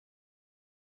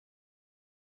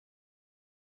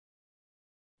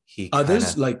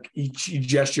 Others, like he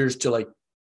gestures to like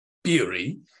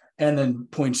Beery, and then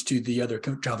points to the other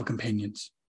travel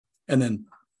companions, and then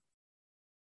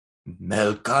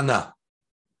Melkana.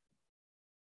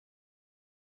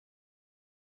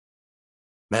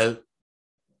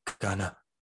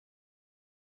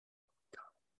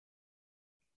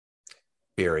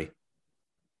 Beery,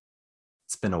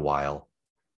 it's been a while.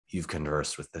 You've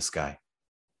conversed with this guy.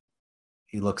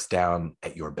 He looks down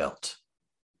at your belt,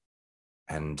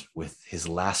 and with his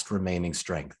last remaining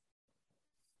strength,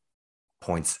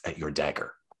 points at your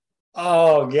dagger.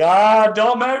 Oh, God,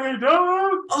 don't make me do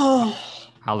it! Oh.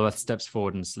 Halloweth steps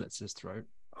forward and slits his throat.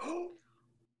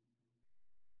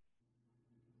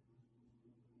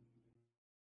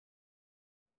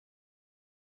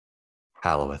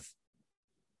 Halloweth,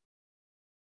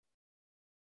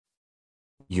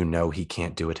 you know he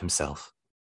can't do it himself.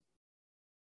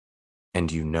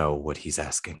 And you know what he's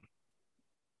asking.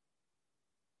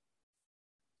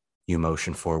 You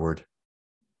motion forward.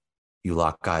 You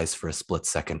lock eyes for a split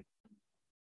second.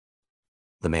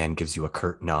 The man gives you a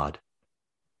curt nod.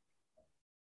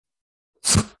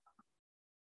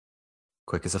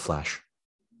 Quick as a flash.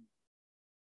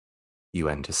 you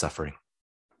end his suffering.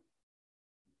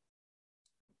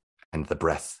 And the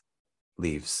breath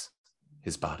leaves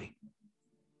his body.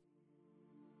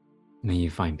 May you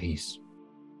find peace.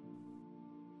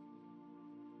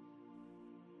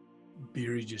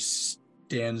 Beery just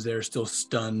stands there, still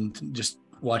stunned, just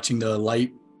watching the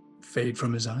light fade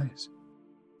from his eyes.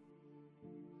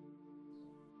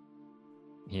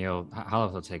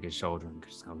 Haleth will take his shoulder and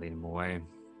just kind of lead him away.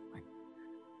 Like,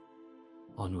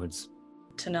 onwards.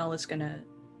 Tanel is gonna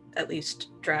at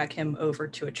least drag him over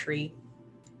to a tree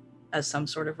as some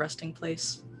sort of resting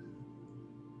place.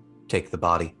 Take the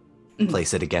body,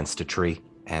 place it against a tree,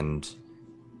 and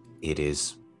it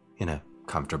is in a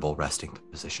comfortable resting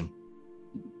position.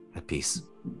 At peace.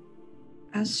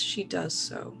 As she does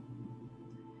so,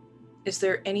 is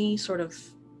there any sort of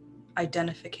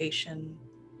identification,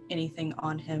 anything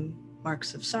on him,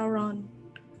 marks of Sauron?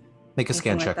 Make a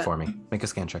scan like check that? for me. Make a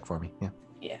scan check for me, yeah.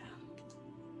 Yeah.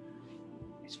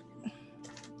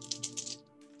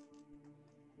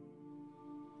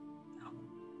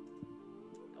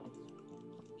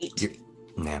 Eight.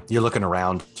 You're looking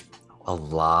around. A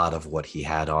lot of what he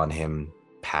had on him,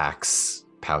 packs,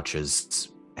 pouches,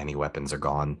 any weapons are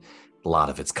gone. A lot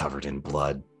of it's covered in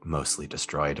blood, mostly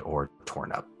destroyed or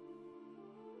torn up.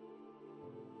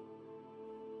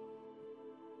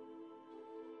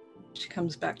 She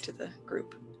comes back to the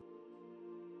group.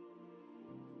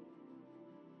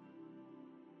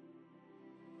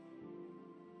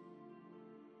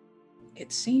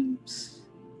 It seems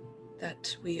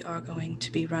that we are going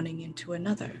to be running into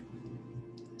another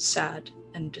sad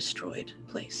and destroyed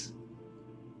place.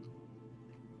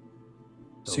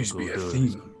 Seems to be a Dol Guldur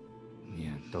theme.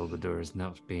 Yeah, Dol Guldur has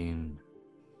not been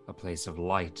a place of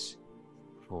light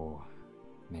for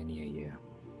many a year.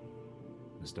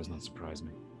 This does not surprise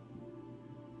me.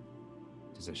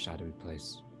 It is a shadowy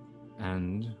place,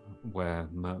 and where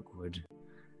Mirkwood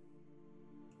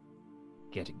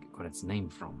got its name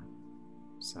from.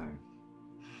 So,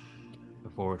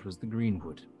 before it was the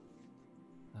Greenwood,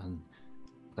 a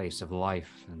place of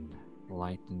life and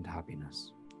light and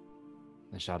happiness.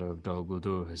 The shadow of Dol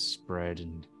Guldur has spread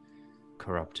and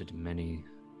corrupted many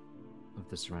of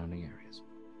the surrounding areas.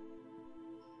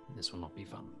 This will not be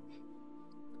fun.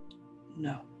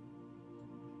 No.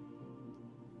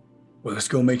 Well, let's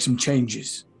go make some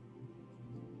changes.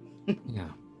 Yeah,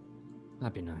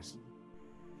 that'd be nice.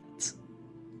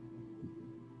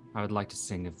 I would like to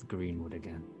sing of the Greenwood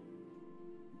again.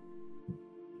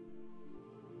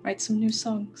 Write some new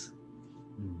songs.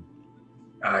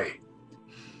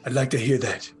 I'd like to hear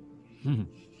that.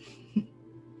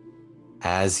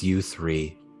 As you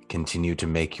three continue to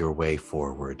make your way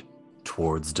forward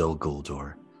towards Dol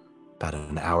Guldur, about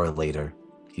an hour later,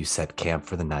 you set camp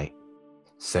for the night,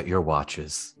 set your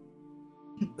watches.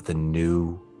 The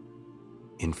new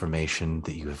information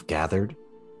that you have gathered,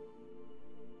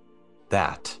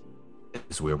 that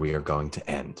is where we are going to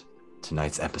end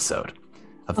tonight's episode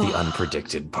of The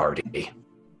Unpredicted Party.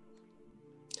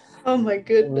 Oh my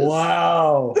goodness.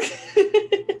 Wow.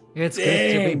 It's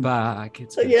good to be back.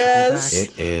 It's good Yes. to be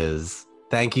back. It is.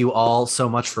 Thank you all so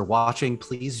much for watching.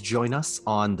 Please join us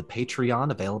on the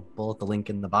Patreon, available at the link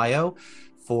in the bio,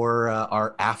 for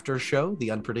our after show, the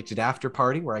Unpredicted After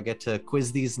Party, where I get to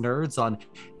quiz these nerds on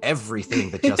everything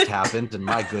that just happened. And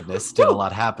my goodness, did a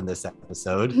lot happen this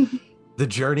episode. The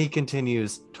journey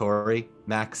continues. Tori,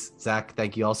 Max, Zach,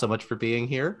 thank you all so much for being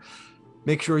here.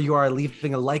 Make sure you are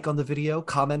leaving a like on the video,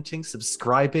 commenting,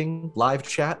 subscribing, live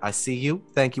chat. I see you.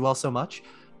 Thank you all so much.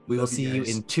 We will see you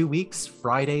in 2 weeks,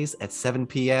 Fridays at 7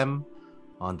 p.m.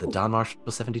 on the Don Marshall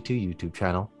 72 YouTube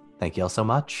channel. Thank you all so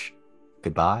much.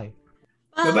 Goodbye.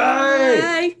 Goodbye.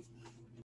 Bye.